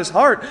something about His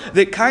heart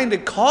that kind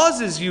of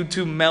causes you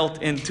to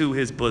melt into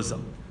His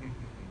bosom.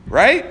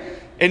 Right?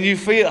 And you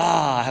feel,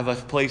 I have a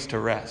place to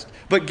rest.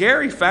 But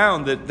Gary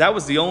found that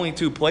was the only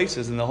two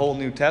places in the whole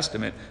New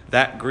Testament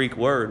that Greek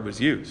word was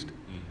used.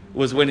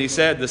 Was when He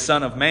said the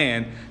Son of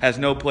Man has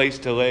no place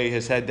to lay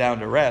His head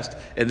down to rest.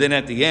 And then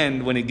at the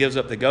end, when He gives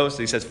up the ghost,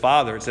 He says,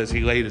 Father, it says He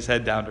laid His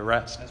head down to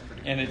rest.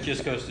 And it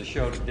just goes to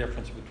show the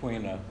difference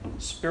between a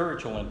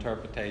spiritual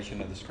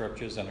interpretation of the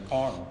Scriptures and a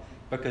carnal.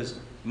 Because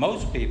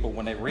most people,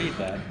 when they read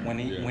that, when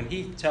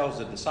he tells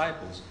the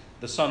disciples,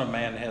 the Son of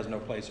Man has no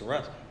place to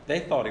rest, they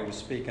thought He was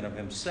speaking of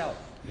Himself.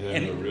 Yeah,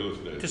 and real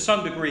estate. To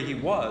some degree He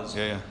was,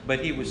 Yeah.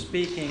 but He was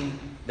speaking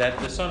that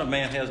the Son of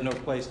Man has no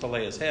place to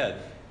lay His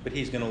head, but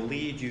He's going to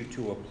lead you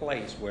to a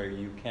place where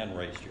you can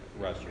rest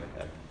your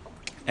head.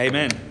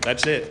 Amen.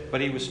 That's it.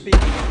 But He was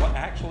speaking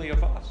actually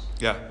of us.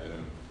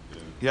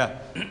 Yeah.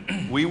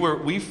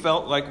 We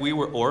felt like we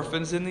were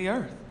orphans in the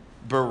earth,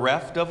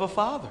 bereft of a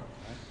father.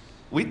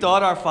 We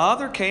thought our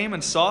Father came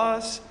and saw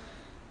us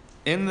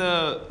in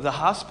the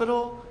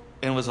hospital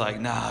and was like,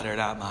 nah, they're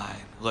not mine.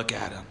 Look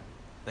at them.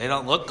 They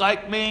don't look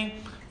like me.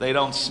 They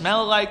don't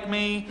smell like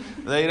me.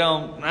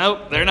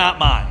 Nope, they're not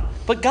mine.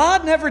 But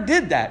God never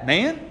did that,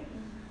 man.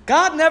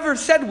 God never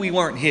said we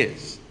weren't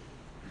His.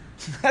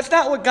 That's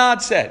not what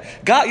God said.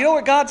 God, you know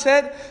what God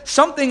said?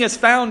 Something has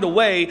found a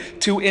way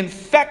to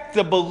infect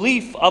the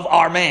belief of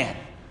our man.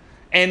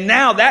 And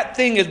now that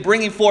thing is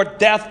bringing forth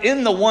death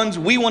in the ones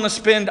we want to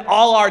spend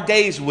all our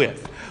days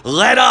with.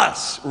 Let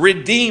us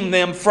redeem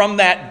them from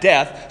that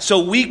death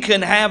so we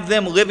can have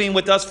them living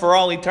with us for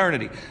all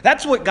eternity.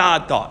 That's what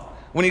God thought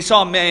when He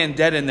saw man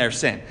dead in their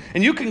sin.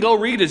 And you can go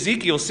read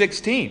Ezekiel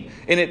 16,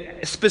 and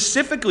it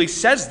specifically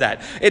says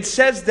that. It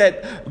says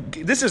that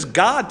this is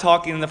God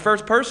talking in the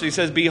first person. He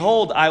says,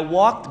 behold, I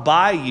walked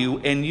by you,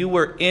 and you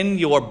were in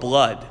your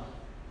blood.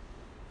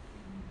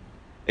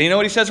 And you know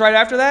what He says right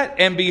after that?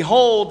 And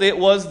behold, it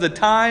was the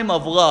time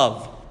of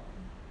love.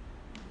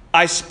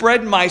 I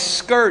spread my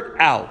skirt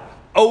out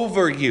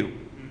over you.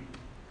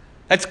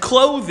 That's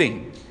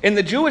clothing. In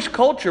the Jewish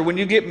culture, when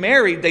you get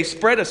married, they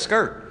spread a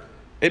skirt.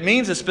 It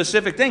means a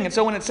specific thing. And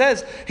so when it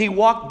says He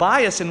walked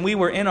by us and we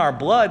were in our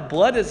blood,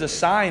 blood is a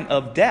sign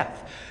of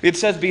death. It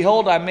says,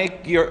 behold,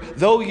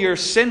 though your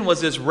sin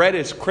was as red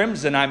as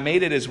crimson, I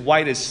made it as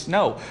white as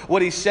snow.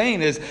 What He's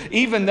saying is,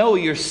 even though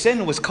your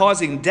sin was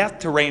causing death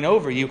to reign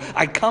over you,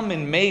 I come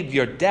and made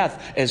your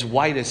death as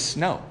white as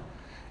snow.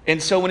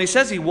 And so when He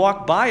says He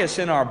walked by us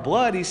in our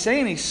blood, He's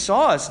saying He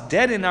saw us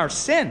dead in our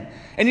sin.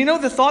 And you know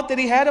the thought that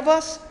He had of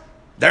us?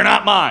 They're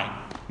not mine.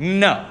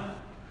 No.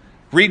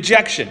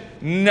 Rejection.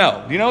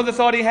 No. You know the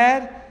thought He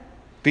had?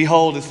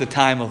 Behold, it's the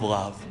time of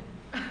love.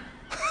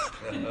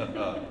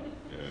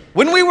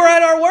 When we were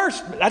at our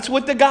worst, that's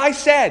what the guy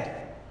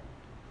said.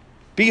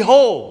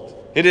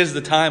 Behold, it is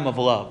the time of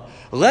love.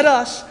 Let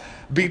us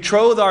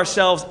betroth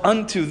ourselves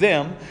unto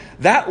them.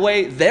 That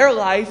way their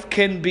life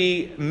can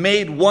be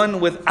made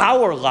one with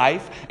our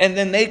life, and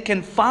then they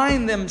can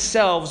find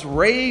themselves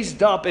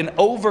raised up and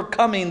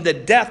overcoming the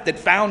death that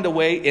found a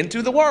way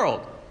into the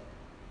world.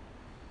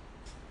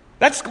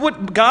 That's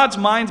what God's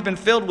mind's been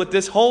filled with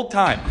this whole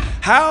time.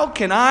 How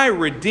can I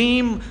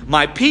redeem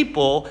my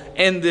people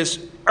and this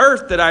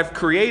earth that I've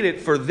created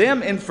for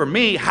them and for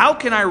me? How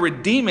can I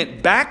redeem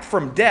it back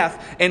from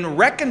death and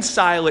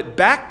reconcile it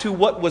back to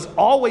what was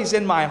always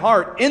in my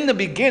heart in the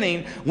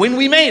beginning when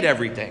we made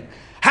everything?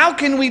 How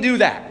can we do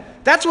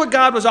that? That's what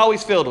God was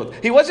always filled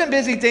with. He wasn't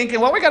busy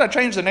thinking, well, we got to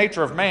change the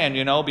nature of man,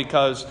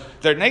 because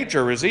their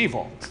nature is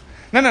evil.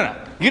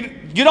 No.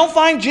 You don't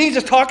find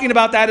Jesus talking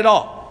about that at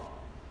all.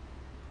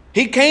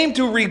 He came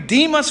to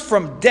redeem us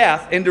from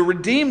death and to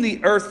redeem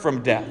the earth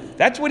from death.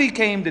 That's what He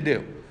came to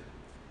do.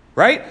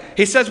 Right?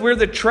 He says we're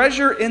the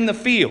treasure in the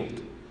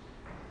field.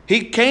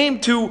 He came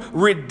to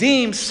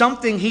redeem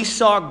something He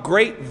saw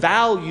great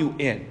value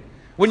in.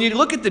 When you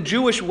look at the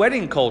Jewish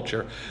wedding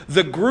culture,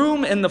 the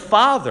groom and the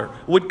father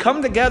would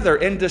come together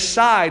and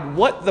decide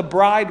what the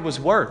bride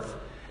was worth.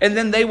 And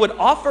then they would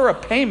offer a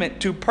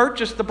payment to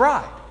purchase the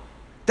bride.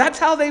 That's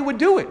how they would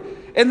do it.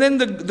 And then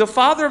the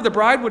father of the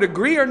bride would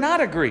agree or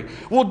not agree.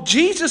 Well,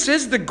 Jesus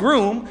is the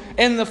groom,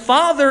 and the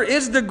father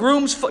is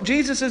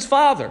Jesus'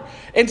 father.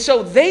 And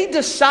so they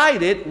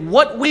decided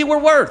what we were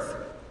worth.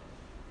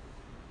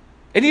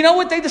 And you know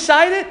what they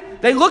decided?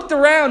 They looked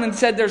around and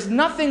said, there's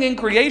nothing in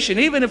creation,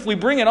 even if we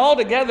bring it all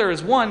together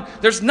as one,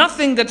 there's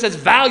nothing that's as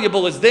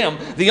valuable as them.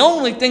 The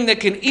only thing that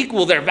can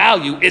equal their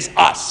value is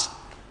us.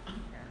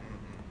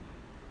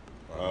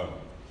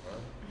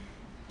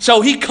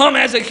 So He come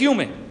as a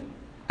human.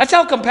 That's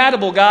how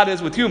compatible God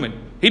is with human.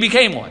 He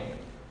became one.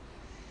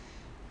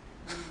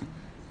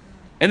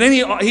 And then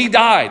he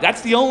died.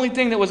 That's the only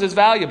thing that was as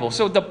valuable.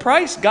 So the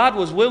price God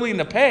was willing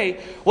to pay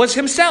was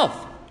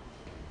Himself.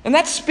 And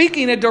that's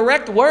speaking a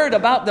direct word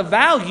about the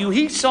value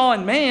He saw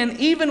in man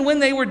even when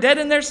they were dead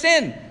in their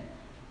sin.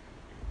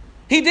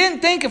 He didn't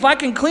think, if I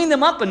can clean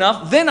them up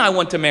enough, then I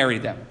want to marry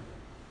them.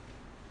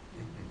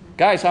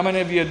 Guys, how many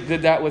of you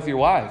did that with your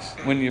wives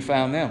when you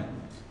found them?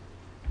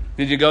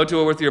 Did you go to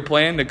her with your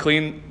plan to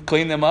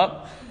clean them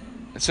up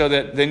so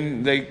that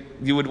then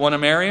you would want to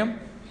marry them?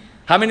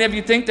 How many of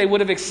you think they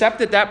would have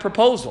accepted that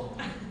proposal?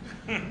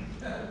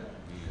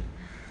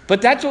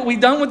 But that's what we've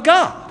done with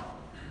God.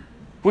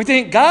 We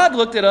think God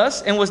looked at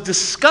us and was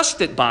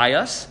disgusted by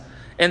us,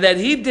 and that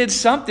He did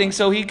something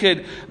so He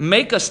could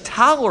make us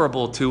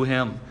tolerable to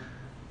Him.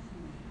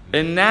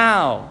 And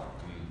now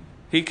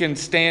He can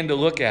stand to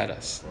look at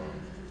us.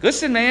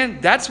 Listen, man,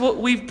 that's what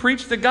we've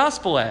preached the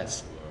gospel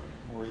as.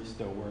 Marie's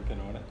still working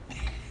on it.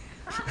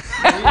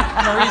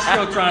 Marie's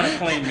still trying to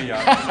clean me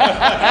up.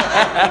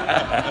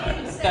 That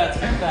is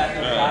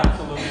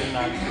absolutely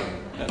not true.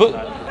 But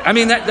I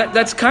mean,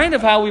 that's kind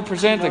of how we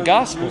present the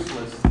gospel.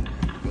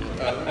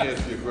 Let me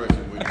ask you a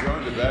question. When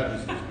John the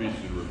Baptist was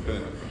preaching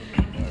repentance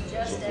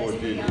before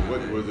Jesus,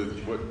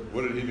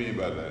 what did he mean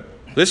by that?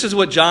 This is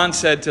what John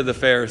said to the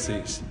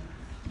Pharisees.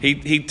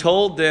 He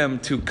told them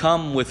to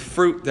come with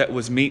fruit that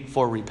was meet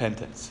for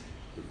repentance.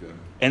 Okay.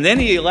 And then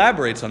he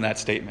elaborates on that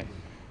statement.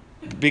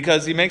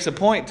 Because he makes a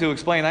point to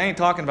explain, I ain't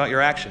talking about your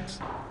actions.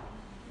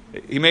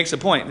 He makes a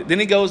point. Then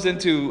he goes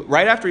into,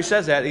 right after he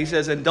says that, he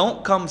says, and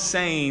don't come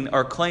saying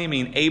or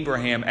claiming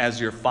Abraham as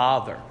your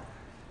father,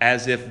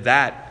 as if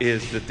that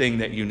is the thing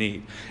that you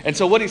need. And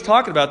so what he's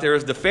talking about there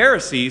is the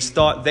Pharisees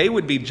thought they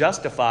would be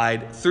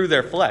justified through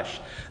their flesh.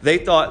 They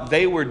thought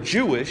they were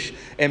Jewish,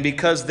 and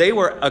because they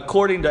were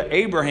according to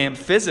Abraham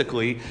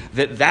physically,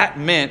 that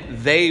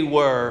meant they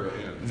were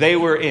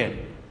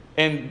in.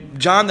 And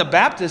John the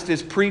Baptist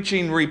is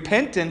preaching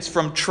repentance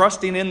from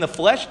trusting in the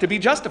flesh to be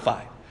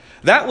justified.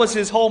 That was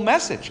his whole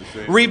message.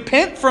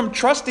 Repent from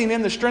trusting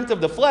in the strength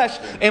of the flesh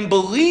and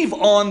believe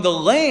on the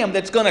Lamb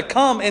that's going to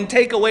come and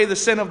take away the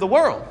sin of the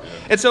world.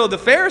 And so the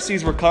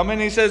Pharisees were coming.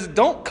 And he says,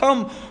 don't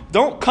come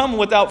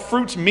without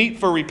fruits meet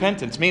for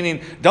repentance.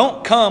 Meaning,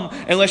 don't come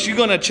unless you're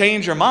going to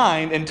change your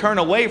mind and turn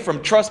away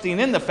from trusting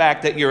in the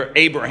fact that you're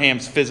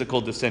Abraham's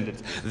physical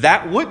descendants.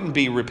 That wouldn't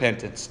be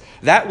repentance.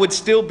 That would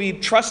still be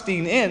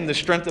trusting in the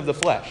strength of the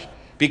flesh.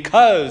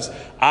 Because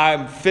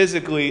I'm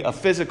physically a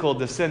physical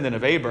descendant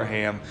of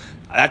Abraham,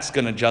 that's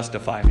going to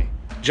justify me.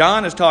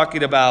 John is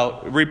talking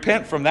about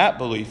repent from that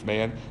belief,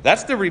 man.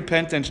 That's the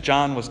repentance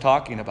John was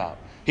talking about.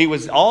 He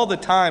was all the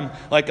time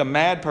like a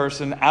mad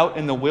person out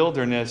in the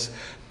wilderness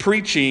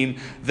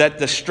preaching that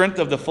the strength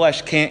of the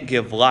flesh can't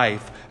give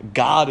life.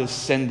 God is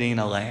sending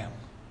a lamb.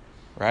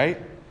 Right?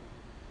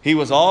 He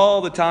was all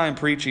the time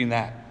preaching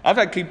that. I've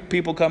had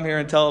people come here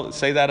and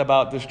say that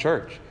about this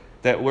church.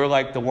 That we're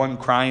like the one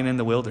crying in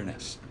the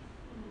wilderness.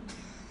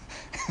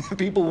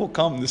 People will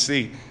come to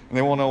see, and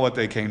they won't know what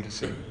they came to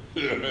see.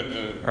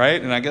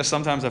 Right? And I guess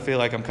sometimes I feel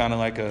like I'm kind of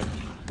like a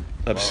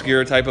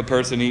obscure type of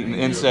person eating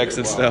insects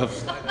and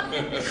stuff.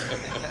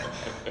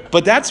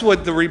 But that's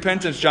what the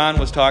repentance John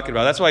was talking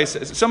about. That's why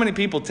so many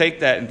people take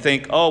that and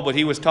think, oh, but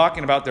he was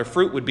talking about their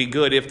fruit would be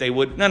good if they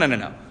would.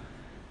 No.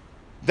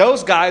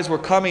 Those guys were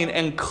coming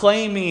and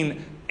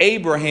claiming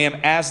Abraham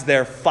as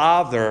their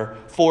father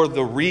for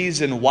the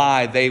reason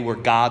why they were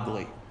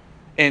godly.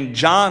 And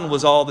John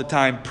was all the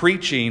time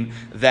preaching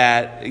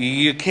that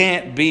you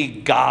can't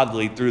be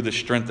godly through the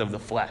strength of the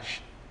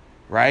flesh.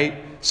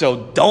 Right?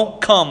 So don't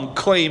come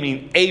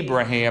claiming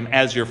Abraham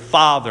as your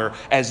father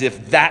as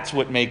if that's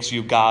what makes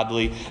you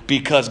godly,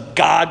 because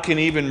God can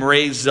even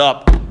raise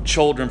up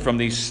children from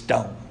these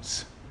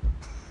stones.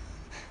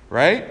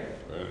 Right?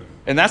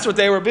 And that's what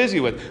they were busy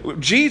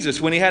with.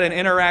 Jesus, when he had an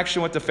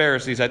interaction with the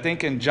Pharisees, I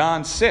think in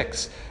John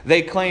 6,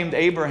 they claimed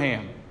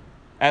Abraham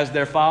as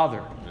their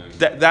father.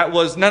 That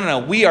was, no,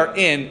 we are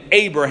in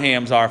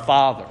Abraham's our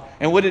father.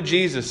 And what did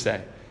Jesus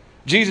say?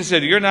 Jesus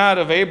said, you're not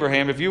of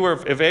Abraham.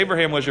 If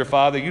Abraham was your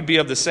father, you'd be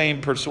of the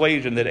same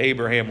persuasion that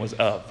Abraham was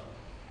of.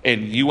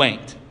 And you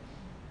ain't.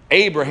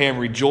 Abraham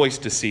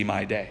rejoiced to see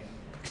my day.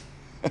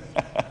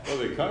 Well,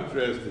 they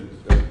contrasted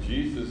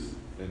Jesus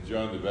and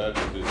John the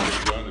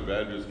Baptist. John the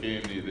Baptist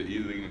came to the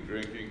eating and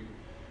drinking,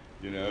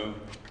 and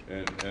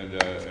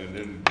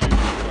then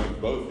Jesus comes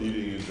both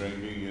eating and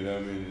drinking,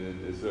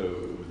 and so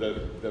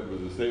that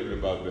was a statement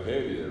about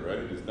behavior, right?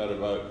 It's not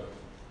about...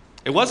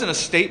 It wasn't a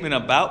statement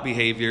about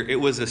behavior. It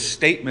was a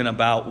statement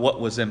about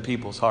what was in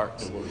people's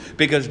hearts.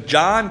 Because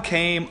John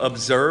came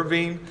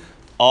observing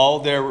all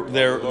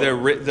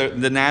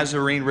the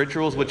Nazarene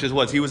rituals, which is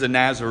what? He was a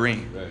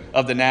Nazarene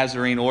of the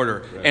Nazarene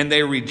order. And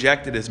they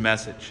rejected his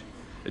message.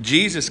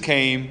 Jesus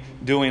came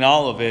doing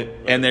all of it,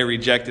 and they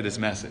rejected his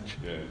message.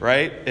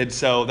 Right? And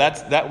so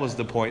that was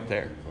the point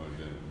there.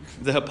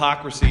 The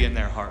hypocrisy in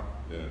their heart.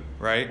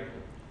 Right?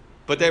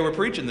 But they were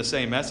preaching the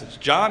same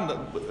message. John,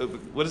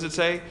 what does it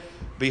say?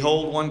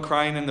 Behold, one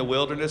crying in the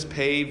wilderness,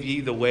 pave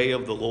ye the way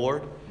of the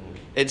Lord.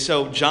 And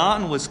so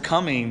John was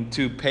coming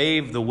to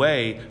pave the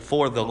way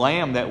for the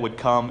Lamb that would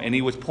come, and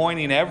he was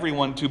pointing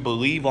everyone to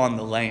believe on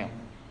the Lamb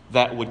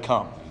that would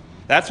come.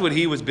 That's what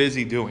he was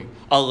busy doing.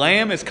 A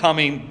Lamb is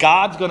coming.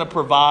 God's going to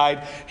provide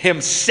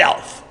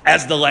himself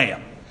as the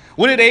Lamb.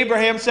 What did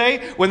Abraham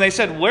say when they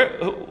said,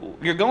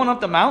 you're going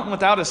up the mountain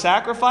without a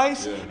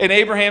sacrifice? And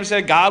Abraham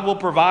said, God will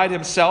provide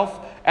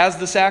himself as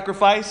the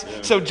sacrifice.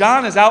 So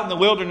John is out in the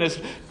wilderness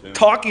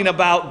talking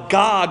about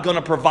God going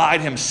to provide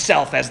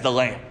himself as the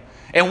Lamb.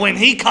 And when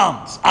he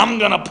comes, I'm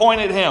going to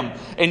point at him,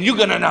 and you're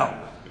going to know.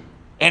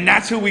 And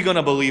that's who we're going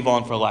to believe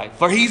on for life.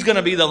 For he's going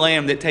to be the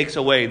Lamb that takes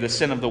away the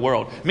sin of the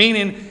world.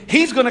 Meaning,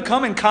 he's going to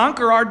come and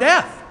conquer our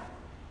death.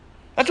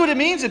 That's what it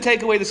means to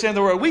take away the sin of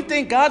the world. We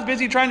think God's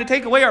busy trying to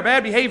take away our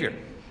bad behavior.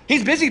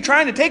 He's busy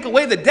trying to take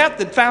away the death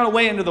that found a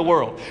way into the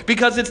world.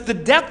 Because it's the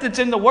death that's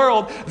in the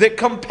world that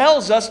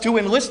compels us to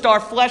enlist our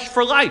flesh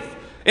for life.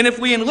 And if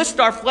we enlist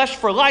our flesh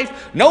for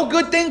life, no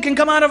good thing can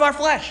come out of our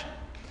flesh.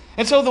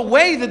 And so the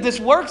way that this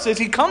works is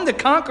he come to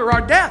conquer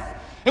our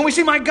death. And we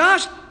see, my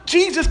gosh,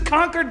 Jesus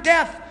conquered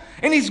death.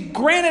 And he's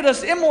granted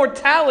us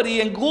immortality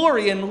and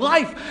glory and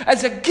life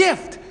as a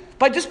gift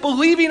by just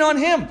believing on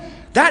him.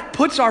 That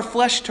puts our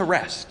flesh to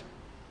rest.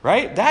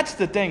 Right? That's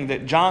the thing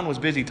that John was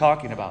busy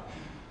talking about.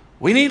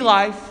 We need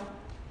life.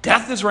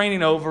 Death is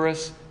reigning over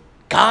us.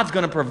 God's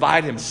going to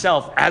provide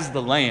himself as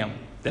the Lamb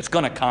that's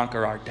going to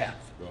conquer our death.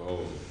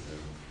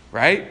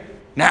 Right?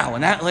 Now,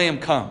 when that Lamb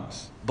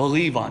comes,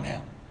 believe on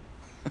him.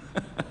 I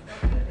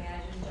could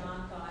imagine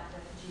John thought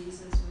that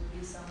Jesus would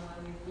be someone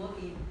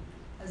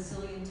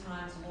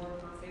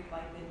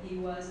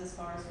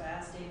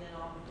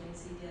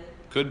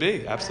Could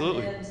be,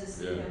 absolutely. And to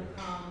see him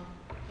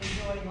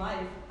enjoying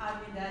life, I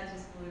mean, that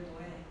just blew me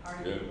away.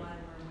 Already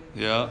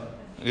Yeah,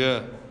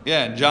 yeah,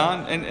 yeah. And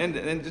John,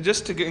 and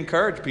just to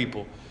encourage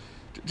people,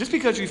 just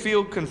because you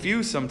feel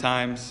confused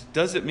sometimes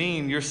doesn't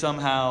mean you're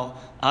somehow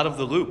out of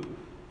the loop,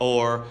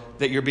 or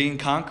that you're being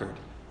conquered,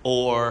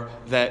 or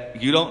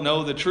that you don't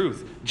know the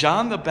truth.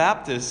 John the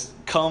Baptist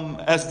come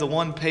as the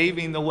one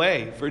paving the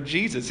way for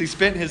Jesus. He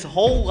spent his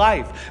whole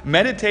life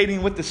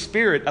meditating with the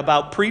Spirit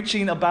about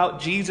preaching about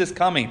Jesus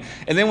coming.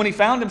 And then when he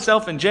found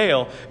himself in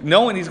jail,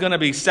 knowing he's going to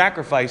be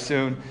sacrificed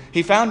soon,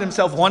 he found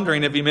himself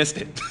wondering if he missed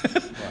it.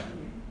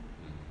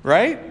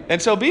 Right?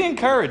 And so be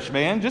encouraged,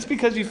 man. Just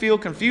because you feel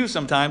confused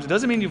sometimes, it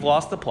doesn't mean you've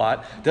lost the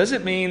plot.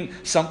 Doesn't mean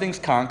something's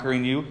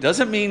conquering you.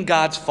 Doesn't mean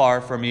God's far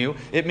from you.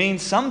 It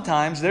means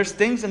sometimes there's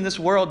things in this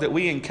world that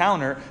we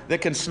encounter that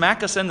can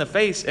smack us in the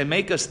face and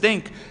make us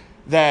think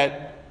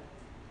that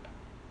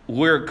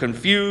we're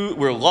confused,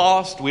 we're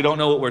lost, we don't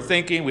know what we're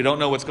thinking, we don't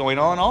know what's going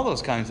on, all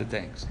those kinds of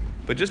things.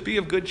 But just be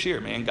of good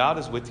cheer, man. God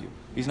is with you.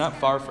 He's not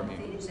far from you.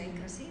 Confusing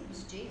because he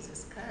was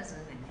Jesus' cousin,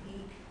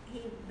 and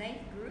they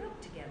grew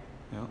up together.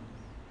 Yeah.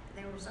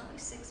 There was only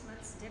 6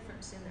 months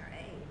difference in their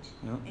age.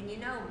 Yeah. And you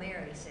know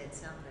Mary said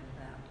something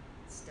about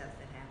stuff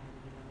that happened,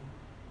 you know,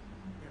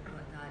 that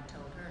what God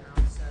told her. And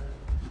also,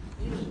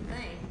 you would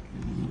think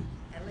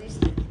at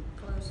least the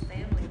close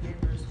family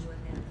members would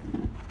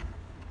have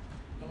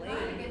You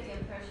kind of get the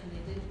impression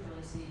they didn't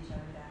really see each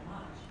other that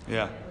much.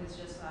 Yeah. It was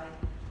just like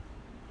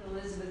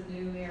Elizabeth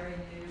knew, Mary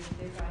knew,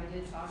 they probably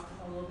did talk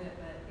a little bit,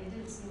 but it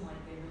didn't seem like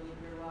they really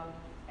grew up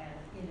as,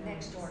 you know.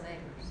 next door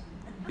neighbors.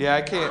 Yeah,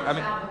 I can't, I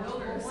mean,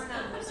 We're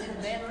not in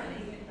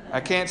Bethany. I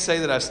can't say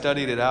that I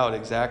studied it out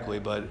exactly,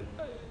 but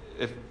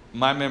if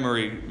my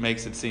memory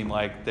makes it seem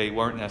like they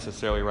weren't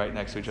necessarily right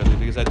next to each other,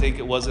 because I think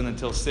it wasn't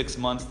until 6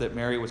 months that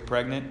Mary was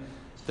pregnant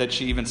that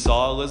she even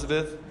saw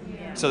Elizabeth.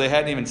 Yeah. So they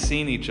hadn't even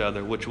seen each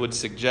other, which would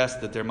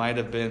suggest that there might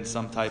have been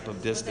some type of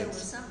Well, there was distance.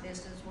 some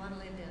distance. One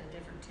lived in a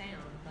different town.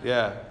 But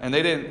Yeah, and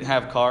they didn't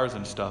have cars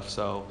and stuff,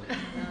 so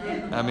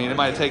I mean, it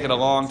might have taken a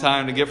long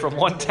time to get from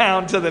one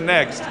town to the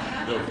next.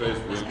 No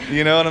Facebook.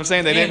 You know what I'm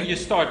saying? They And didn't. you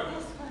start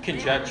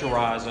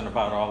conjecturizing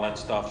about all that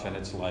stuff, and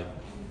it's like,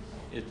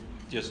 it's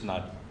just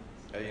not,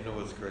 Hey, you know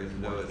what's crazy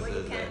though? It Well, you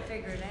says can't that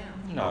figure it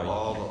out. no. of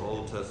all the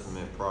Old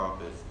Testament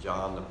prophets,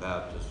 John the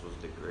Baptist was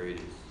the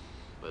greatest.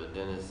 But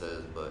then it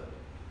says, but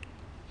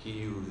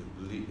he who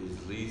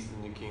is least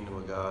in the kingdom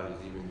of God is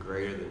even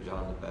greater than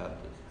John the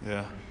Baptist.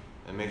 Yeah,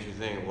 It makes you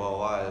think, well,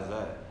 why is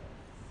that?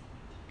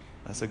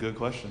 that's a good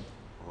question.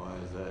 Why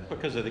is that?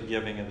 Because of the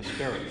giving of the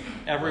Spirit.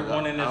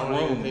 Everyone in this I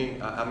don't even room,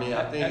 think,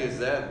 I think it's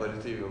that, but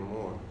it's even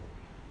more.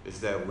 It's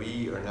that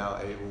we are now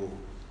able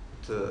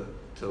to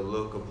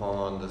look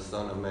upon the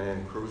Son of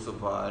Man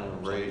crucified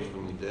and raised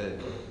from the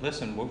dead.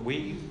 listen, what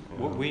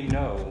we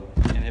know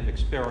and have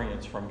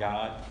experienced from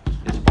God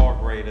is far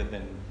greater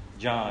than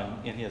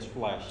John in his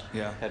flesh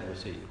Yeah. had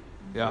received.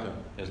 Yeah,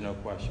 There's no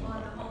question Well,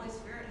 about the that. Holy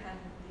Spirit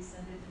hadn't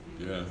descended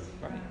to be Yeah. with us.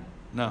 Right.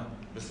 no.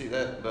 But see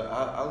that, but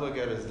I look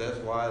at it as that's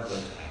why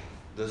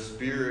the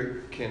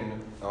Spirit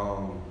can,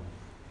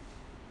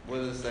 what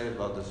does it say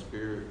about the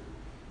Spirit?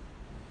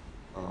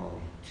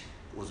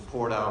 Was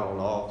poured out on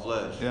all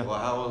flesh. Yeah. Well,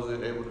 how was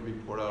it able to be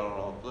poured out on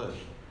all flesh?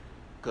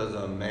 Because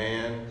a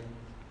man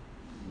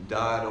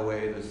died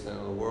away the sin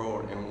of the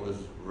world and was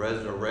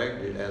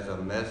resurrected as a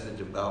message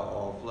about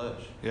all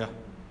flesh. Yeah,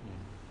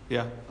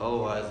 yeah,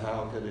 Otherwise,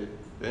 how could it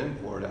been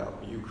poured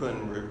out? You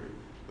couldn't.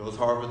 It was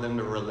hard for them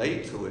to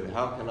relate to it.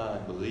 How can I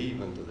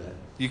believe into that?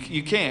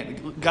 you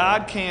can't.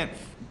 God can't.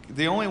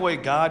 The only way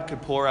God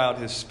could pour out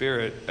His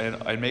Spirit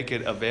and make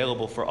it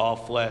available for all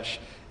flesh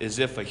is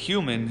if a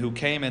human who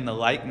came in the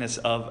likeness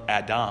of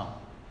Adam.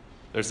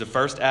 There's the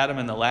first Adam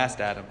and the last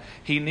Adam.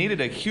 He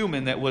needed a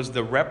human that was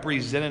the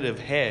representative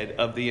head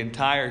of the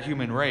entire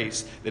human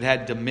race, that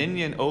had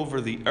dominion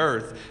over the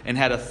earth and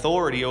had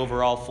authority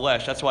over all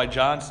flesh. That's why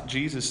John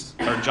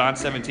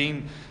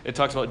 17, it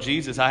talks about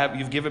Jesus.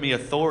 You've given me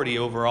authority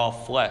over all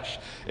flesh.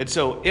 And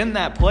so in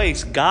that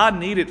place, God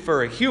needed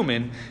for a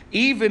human,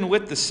 even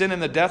with the sin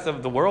and the death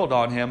of the world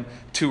on him,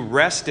 to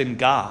rest in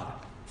God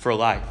for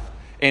life.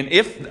 And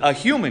if a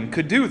human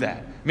could do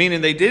that,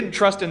 meaning they didn't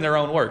trust in their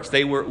own works,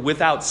 they were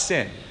without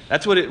sin.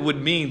 That's what it would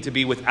mean to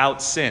be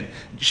without sin.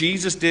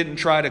 Jesus didn't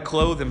try to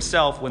clothe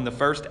himself when the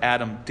first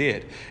Adam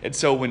did. And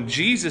so when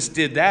Jesus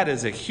did that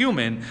as a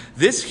human,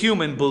 this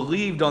human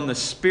believed on the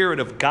Spirit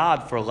of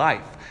God for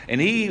life. And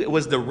he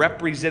was the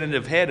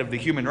representative head of the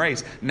human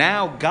race.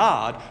 Now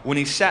God, when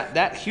he sat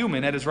that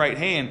human at his right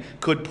hand,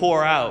 could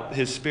pour out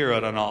his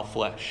Spirit on all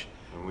flesh.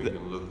 And we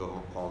can look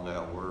upon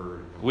that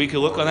word. We could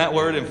look on that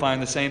word and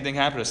find the same thing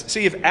happen to us.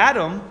 See, if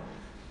Adam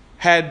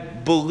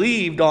had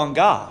believed on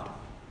God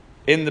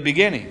in the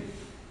beginning,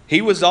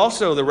 he was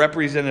also the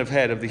representative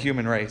head of the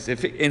human race.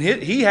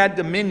 He had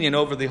dominion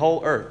over the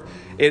whole earth.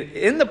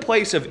 In the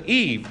place of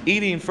Eve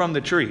eating from the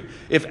tree,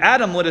 if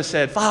Adam would have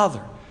said,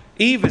 "Father,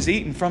 Eve is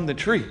eating from the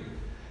tree,"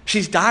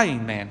 She's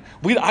dying, man.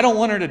 I don't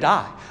want her to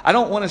die. I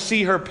don't want to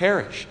see her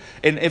perish.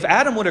 And if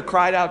Adam would have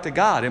cried out to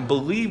God and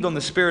believed on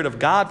the Spirit of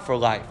God for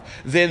life,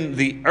 then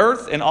the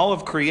earth and all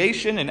of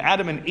creation and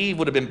Adam and Eve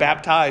would have been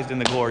baptized in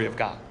the glory of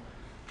God.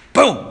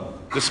 Boom!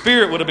 The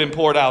Spirit would have been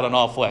poured out on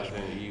all flesh.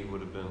 And Eve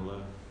would have been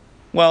left.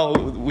 Well,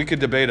 we could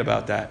debate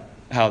about that,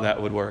 how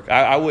that would work.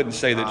 I wouldn't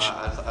say that.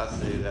 I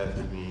say that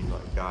to mean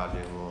like God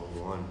didn't want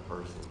one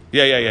person.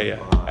 Yeah.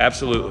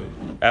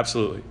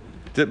 Absolutely.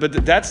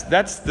 But that's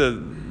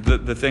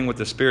the thing with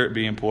the Spirit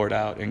being poured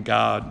out and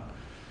God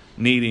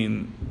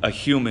needing a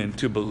human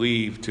to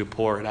believe to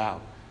pour it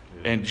out.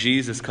 Yeah. And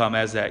Jesus come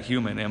as that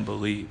human and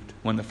believed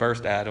when the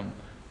first Adam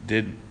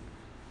didn't.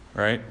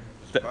 Right?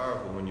 It's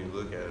powerful when you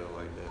look at it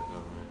like that, don't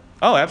it?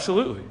 Oh,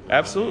 absolutely. You know,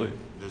 Absolutely. I mean,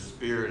 the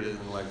Spirit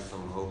isn't like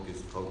some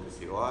hocus pocus.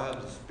 Oh, I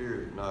have the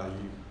Spirit. No,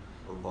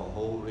 you are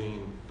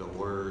beholding the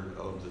word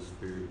of the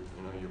Spirit.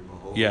 You know, you're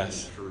beholding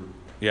the truth.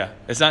 Yeah.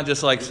 It's not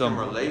just like you some...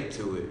 can relate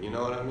to it. You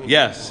know what I mean?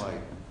 Yes.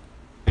 Like,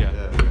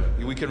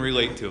 yeah. We can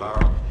relate to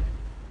it.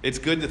 It's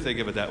good to think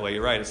of it that way.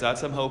 You're right. It's not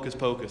some hocus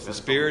pocus. The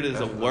Spirit is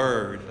a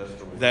word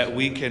that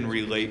we can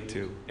relate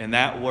to. And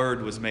that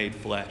word was made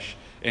flesh.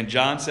 And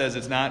John says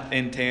it's not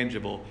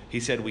intangible. He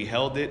said we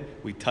held it,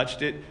 we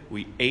touched it,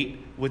 we ate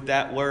with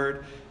that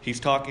word. He's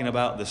talking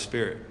about the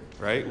Spirit,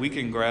 right? We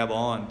can grab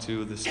on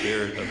to the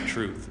Spirit of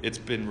truth. It's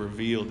been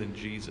revealed in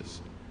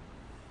Jesus.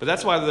 But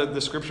that's why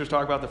the scriptures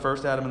talk about the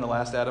first Adam and the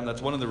last Adam.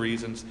 That's one of the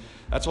reasons.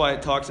 That's why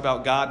it talks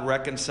about God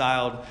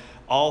reconciled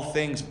all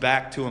things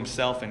back to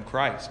himself in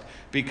Christ.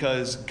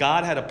 Because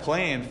God had a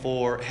plan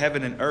for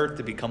heaven and earth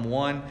to become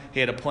one.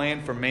 He had a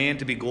plan for man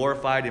to be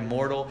glorified,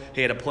 immortal.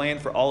 He had a plan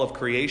for all of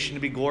creation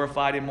to be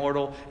glorified,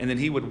 immortal. And then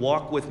he would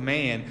walk with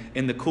man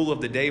in the cool of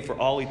the day for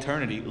all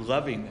eternity,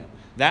 loving them.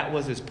 That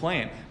was his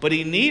plan. But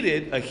he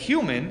needed a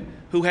human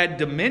who had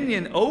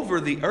dominion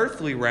over the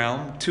earthly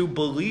realm to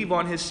believe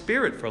on his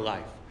Spirit for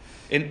life.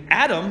 And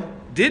Adam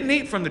didn't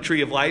eat from the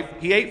tree of life.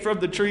 He ate from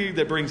the tree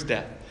that brings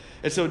death.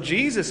 And so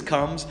Jesus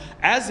comes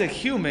as a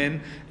human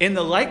in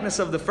the likeness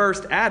of the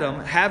first Adam,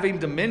 having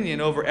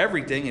dominion over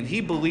everything, and he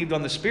believed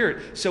on the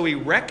Spirit. So he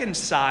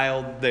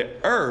reconciled the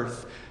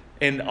earth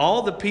and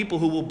all the people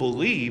who will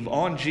believe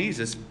on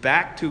Jesus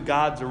back to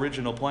God's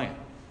original plan,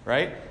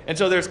 right? And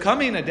so there's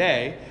coming a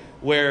day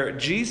where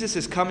Jesus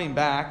is coming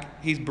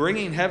back. He's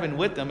bringing heaven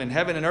with him, and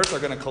heaven and earth are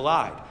going to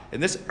collide.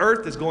 And this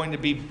earth is going to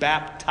be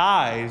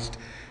baptized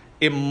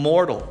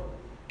immortal.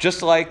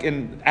 Just like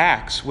in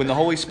Acts, when the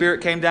Holy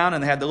Spirit came down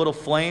and they had the little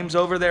flames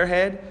over their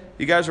head.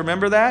 You guys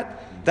remember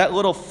that? That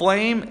little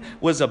flame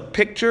was a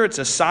picture. It's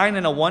a sign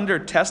and a wonder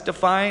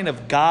testifying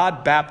of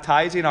God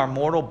baptizing our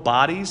mortal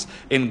bodies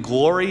in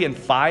glory and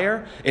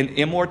fire and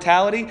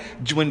immortality.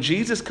 When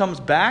Jesus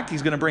comes back,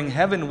 he's going to bring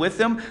heaven with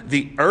him.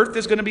 The earth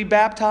is going to be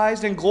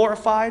baptized and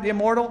glorified,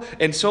 immortal.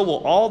 And so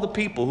will all the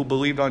people who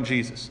believed on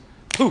Jesus.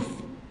 Poof.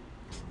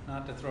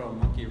 Not to throw a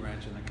monkey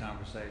wrench in the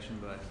conversation,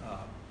 but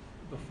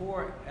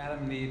before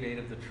Adam and Eve ate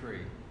of the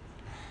tree,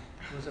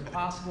 was it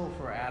possible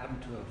for Adam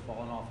to have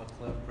fallen off a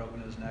cliff,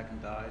 broken his neck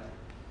and died?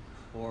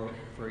 Or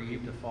for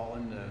Eve to fall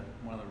into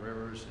one of the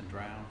rivers and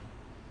drown?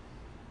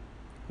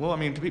 Well, I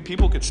mean,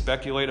 people could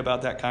speculate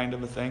about that kind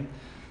of a thing.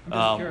 I'm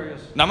just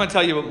curious. Now I'm going to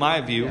tell you my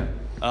view,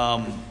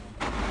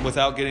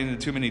 without getting into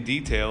too many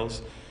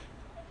details.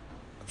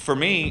 For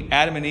me,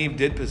 Adam and Eve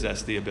did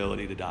possess the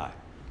ability to die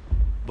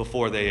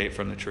before they ate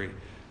from the tree.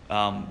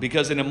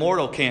 Because an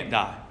immortal can't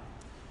die.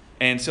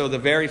 And so the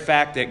very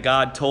fact that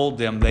God told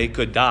them they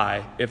could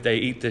die if they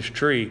eat this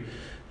tree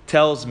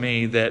tells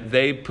me that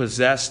they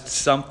possessed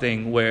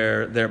something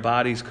where their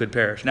bodies could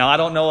perish. Now, I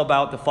don't know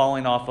about the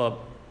falling off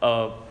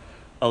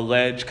a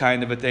ledge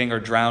kind of a thing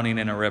or drowning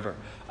in a river.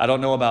 I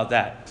don't know about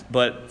that.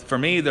 But for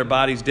me, their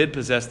bodies did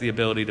possess the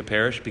ability to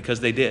perish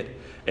because they did.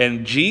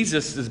 And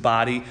Jesus'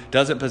 body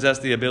doesn't possess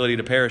the ability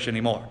to perish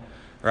anymore,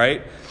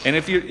 right? And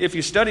if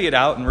you study it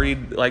out and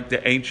read like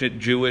the ancient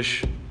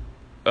Jewish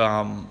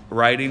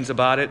writings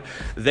about it,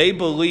 they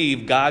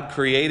believe God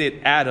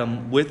created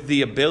Adam with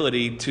the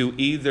ability to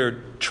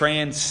either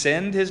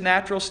transcend his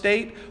natural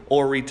state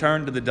or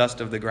return to the dust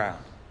of the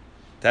ground.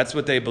 That's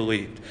what they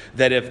believed.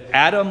 That if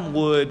Adam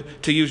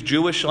would, to use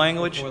Jewish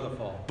language,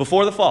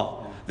 before the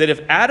fall, that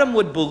if Adam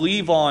would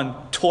believe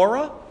on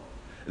Torah,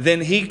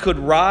 then he could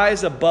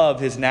rise above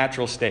his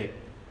natural state.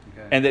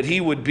 Okay. And that he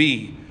would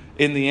be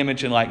in the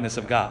image and likeness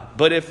of God.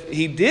 But if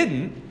he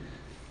didn't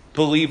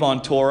believe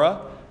on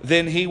Torah,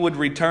 then he would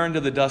return to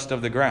the dust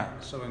of the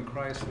ground. So in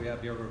Christ we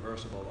have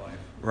irreversible life.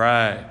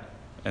 Right.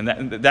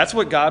 And that's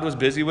what God was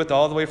busy with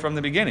all the way from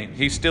the beginning.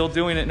 He's still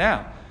doing it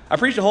now. I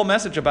preached a whole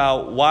message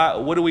about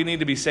what do we need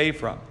to be saved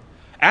from.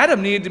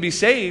 Adam needed to be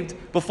saved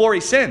before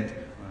he sinned.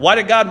 Right. Why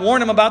did God warn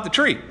him about the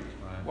tree?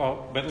 Right.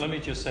 Well, but let me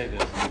just say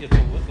this.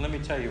 Let me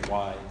tell you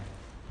why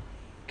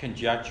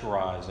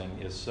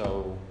conjecturizing is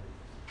so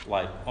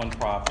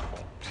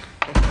unprofitable.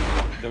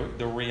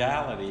 The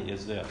reality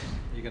is this.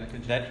 Are you going to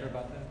conjecture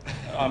about that?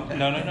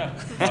 No.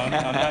 I'm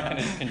not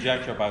going to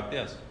conjecture about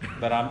this,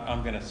 but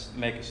I'm going to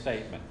make a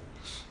statement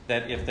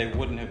that if they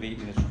wouldn't have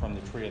eaten from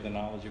the tree of the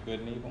knowledge of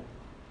good and evil,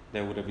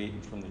 they would have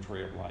eaten from the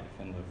tree of life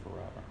and lived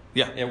forever.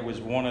 Yeah. It was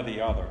one or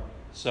the other.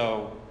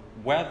 So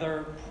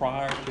whether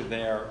prior to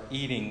their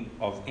eating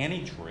of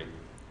any tree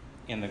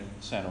in the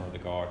center of the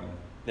garden,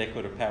 they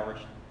could have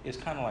perished, is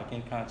kind of like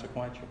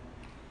inconsequential.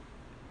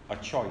 A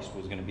choice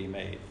was going to be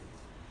made.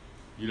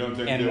 You don't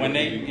think And they when were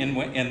they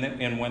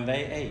eating- when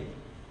they ate,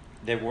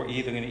 they were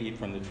either going to eat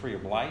from the tree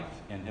of life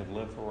and have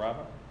lived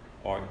forever,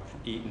 or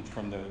eaten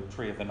from the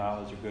tree of the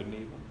knowledge of good and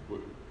evil.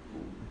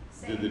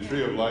 Did the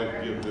tree of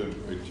life give them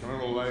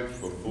eternal life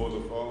before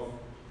the fall,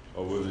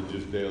 or was it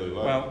just daily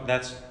life? Well,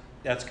 that's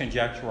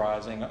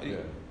conjecturizing. Yeah.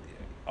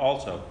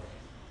 Also,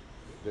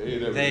 They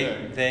ate every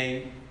day.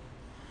 they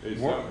Ate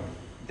were, something.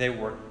 they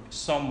were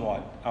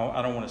somewhat,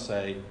 I don't want to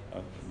say,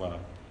 well,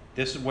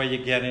 this is where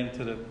you get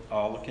into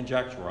all the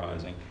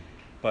conjecturizing,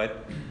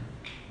 but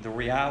the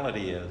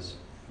reality is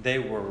they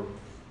were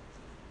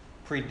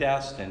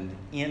predestined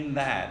in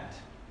that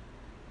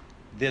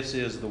this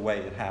is the way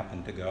it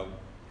happened to go.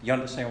 You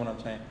understand what I'm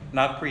saying?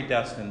 Not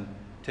predestined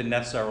to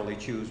necessarily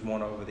choose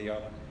one over the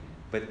other,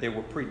 but they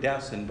were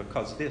predestined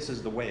because this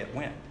is the way it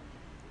went,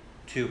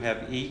 to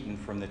have eaten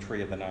from the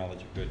tree of the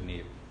knowledge of good and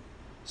evil.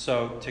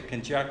 So to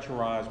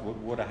conjecturize what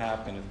would have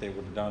happened if they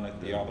would have done it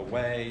the other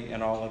way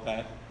and all of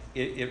that,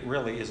 it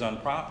really is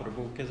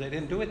unprofitable because they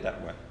didn't do it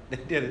that way. They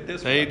did it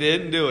this way. They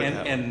didn't do it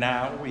that way. And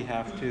now we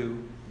have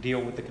to deal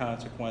with the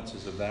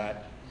consequences of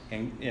that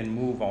and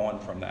move on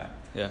from that.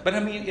 Yeah. But I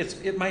mean,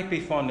 it might be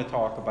fun to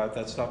talk about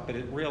that stuff, but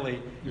it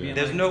really, Yeah.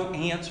 there's no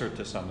answer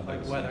to some of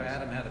Like those whether things.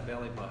 Adam had a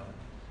belly button.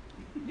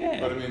 Yeah.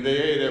 But I mean, they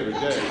ate every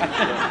day.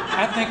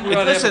 I think we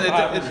ought to Listen,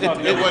 have it It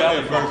wasn't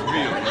their first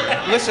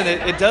meal. Listen,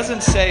 it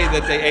doesn't say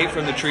that they ate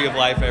from the tree of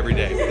life every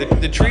day.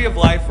 The tree of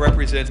life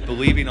represents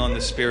believing on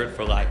the Spirit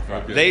for life.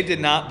 Okay. They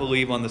did not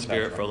believe on the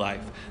Spirit for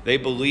life. They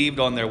believed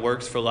on their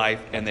works for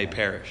life, and they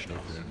perished.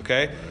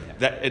 Okay?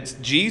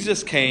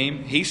 Jesus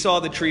came, he saw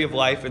the tree of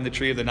life and the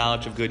tree of the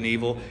knowledge of good and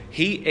evil.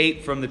 He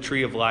ate from the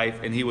tree of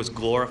life, and he was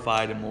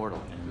glorified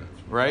immortal.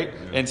 Right?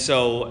 And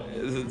so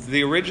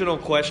the original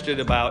question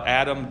about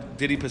Adam,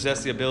 did he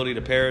possess the ability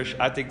to perish?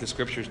 I think the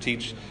scriptures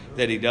teach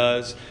that he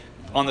does.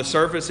 On the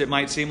surface, it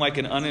might seem like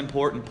an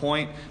unimportant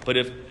point, but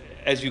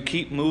as you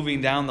keep moving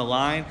down the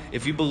line,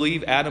 if you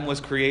believe Adam was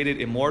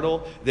created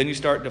immortal, then you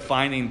start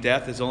defining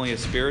death as only a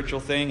spiritual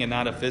thing and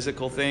not a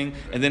physical thing.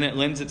 And then it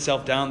lends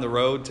itself down the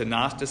road to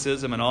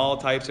Gnosticism and all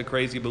types of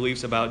crazy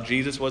beliefs about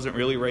Jesus wasn't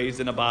really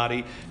raised in a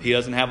body. He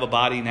doesn't have a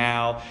body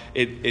now.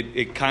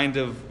 It kind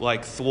of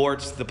like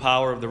thwarts the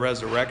power of the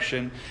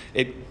resurrection.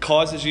 It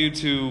causes you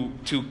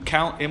to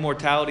count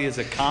immortality as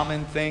a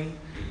common thing.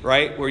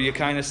 Right? Where you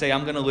kind of say,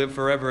 I'm going to live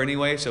forever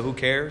anyway, so who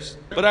cares?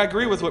 But I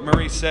agree with what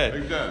Maurice said.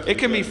 Exactly. It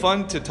can be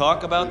fun to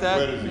talk about Where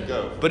that. does it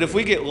go? But if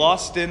we get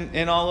lost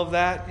in all of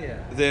that,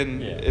 then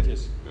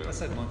That's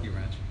that monkey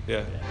wrench.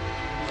 yeah.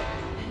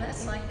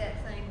 That's like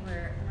that thing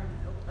where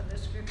the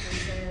scripture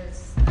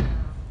says,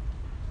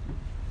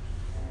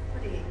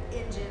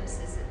 in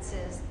Genesis it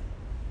says,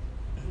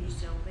 he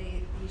shall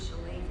leave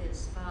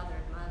his father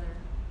and mother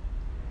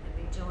and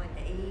be joined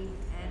to Eve.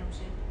 Adam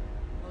should,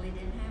 well, he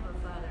didn't have a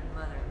father and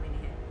mother. I mean,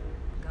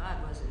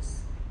 God was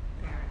his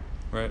parent.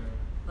 Right.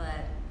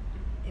 But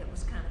it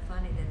was kind of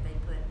funny that they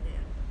put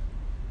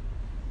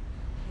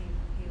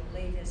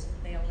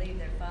they'll leave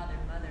their father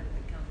and mother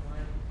to become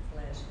one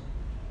flesh,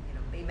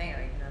 and, be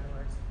married, in other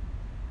words.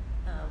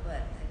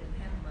 But they didn't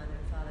have a mother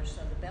and father,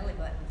 so the belly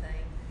button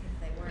thing, if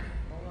they weren't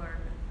born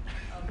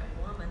of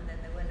a woman, then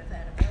they wouldn't have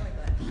had a belly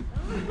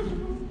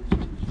button.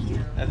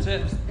 That's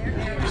it.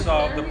 They're We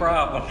solved the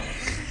problem.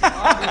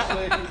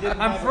 Obviously, if you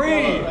didn't I'm have a free.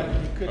 belly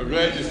button, you couldn't I'm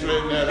glad you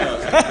straightened that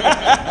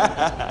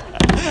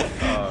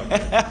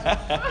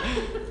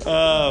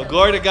out.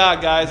 Glory to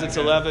God, guys. It's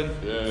 11.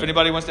 Yeah. If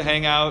anybody wants to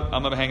hang out,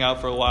 I'm going to hang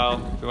out for a while.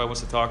 If anybody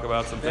wants to talk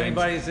about some If things.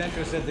 anybody's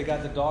interested, they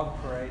got the dog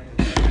parade.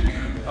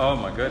 Oh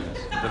my goodness.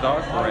 The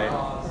dog parade.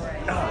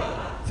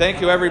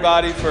 Thank you,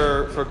 everybody,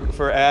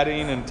 for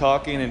adding and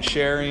talking and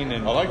sharing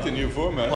and I like the new format.